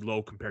insanely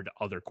low compared to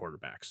other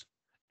quarterbacks.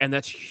 And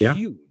that's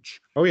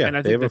huge. Oh yeah, and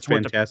I they think have a that's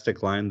what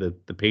fantastic line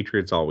that the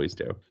Patriots always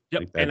do.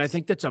 Yep, Like and I that's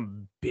think that's a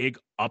big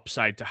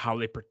upside to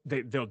how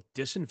they'll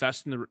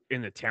disinvest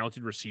in the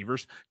talented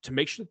receivers to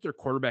make sure that their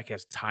quarterback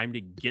has time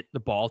to get the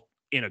ball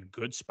in a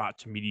good spot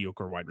to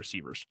mediocre wide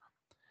receivers,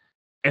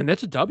 and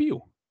that's a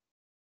W.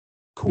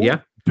 Cool.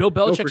 Yeah. Bill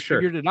No, Belichick for sure.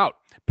 figured it out.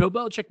 Bill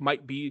Belichick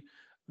might be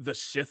the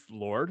Sith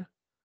Lord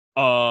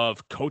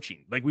of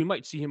coaching. Like we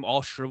might see him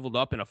all shriveled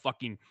up in a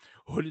fucking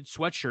hooded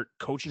sweatshirt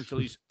coaching till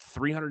he's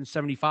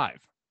 375.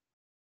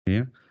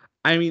 Yeah.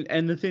 I mean,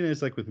 and the thing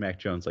is, like with Mac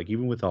Jones, like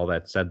even with all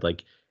that said,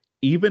 like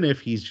even if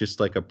he's just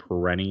like a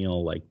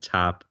perennial like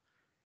top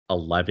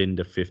 11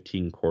 to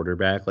 15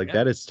 quarterback, like Yeah,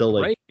 that is still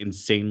like great.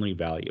 insanely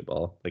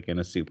valuable, like in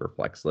a super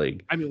flex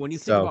league. I mean, when you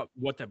think So about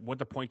what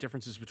the point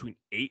difference is between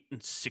 8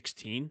 and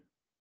 16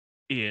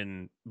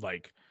 in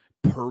like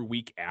per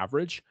week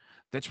average,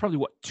 that's probably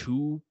what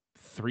 2-3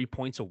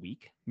 points a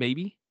week,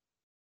 maybe.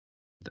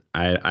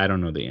 I don't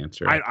know the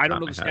answer. I don't off know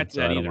my the stat head, to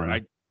so that I don't either.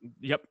 want to.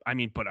 Yep. I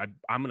mean, but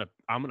I'm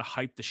gonna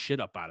hype the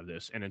shit up out of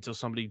this, and until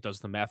somebody does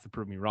the math to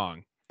prove me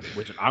wrong,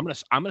 which I'm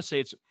gonna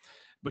say it's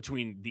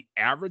between the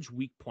average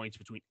week points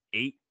between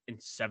 8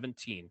 and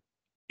 17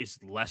 is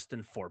less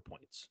than 4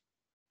 points.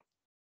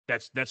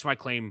 That's my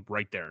claim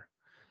right there.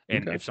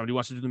 And Okay. if somebody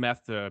wants to do the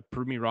math to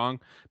prove me wrong,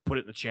 put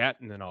it in the chat,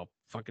 and then I'll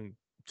fucking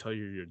tell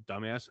you you're a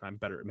dumbass. I'm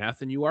better at math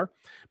than you are.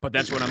 But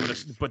that's what I'm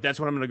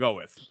gonna go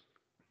with.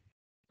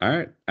 All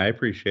right, I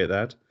appreciate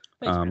that.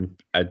 Thanks,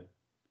 man.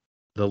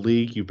 The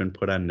league, you've been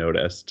put on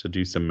notice to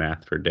do some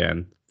math for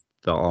Dan,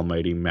 the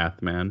almighty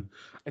math man.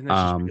 And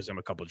that's just because I'm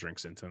a couple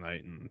drinks in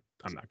tonight, and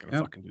I'm not gonna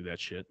fucking do that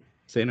shit.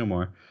 Say no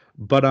more.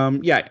 But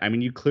yeah, I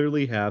mean, you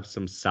clearly have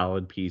some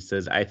solid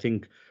pieces. I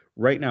think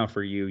right now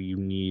for you, you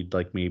need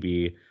like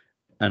maybe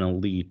an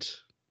elite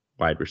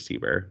wide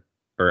receiver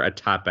or a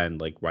top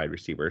end like wide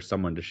receiver,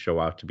 someone to show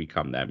out to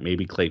become that.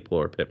 Maybe Claypool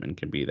or Pittman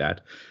can be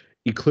that.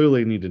 You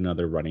clearly need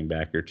another running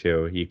back or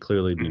two. You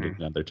clearly need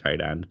another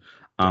tight end.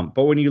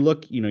 But when you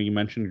look, you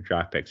mentioned your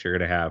draft picks. You're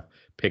going to have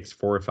picks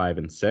 4, 5,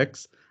 and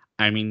 6.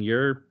 I mean,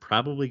 you're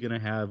probably going to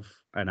have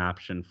an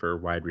option for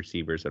wide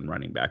receivers and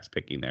running backs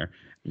picking there.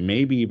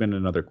 Maybe even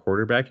another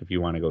quarterback if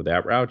you want to go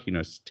that route.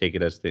 Take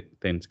it as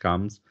things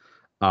comes.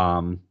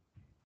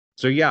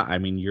 So yeah, I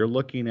mean, you're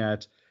looking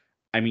at.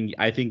 I mean,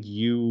 I think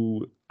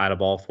you, out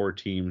of all 4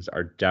 teams,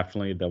 are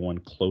definitely the one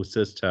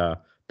closest to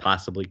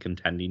possibly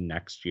contending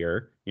next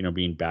year,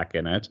 being back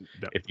in it.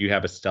 Yep. If you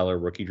have a stellar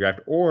rookie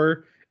draft,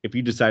 or if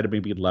you decide to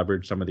maybe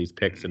leverage some of these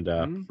picks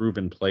into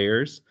proven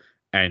players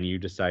and you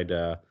decide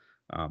to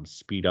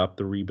speed up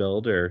the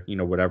rebuild or,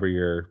 whatever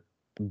your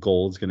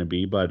goal is going to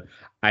be. But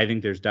I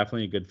think there's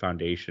definitely a good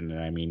foundation.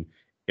 And I mean,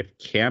 if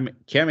Cam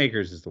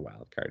Akers is the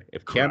wild card,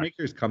 if Cam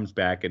Akers comes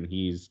back and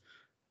he's,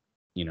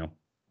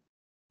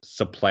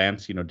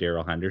 supplants,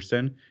 Darrell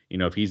Henderson,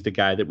 if he's the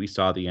guy that we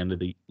saw at the end of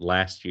the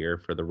last year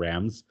for the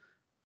Rams,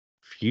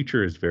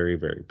 future is very,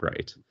 very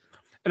bright.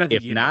 And I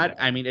think, if not,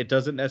 I mean, it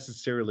doesn't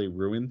necessarily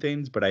ruin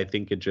things, but I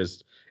think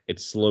it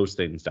slows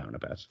things down a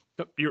bit.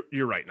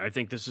 You're right. And I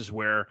think this is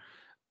where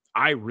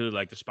I really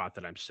like the spot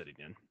that I'm sitting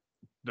in.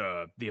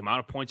 The amount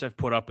of points I've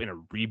put up in a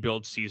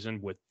rebuild season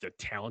with the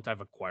talent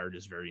I've acquired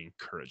is very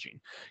encouraging,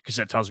 because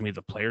that tells me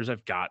the players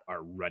I've got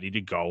are ready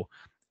to go.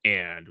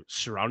 And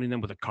surrounding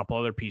them with a couple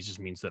other pieces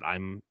means that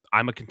I'm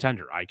a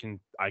contender. I can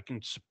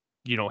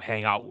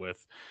hang out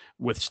with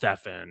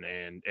Stefan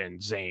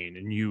and Zane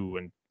and you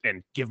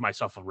and give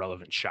myself a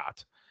relevant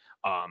shot.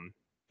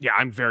 Yeah,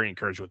 I'm very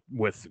encouraged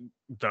with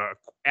the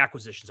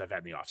acquisitions I've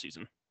had in the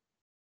offseason.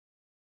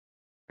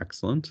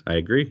 Excellent. I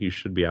agree. You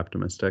should be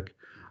optimistic.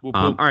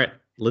 All right,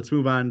 let's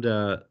move on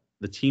to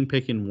the team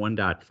picking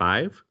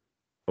 1.5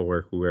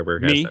 or whoever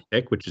has that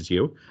pick, which is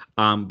you.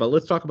 But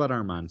let's talk about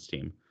Armand's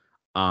team.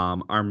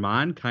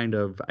 Armand kind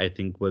of, I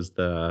think,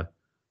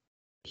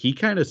 he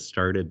kind of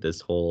started this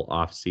whole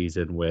off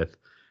season with,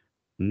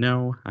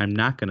 no, I'm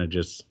not going to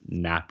just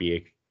not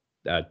be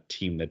a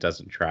team that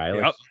doesn't try.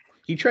 Like,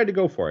 he tried to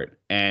go for it.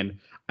 And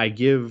I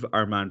give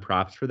Armand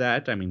props for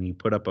that. I mean, he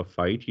put up a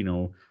fight,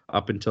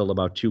 up until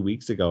about 2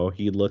 weeks ago.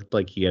 He looked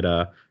like he had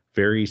a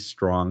very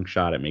strong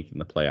shot at making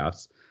the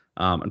playoffs.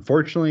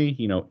 Unfortunately,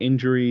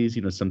 injuries,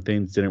 some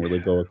things didn't really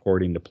go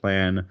according to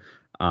plan.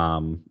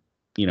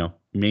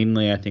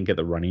 mainly I think at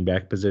the running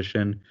back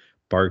position,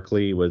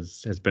 Barkley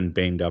has been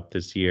banged up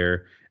this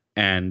year,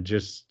 and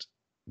just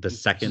the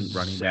second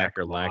running back Zach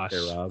or lack Moss,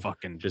 thereof,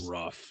 fucking just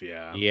rough.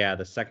 Yeah. yeah,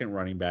 the second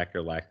running back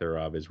or lack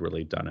thereof has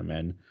really done him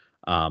in.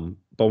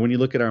 But when you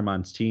look at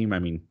Armand's team, I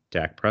mean,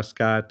 Dak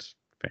Prescott,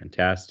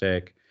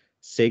 fantastic.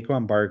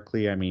 Saquon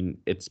Barkley, I mean,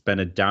 it's been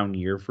a down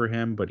year for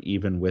him, but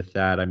even with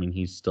that, I mean,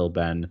 he's still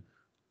been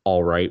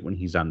all right when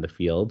he's on the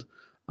field.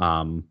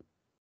 Um,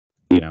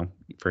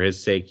 for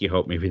his sake, you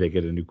hope maybe they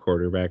get a new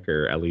quarterback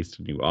or at least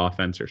a new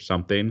offense or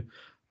something.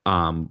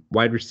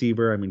 Wide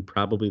receiver, I mean,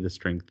 probably the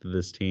strength of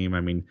this team.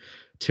 I mean,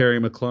 Terry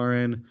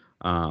McLaurin,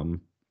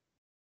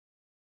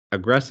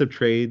 aggressive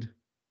trade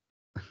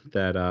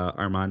that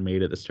Armand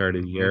made at the start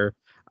of the year.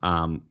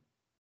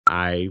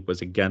 I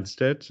was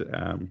against it.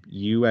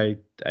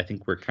 I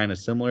think we're kind of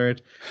similar,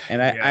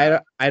 and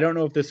I don't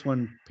know if this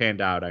one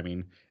panned out. I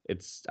mean,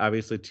 it's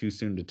obviously too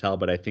soon to tell,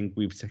 but I think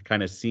we've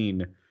kind of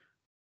seen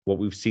what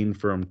we've seen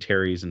from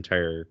Terry's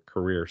entire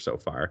career so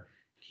far.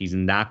 He's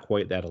not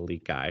quite that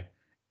elite guy,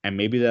 and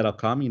maybe that'll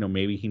come.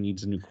 Maybe he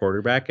needs a new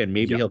quarterback, and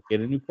maybe he'll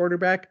get a new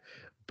quarterback.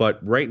 But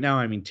right now,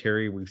 I mean,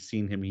 Terry, we've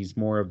seen him. He's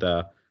more of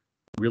the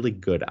really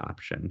good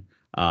option.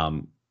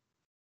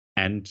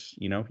 And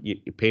you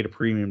paid a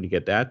premium to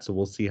get that, so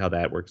we'll see how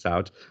that works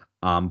out.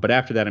 But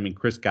after that, I mean,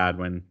 Chris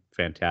Godwin,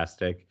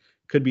 fantastic.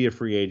 Could be a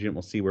free agent.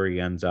 We'll see where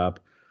he ends up.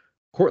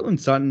 Courtland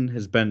Sutton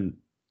has been,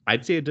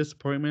 I'd say, a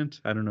disappointment.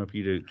 I don't know if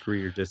you'd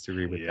agree or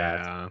disagree with that.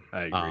 Yeah,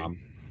 I agree.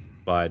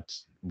 But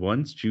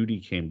once Judy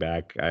came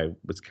back, I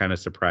was kind of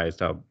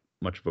surprised how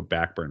much of a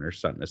back burner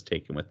Sutton has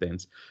taken with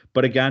things.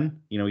 But again,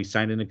 he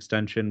signed an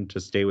extension to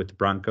stay with the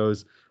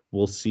Broncos.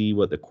 We'll see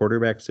what the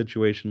quarterback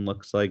situation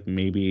looks like.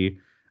 Maybe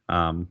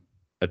a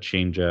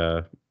change,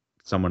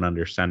 someone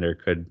under center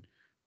could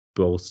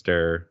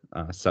bolster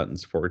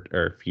Sutton's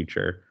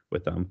future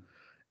with them.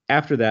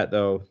 After that,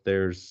 though,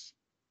 who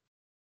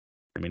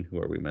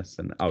are we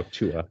missing? Oh,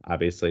 Tua,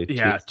 obviously.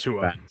 Yeah,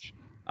 Tua.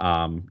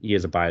 He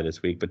has a bye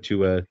this week, but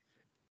Tua's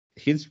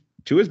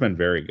been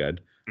very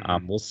good.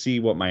 We'll see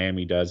what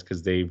Miami does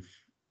because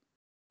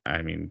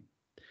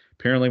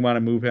apparently want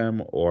to move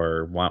him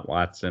or want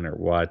Watson or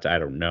what, I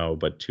don't know.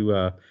 But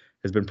Tua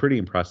has been pretty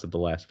impressive the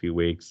last few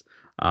weeks.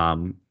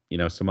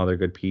 Some other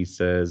good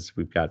pieces.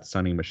 We've got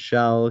Sonny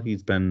Michel.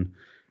 He's been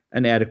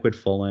an adequate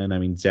fill-in. I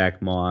mean,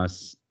 Zach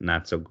Moss,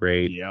 not so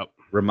great. Yep.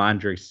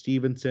 Ramondre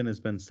Stevenson has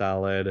been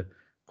solid.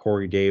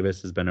 Corey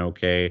Davis has been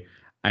okay.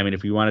 I mean,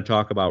 if you want to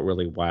talk about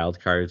really wild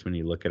cards when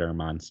you look at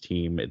Armand's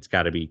team, it's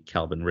got to be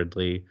Calvin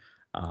Ridley.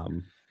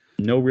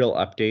 No real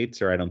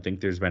updates, or I don't think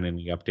there's been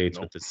any updates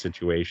with the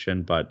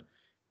situation. But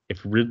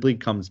if Ridley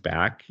comes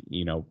back,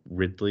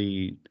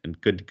 Ridley and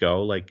good to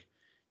go, like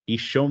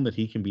he's shown that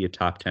he can be a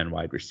top 10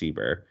 wide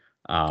receiver,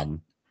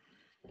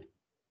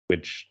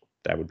 which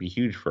that would be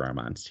huge for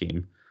Armand's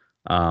team.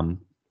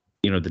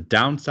 The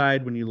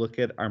downside when you look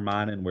at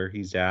Armand and where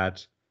he's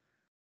at,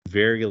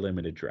 very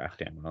limited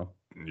draft ammo.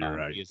 You're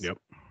right.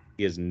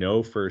 He has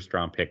no first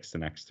round picks the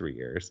next 3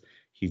 years.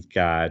 He's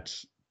got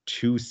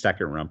 2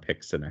 second round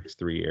picks the next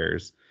 3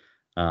 years.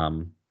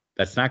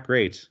 That's not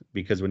great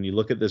because when you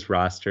look at this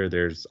roster,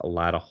 there's a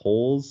lot of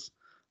holes,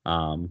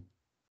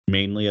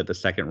 mainly at the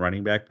second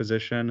running back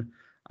position.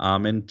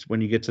 And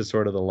when you get to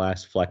sort of the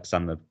last flex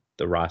on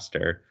the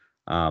roster,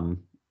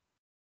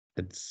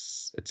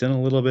 it's in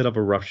a little bit of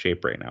a rough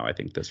shape right now, I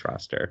think, this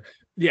roster.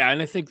 Yeah,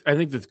 and I think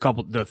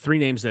the 3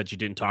 names that you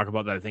didn't talk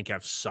about that I think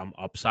have some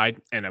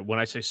upside. And when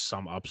I say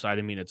some upside,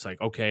 I mean it's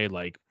like, okay,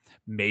 like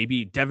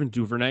maybe Devin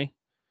Duvernay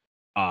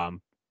out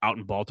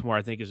in Baltimore,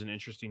 I think is an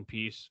interesting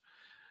piece.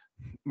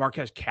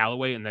 Marquez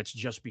Callaway, and that's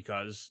just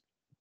because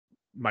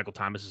Michael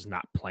Thomas is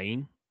not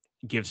playing,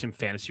 gives him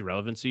fantasy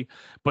relevancy.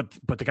 But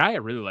the guy I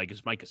really like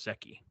is Mike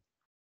Gesicki.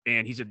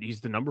 And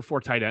he's the number 4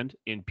 tight end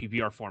in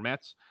PPR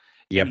formats.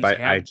 Yep,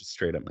 I just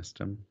straight up missed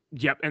him.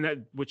 Yep, and that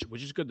which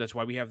is good. That's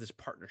why we have this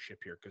partnership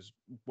here, because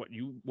what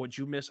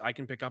you miss, I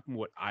can pick up, and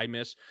what I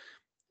miss,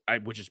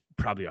 which is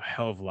probably a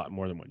hell of a lot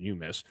more than what you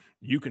miss,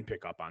 you can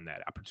pick up on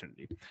that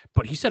opportunity.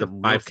 But he said a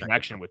real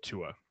connection with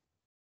Tua.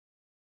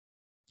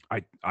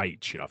 I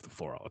eat shit off the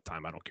floor all the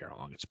time. I don't care how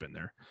long it's been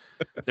there.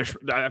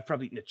 I've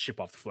probably eaten a chip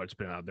off the floor. It's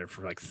been out there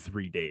for like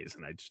 3 days,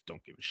 and I just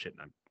don't give a shit,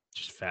 and I'm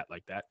just fat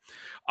like that.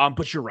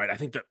 But you're right. I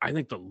think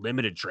the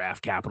limited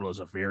draft capital is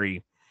a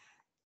very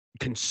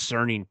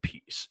concerning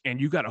piece,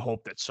 and you got to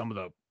hope that some of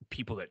the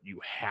people that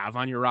you have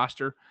on your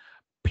roster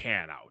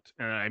pan out.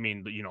 And I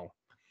mean,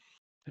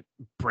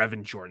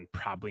 Brevin Jordan,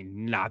 probably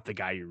not the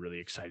guy you're really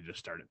excited to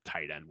start at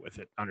tight end with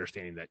it,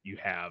 understanding that you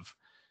have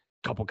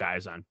a couple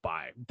guys on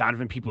bye.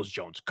 Donovan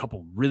Peoples-Jones, a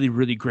couple really,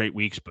 really great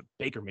weeks, but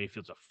Baker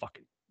Mayfield's a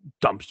fucking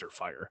dumpster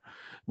fire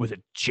with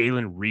it.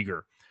 Jalen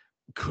Reagor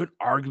could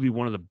arguably be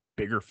one of the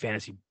bigger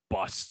fantasy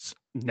busts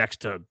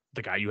next to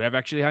the guy you have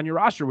actually on your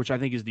roster, which I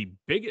think is the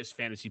biggest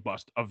fantasy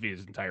bust of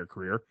his entire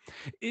career,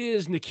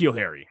 is N'Keal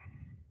Harry.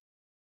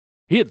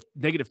 He had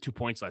 -2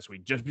 points last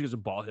week just because a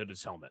ball hit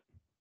his helmet.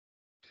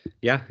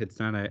 Yeah, it's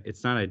not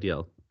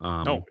ideal.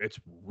 No, it's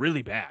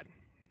really bad.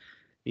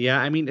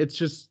 Yeah, I mean, it's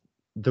just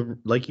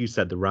like you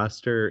said, the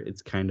roster,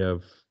 it's kind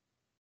of,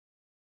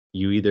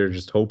 you either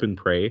just hope and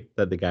pray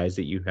that the guys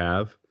that you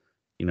have,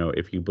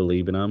 if you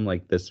believe in them,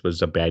 like this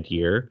was a bad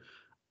year,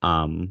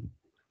 um,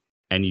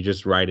 and you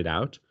just ride it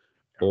out.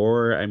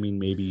 Or, I mean,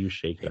 maybe you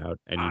shake it out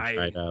and you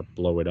try I to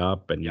blow it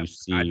up and you Yep, I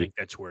see, think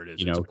that's where it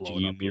is. It's a do blow it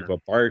you up move year. a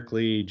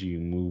Barkley? Do you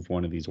move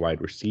one of these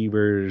wide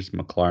receivers,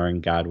 McLaurin,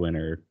 Godwin,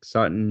 or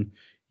Sutton?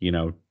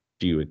 Do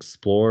you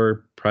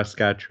explore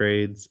Prescott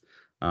trades?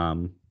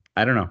 I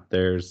don't know.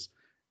 There's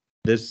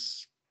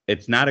this.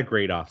 It's not a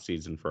great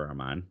offseason for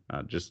Armand.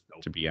 Just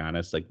Nope. to be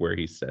honest, like where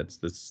he sits,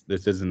 this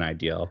isn't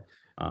ideal.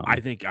 I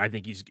think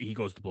he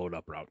goes the blow it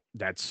up route.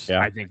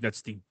 Yeah, I think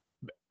that's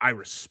I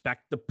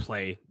respect the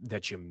play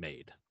that you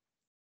made.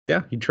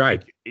 yeah, he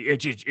tried. It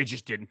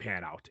just didn't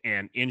pan out,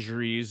 and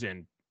injuries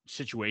and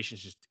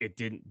situations just it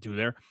didn't do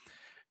there.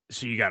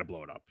 So you got to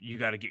blow it up. You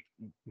got to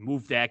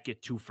move that,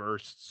 get 2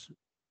 firsts,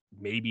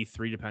 maybe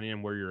 3 depending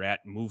on where you're at.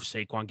 Move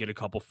Saquon, get a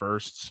couple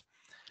firsts.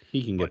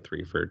 He can But get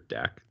 3 for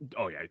Dak.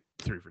 oh yeah,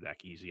 3 for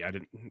Dak easy.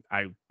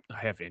 I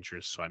have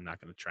interest, so I'm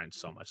not going to try and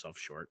sell myself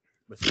short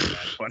with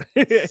that.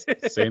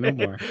 But Say no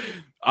more.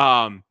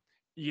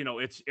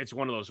 It's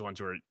one of those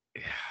ones where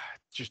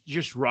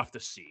just rough to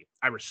see.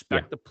 I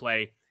respect the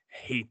play,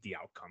 hate the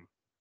outcome,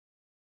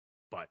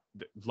 but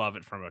love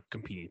it from a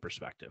competing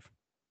perspective.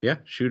 Yeah,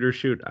 shoot or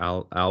shoot.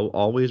 I'll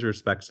always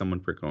respect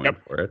someone for going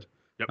for it.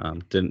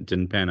 Yep.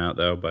 Didn't pan out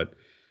though, but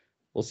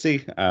we'll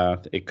see.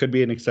 It could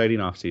be an exciting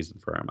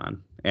offseason for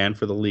Armand and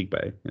for the league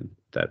by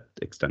that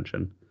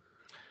extension.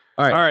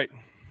 All right.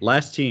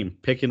 Last team,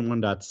 picking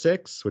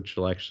 1.6, which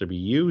will actually be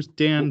used,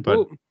 Dan,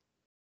 but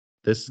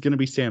this is going to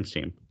be Sam's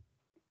team.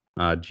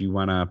 Do you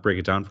want to break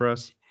it down for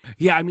us?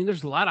 Yeah, I mean,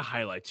 there's a lot of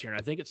highlights here, and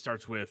I think it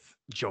starts with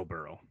Joe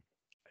Burrow.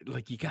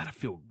 Like, you got to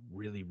feel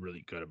really,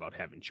 really good about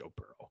having Joe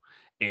Burrow.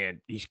 And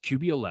he's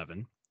QB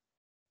 11,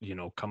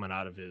 coming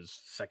out of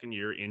his second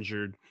year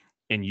injured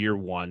in year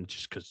 1,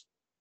 just because,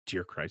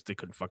 dear Christ, they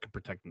couldn't fucking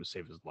protect him to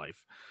save his life.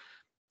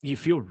 You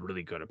feel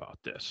really good about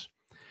this.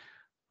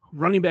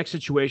 Running back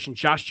situation,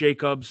 Josh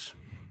Jacobs.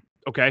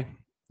 Okay.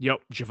 Yep.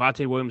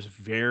 Javonte Williams,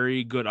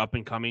 very good up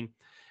and coming.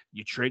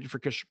 You traded for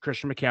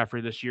Christian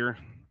McCaffrey this year.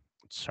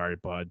 Sorry,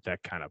 bud.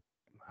 That kind of,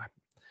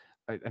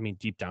 I mean,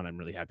 deep down, I'm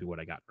really happy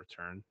what I got in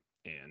return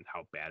and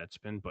how bad it's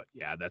been. But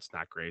yeah, that's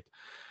not great.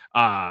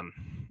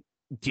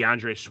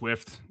 DeAndre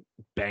Swift,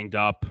 banged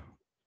up,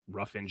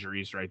 rough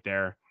injuries right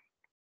there.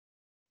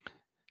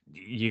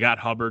 You got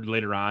Hubbard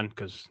later on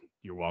because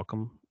you're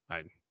welcome.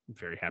 I'm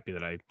very happy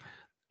that I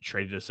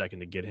traded a second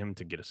to get him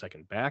to get a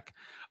second back.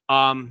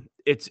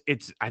 It's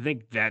I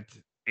think that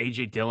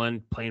AJ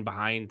Dillon playing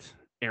behind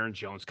Aaron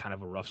Jones kind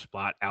of a rough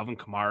spot. Alvin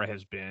Kamara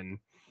has been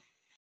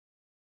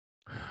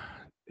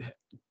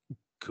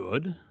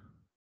good,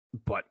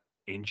 but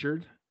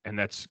injured.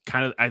 And I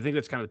think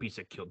that's kind of the piece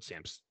that killed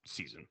Sam's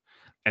season.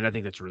 And I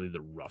think that's really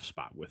the rough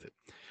spot with it.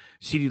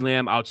 CeeDee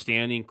Lamb,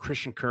 outstanding.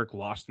 Christian Kirk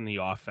lost in the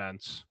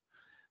offense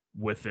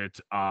with it.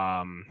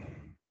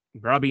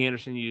 Robbie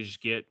Anderson, you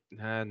just get,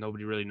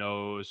 nobody really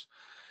knows.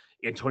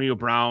 Antonio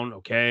Brown,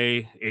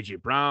 okay.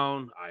 AJ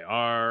Brown,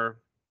 IR.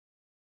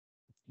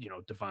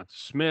 Devonta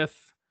Smith,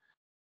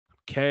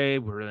 okay.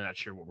 We're really not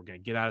sure what we're going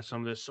to get out of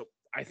some of this. So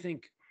I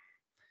think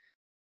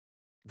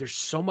there's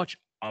so much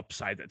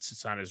upside that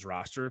sits on his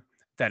roster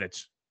that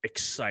it's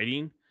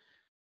exciting.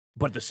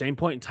 But at the same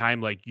point in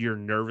time, like, you're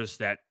nervous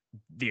that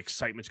the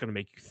excitement's going to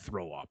make you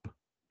throw up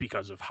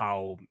because of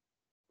how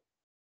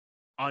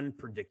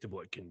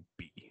unpredictable it can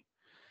be.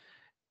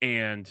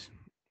 And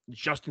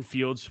Justin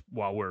Fields,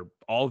 while we're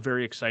all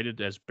very excited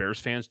as Bears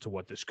fans to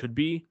what this could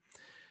be,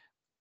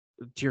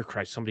 dear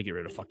Christ, somebody get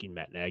rid of fucking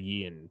Matt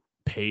Nagy and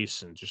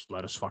Pace and just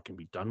let us fucking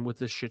be done with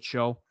this shit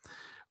show.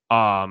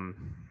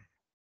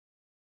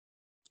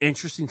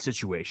 Interesting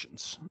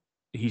situations.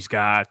 He's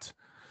got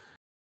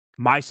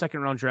my second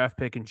round draft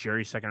pick and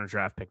Jerry's second round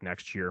draft pick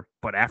next year.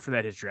 But after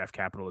that, his draft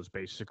capital is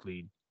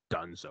basically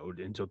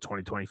donezoed until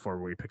 2024,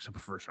 where he picks up a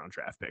first round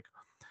draft pick.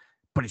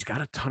 But he's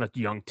got a ton of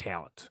young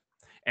talent.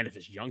 And if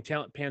his young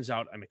talent pans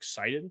out, I'm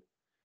excited.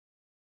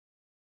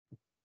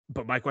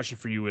 But my question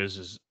for you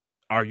is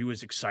are you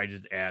as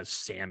excited as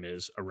Sam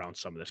is around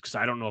some of this? Because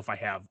I don't know if I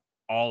have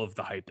all of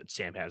the hype that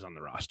Sam has on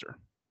the roster.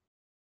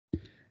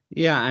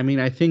 Yeah, I mean,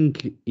 I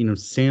think,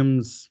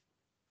 Sam's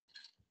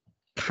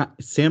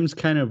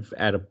kind of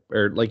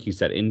or like you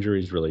said,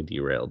 injuries really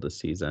derailed this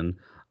season.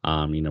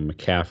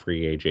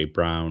 McCaffrey, AJ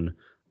Brown,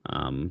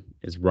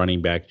 his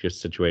running back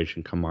just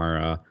situation,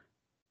 Kamara,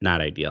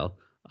 not ideal.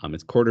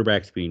 His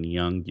quarterbacks being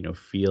young,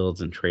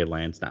 Fields and Trey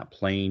Lance not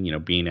playing,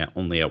 being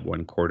only at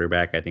one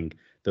quarterback. I think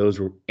those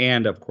were,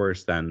 and of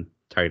course then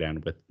tight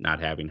end with not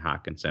having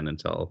Hawkinson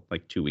until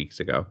like 2 weeks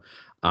ago.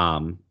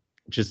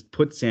 Just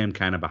put Sam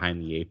kind of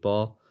behind the 8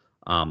 ball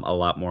a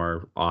lot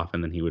more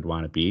often than he would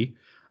want to be.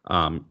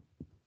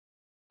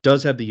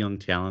 Does have the young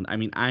talent. I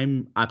mean,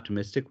 I'm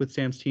optimistic with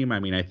Sam's team. I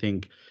mean, I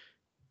think,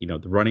 the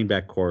running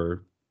back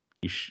core,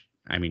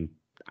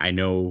 I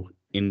know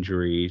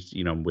injuries,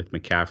 with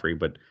McCaffrey,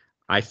 but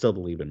I still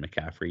believe in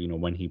McCaffrey.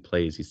 When he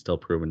plays, he's still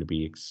proven to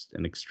be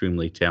an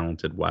extremely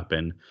talented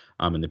weapon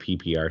in the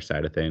PPR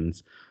side of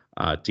things.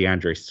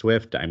 DeAndre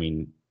Swift, I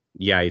mean,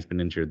 yeah, he's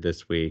been injured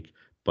this week,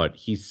 but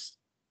he's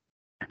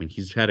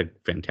had a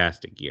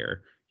fantastic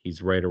year.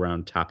 He's right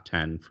around top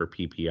 10 for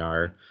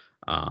PPR.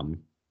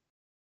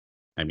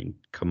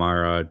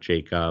 Kamara,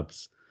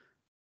 Jacobs.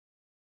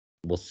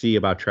 We'll see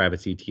about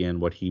Travis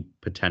Etienne, what he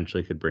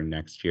potentially could bring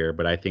next year.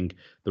 But I think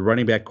the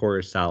running back core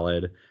is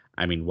solid.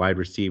 Wide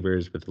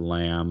receivers with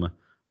Lamb,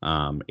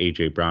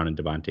 A.J. Brown, and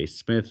Devontae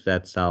Smith,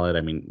 that's solid.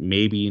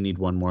 Maybe you need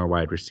one more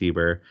wide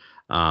receiver.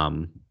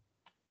 I'm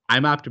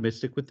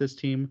optimistic with this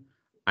team.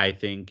 I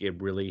think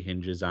it really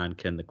hinges on,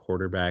 can the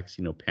quarterbacks,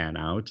 pan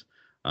out.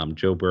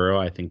 Joe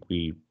Burrow, I think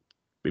we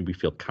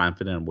feel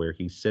confident on where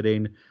he's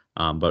sitting.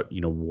 But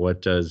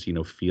what does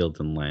Fields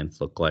and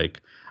Lance look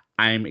like?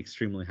 I'm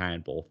extremely high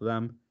on both of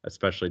them,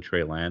 especially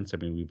Trey Lance.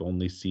 We've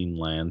only seen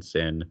Lance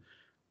in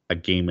a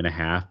game and a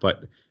half,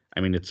 but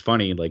it's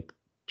funny. Like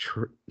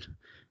Trey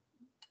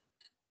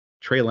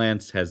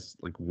Lance has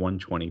like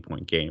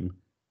 120-point game,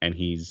 and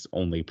he's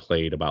only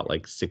played about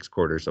like 6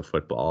 quarters of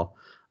football.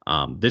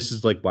 This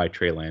is like why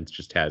Trey Lance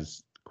just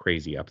has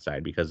crazy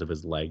upside, because of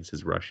his legs,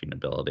 his rushing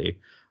ability.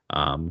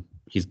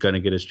 He's going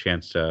to get his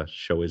chance to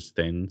show his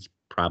things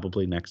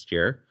probably next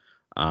year.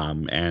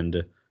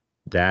 And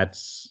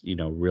that's,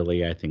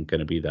 really, I think, going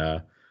to be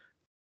the,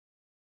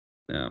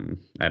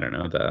 I don't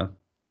know,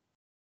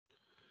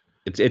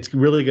 it's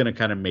really going to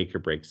kind of make or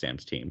break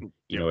Sam's team.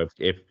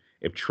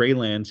 If Trey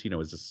Lance,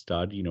 is a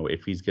stud,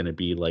 if he's going to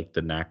be like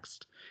the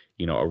next,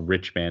 a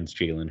rich man's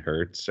Jalen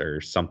Hurts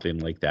or something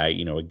like that,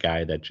 a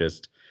guy that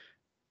just,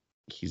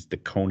 he's the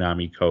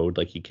Konami code.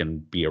 Like, he can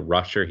be a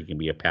rusher, he can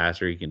be a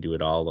passer, he can do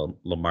it all.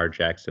 Lamar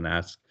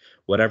Jackson-esque,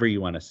 whatever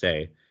you want to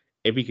say.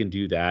 If he can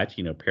do that,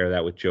 pair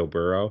that with Joe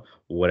Burrow,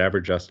 whatever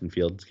Justin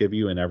Fields give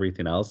you and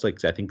everything else,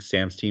 like, I think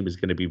Sam's team is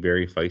going to be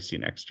very feisty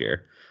next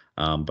year.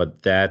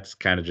 But that's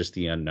kind of just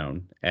the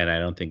unknown, and I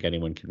don't think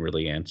anyone can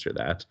really answer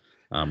that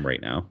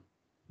right now.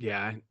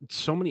 Yeah,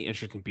 so many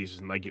interesting pieces,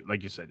 and like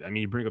you said,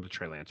 you bring up the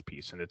Trey Lance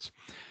piece, and it's,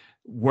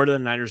 where do the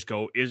Niners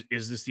go? Is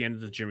this the end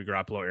of the Jimmy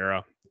Garoppolo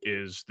era?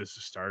 Is this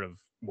the start of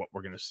what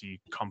we're going to see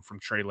come from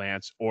Trey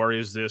Lance, or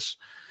is this,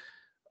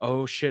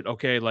 oh shit,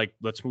 okay, like,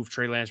 let's move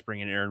Trey Lance, bring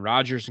in Aaron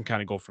Rodgers, and kind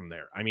of go from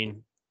there? I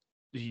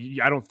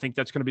don't think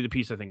that's going to be the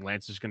piece. I think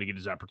Lance is going to get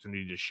his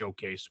opportunity to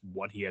showcase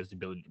what he has the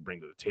ability to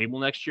bring to the table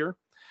next year,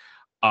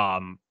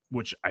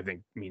 which I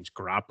think means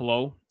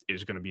Garoppolo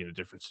is going to be in a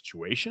different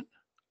situation.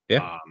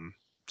 Yeah.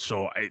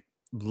 So a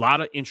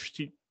lot of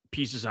interesting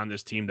pieces on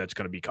this team that's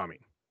going to be coming.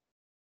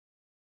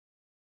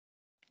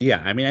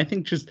 Yeah, I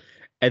think just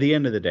at the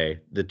end of the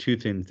day, the two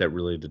things that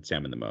really did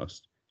Sam in the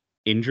most: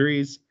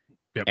 injuries,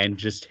 yep, and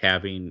just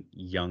having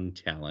young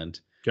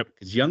talent. Yep.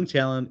 Because young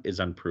talent is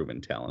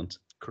unproven talent.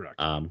 Correct.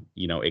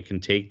 It can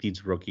take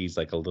these rookies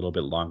like a little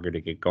bit longer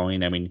to get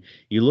going.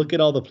 You look at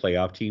all the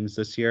playoff teams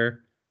this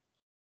year,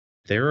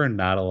 there are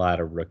not a lot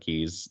of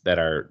rookies that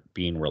are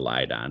being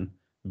relied on.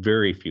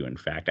 Very few, in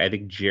fact. I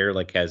think Jer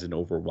has an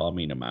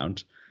overwhelming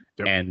amount.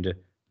 Yep. And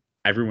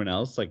everyone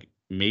else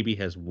maybe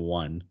has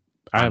one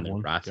on their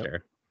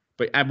roster.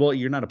 Yep. But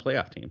you're not a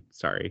playoff team.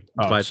 Sorry.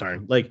 Oh, but sorry.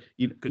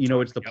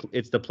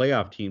 It's the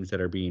playoff teams that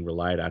are being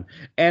relied on.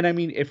 And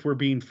if we're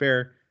being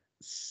fair,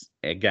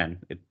 again,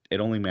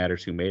 it only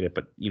matters who made it.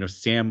 But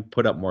Sam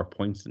put up more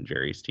points than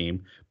Jerry's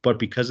team. But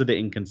because of the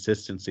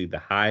inconsistency, the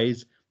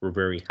highs were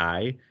very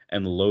high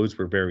and the lows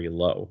were very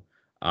low.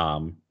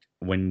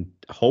 When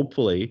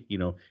hopefully,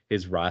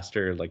 his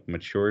roster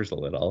matures a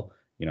little,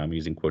 I'm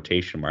using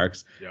quotation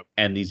marks, yep,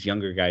 and these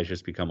younger guys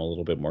just become a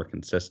little bit more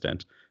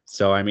consistent.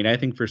 So, I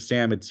think for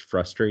Sam, it's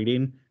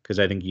frustrating because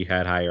I think he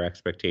had higher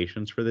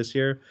expectations for this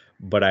year,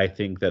 but I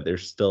think that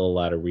there's still a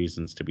lot of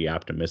reasons to be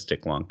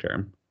optimistic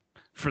long-term.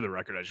 For the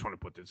record, I just want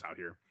to put this out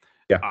here.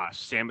 Yeah.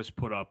 Sam has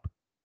put up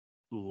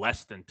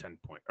less than 10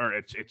 points, or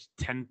it's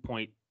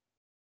 10.4,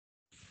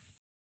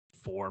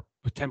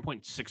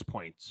 10.6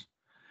 points.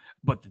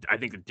 But I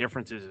think the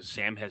difference is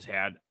Sam has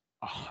had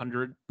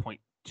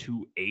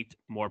 100.28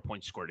 more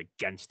points scored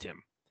against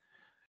him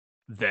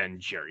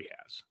than Jerry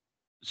has.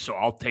 So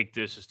I'll take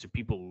this as to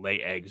people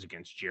lay eggs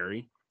against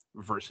Jerry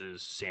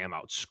versus Sam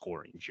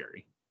outscoring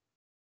Jerry.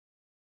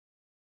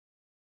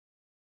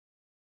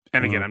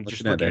 And again, I'm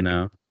just looking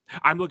at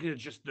I'm looking at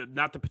just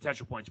not the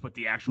potential points, but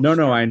the actual.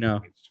 No, I know.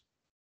 Points.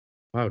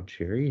 Wow,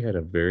 Jerry had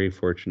a very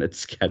fortunate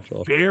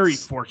schedule. Very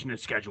fortunate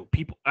schedule.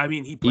 People,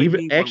 he played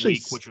me actually,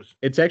 week, which was.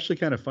 It's actually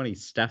kind of funny.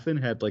 Stefan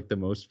had the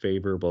most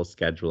favorable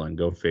schedule, and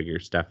go figure,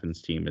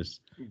 Stefan's team is,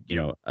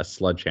 a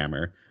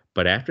sledgehammer.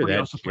 But after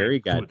that, Jerry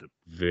got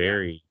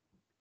Jerry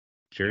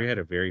had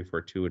a very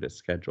fortuitous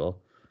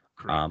schedule.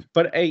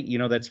 But hey,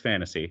 that's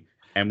fantasy,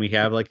 and we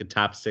have a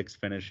top 6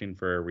 finishing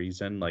for a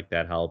reason.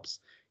 That helps,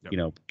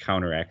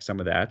 counteract some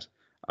of that.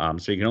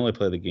 So you can only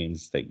play the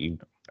games that you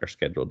are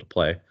scheduled to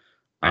play.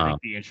 I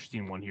think the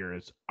interesting one here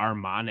is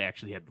Armand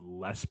actually had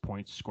less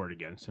points scored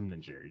against him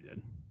than Jerry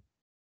did.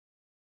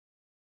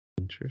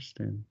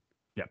 Interesting.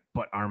 Yeah,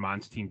 but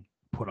Armand's team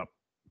put up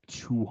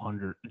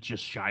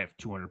just shy of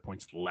 200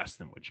 points less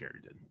than what Jerry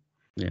did.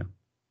 Yeah.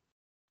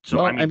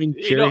 So, Well,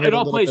 Jerry had it a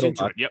all little plays bit of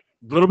into luck. it. Yep.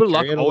 A little bit of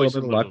luck. Jerry had a Always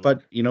little bit of luck,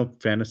 but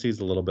fantasy's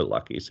a little bit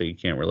lucky, so you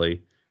can't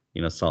really,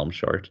 sell them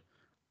short.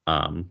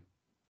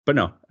 But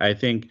no, I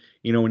think,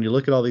 when you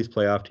look at all these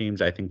playoff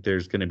teams, I think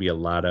there's going to be a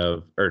lot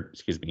of,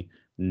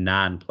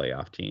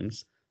 non-playoff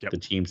teams, Yep. the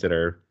teams that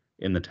are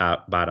in the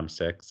bottom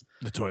six.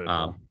 The toilet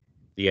bowl.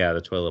 Yeah,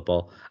 the toilet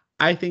bowl.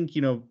 I think,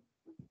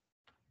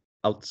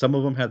 some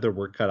of them have their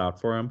work cut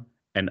out for them,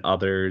 and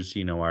others,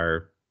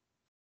 are,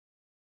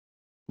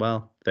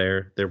 well,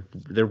 they're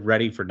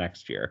ready for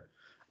next year.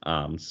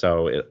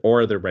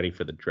 Or they're ready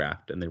for the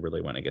draft and they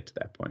really want to get to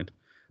that point.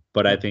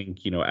 But I think,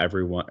 I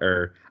think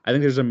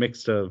there's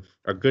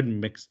a good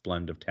mixed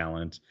blend of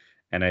talent.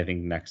 And I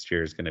think next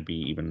year is going to be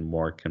even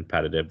more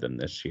competitive than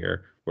this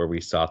year, where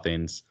we saw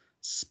things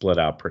split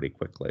out pretty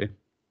quickly.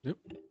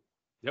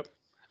 Yep.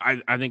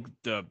 I think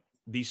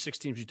these 6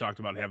 teams you talked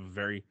about have a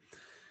very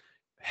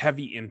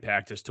heavy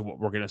impact as to what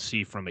we're going to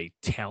see from a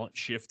talent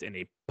shift and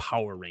a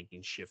power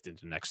ranking shift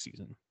into next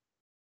season.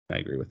 I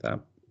agree with that.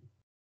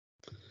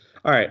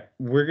 All right,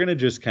 we're going to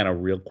just kind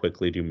of real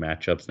quickly do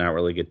matchups, not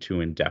really get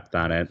too in depth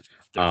on it.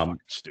 They're fucking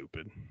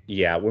stupid.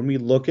 Yeah, when we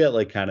look at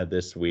like kind of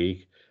this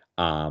week,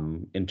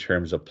 in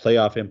terms of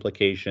playoff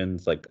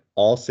implications, like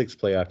all 6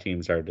 playoff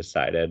teams are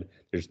decided.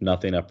 There's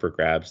nothing up for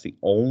grabs.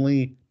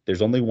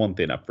 There's only one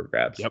thing up for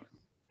grabs. Yep.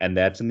 And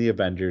that's in the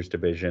Avengers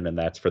division, and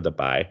that's for the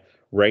bye.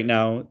 Right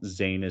now,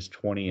 Zane is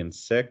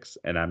 20-6,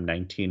 and I'm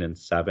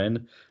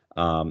 19-7.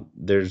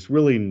 There's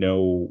really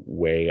no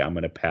way I'm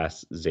going to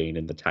pass Zane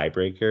in the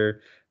tiebreaker.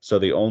 So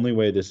the only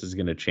way this is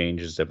going to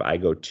change is if I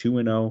go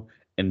 2-0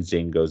 and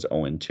Zane goes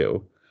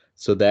 0-2.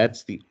 So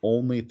that's the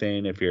only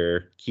thing. If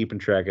you're keeping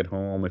track at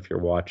home, if you're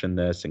watching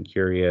this and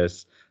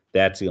curious,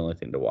 that's the only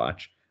thing to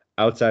watch.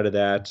 Outside of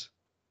that,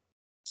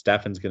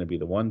 Stefan's going to be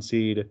the 1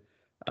 seed.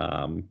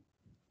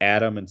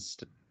 Adam and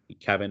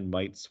Kevin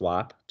might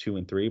swap 2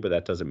 and 3, but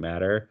that doesn't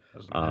matter.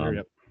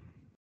 Yep.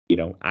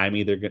 I'm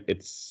either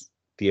it's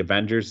the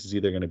Avengers is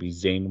either going to be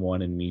Zane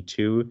 1 and me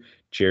 2.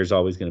 Jared's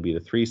always going to be the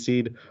 3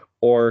 seed,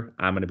 or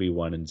I'm going to be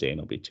 1 and Zane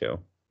will be 2.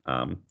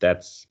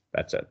 That's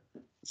it.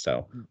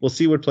 So we'll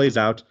see what plays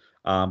out.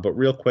 But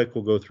real quick,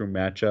 we'll go through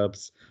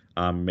matchups,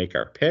 make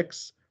our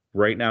picks.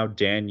 Right now,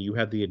 Dan, you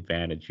have the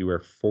advantage. You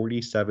are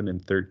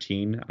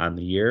 47-13 on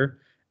the year,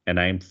 and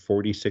I am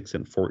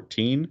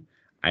 46-14.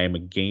 I am a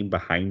game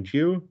behind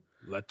you.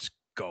 Let's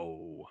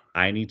go.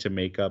 I need to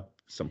make up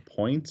some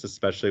points,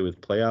 especially with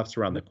playoffs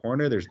around the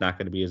corner. There's not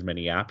going to be as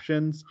many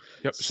options.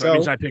 Yep. So that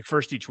means I pick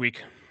first each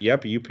week.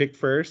 Yep, you pick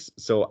first.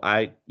 So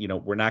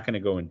we're not going to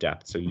go in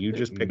depth. So you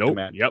just pick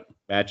the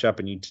matchup,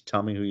 and you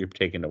tell me who you're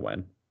taking to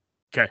win.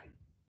 Okay.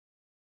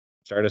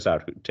 Start us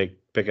out. Pick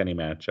any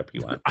matchup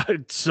you want.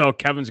 So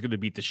Kevin's going to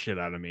beat the shit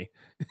out of me.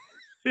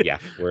 Yeah,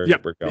 we're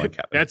going Kevin.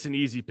 That's an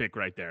easy pick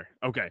right there.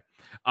 Okay.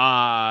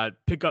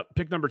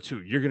 Pick number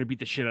 2. You're going to beat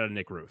the shit out of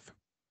Nick Ruth.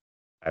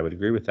 I would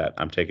agree with that.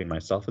 I'm taking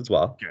myself as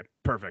well. Okay,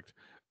 perfect.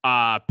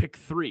 Pick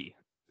 3.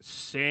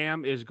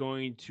 Sam is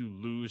going to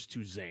lose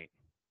to Zane.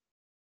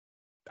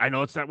 I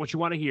know it's not what you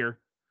want to hear.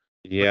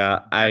 Yeah,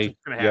 I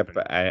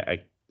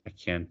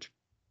can't.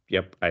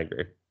 Yep, I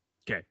agree.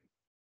 Okay.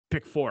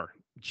 Pick 4.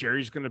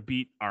 Jerry's going to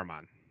beat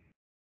Armand.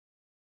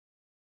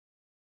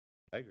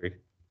 I agree.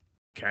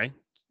 Okay.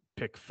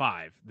 Pick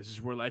 5. This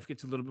is where life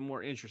gets a little bit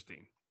more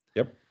interesting.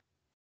 Yep.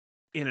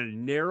 In a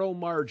narrow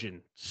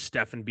margin,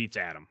 Stefan beats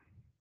Adam.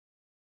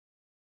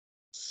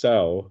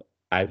 So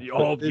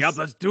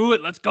let's do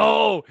it. Let's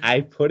go.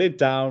 I put it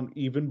down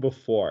even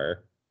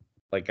before.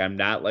 Like, I'm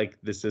not like,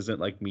 this isn't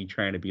like me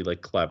trying to be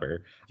like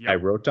clever. Yep. I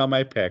wrote down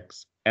my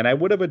picks, and I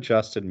would have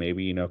adjusted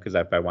maybe, because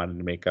if I wanted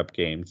to make up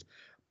games,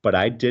 but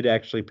I did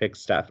actually pick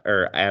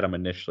Adam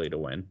initially to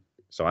win.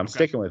 So I'm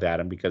sticking with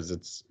Adam because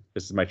this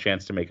is my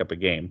chance to make up a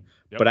game.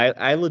 Yep. But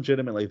I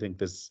legitimately think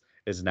this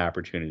is an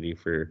opportunity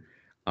for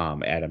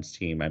Adam's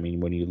team. I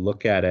mean, when you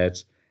look at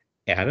it,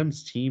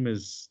 Adam's team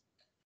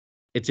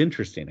it's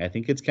interesting. I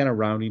think it's kind of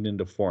rounding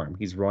into form.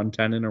 He's run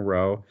 10 in a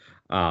row.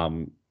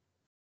 I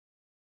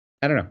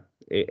don't know.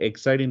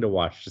 Exciting to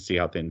watch to see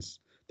how the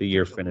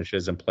year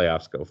finishes and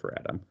playoffs go for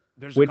Adam.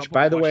 Which,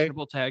 by the way,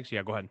 tags.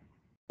 Yeah, go ahead.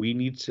 We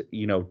need to,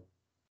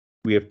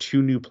 we have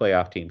 2 new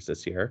playoff teams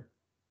this year.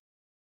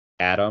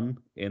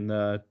 Adam in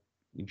the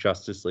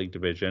Justice League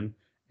division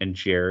and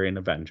Jerry in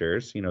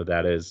Avengers.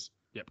 That is.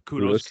 Yep.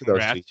 Kudos to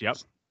those teams. Yep.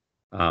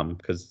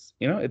 Because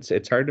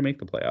it's hard to make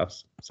the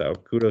playoffs. So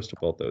kudos to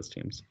both those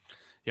teams.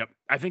 Yep.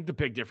 I think the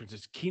big difference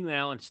is Keenan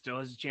Allen still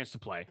has a chance to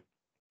play,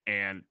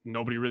 and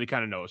nobody really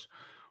kind of knows.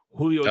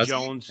 Julio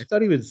Jones.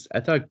 I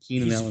thought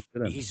Keenan Allen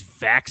didn't. He's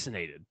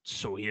vaccinated,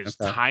 so his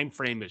time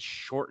frame is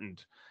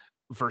shortened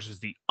versus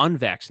the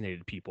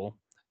unvaccinated people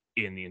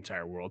in the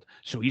entire world.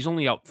 So he's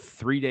only out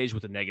 3 days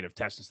with a negative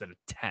test instead of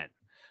 10.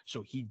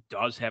 So he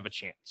does have a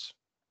chance.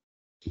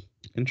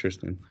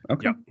 Interesting.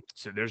 Okay. Yep.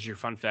 So there's your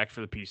fun fact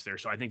for the piece there.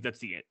 So I think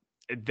that's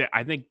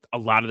I think a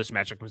lot of this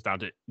matchup comes down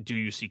to, do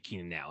you see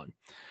Keenan Allen?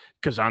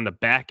 Because on the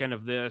back end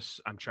of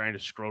this, I'm trying to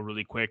scroll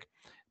really quick.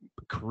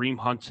 Kareem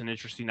Hunt's an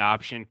interesting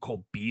option.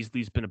 Cole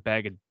Beasley's been a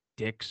bag of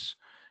dicks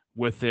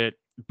with it.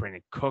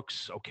 Brandon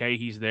Cooks, okay,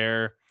 he's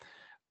there.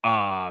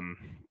 I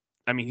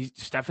mean,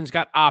 Stefan's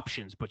got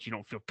options, but you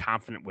don't feel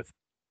confident with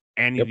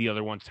any of the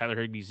other ones. Tyler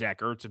Higbee, Zach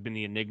Ertz have been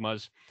the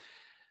enigmas.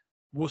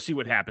 We'll see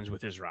what happens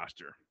with his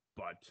roster.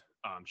 But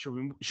should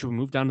we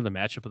move down to the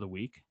matchup of the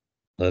week?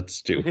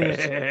 Let's do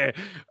it.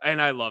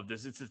 And I love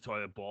this. It's the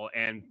toilet bowl,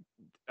 and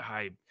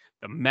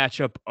the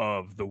matchup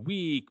of the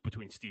week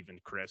between Steve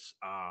and Chris.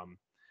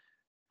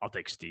 I'll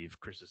take Steve.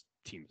 Chris's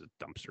team's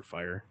a dumpster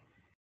fire.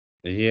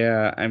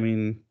 Yeah, I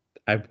mean,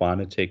 I want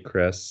to take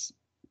Chris.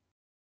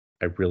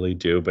 I really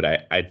do, but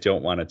I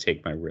don't want to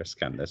take my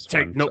risk on this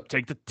one. Nope. So.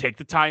 Take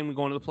the tie and we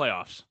go into the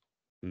playoffs.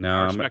 No,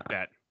 I respect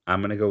that.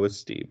 I'm gonna go with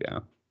Steve. Yeah.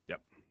 Yep.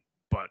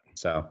 But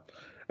so,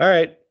 all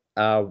right.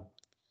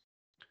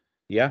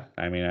 Yeah.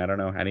 I mean, I don't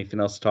know. Anything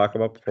else to talk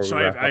about before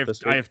we wrap up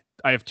this week?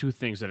 I have two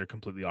things that are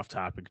completely off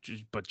topic,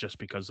 but just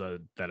because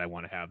that I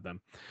want to have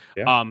them.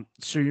 Yeah.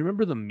 So you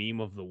remember the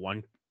meme of the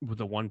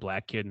one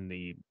black kid in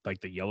the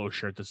yellow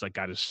shirt that's like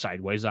got his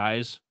sideways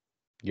eyes,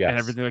 and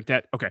everything like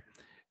that. Okay.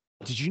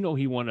 Did you know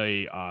he won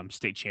a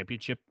state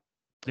championship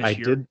this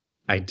year?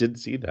 I did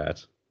see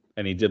that.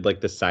 And he did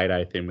like the side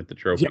eye thing with the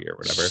trophy or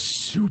whatever.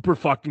 Super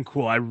fucking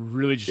cool. I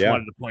really just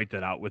wanted to point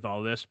that out with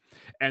all this.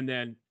 And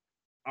then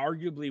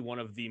arguably one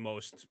of the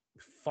most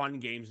fun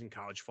games in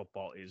college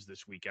football is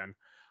this weekend.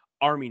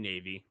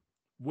 Army-Navy.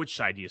 Which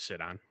side do you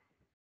sit on?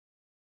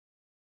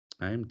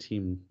 I am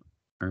Team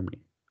Army.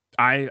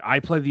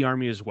 I play the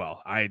Army as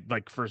well. I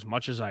like, for as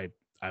much as I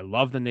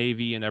love the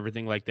Navy and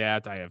everything like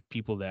that. I have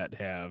people that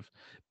have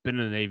been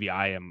in the Navy.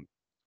 I am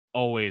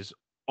always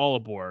all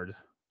aboard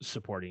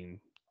supporting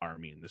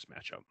Army in this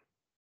matchup.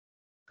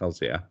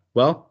 Hells yeah.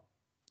 Well,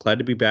 glad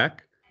to be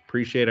back.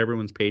 Appreciate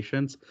everyone's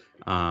patience.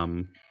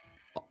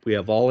 We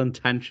have all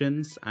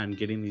intentions on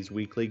getting these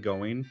weekly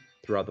going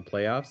throughout the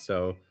playoffs.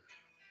 So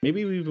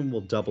maybe we even will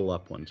double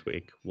up one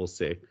week. We'll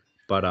see.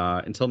 But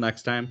until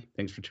next time,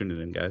 thanks for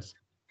tuning in, guys.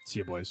 See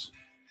you, boys.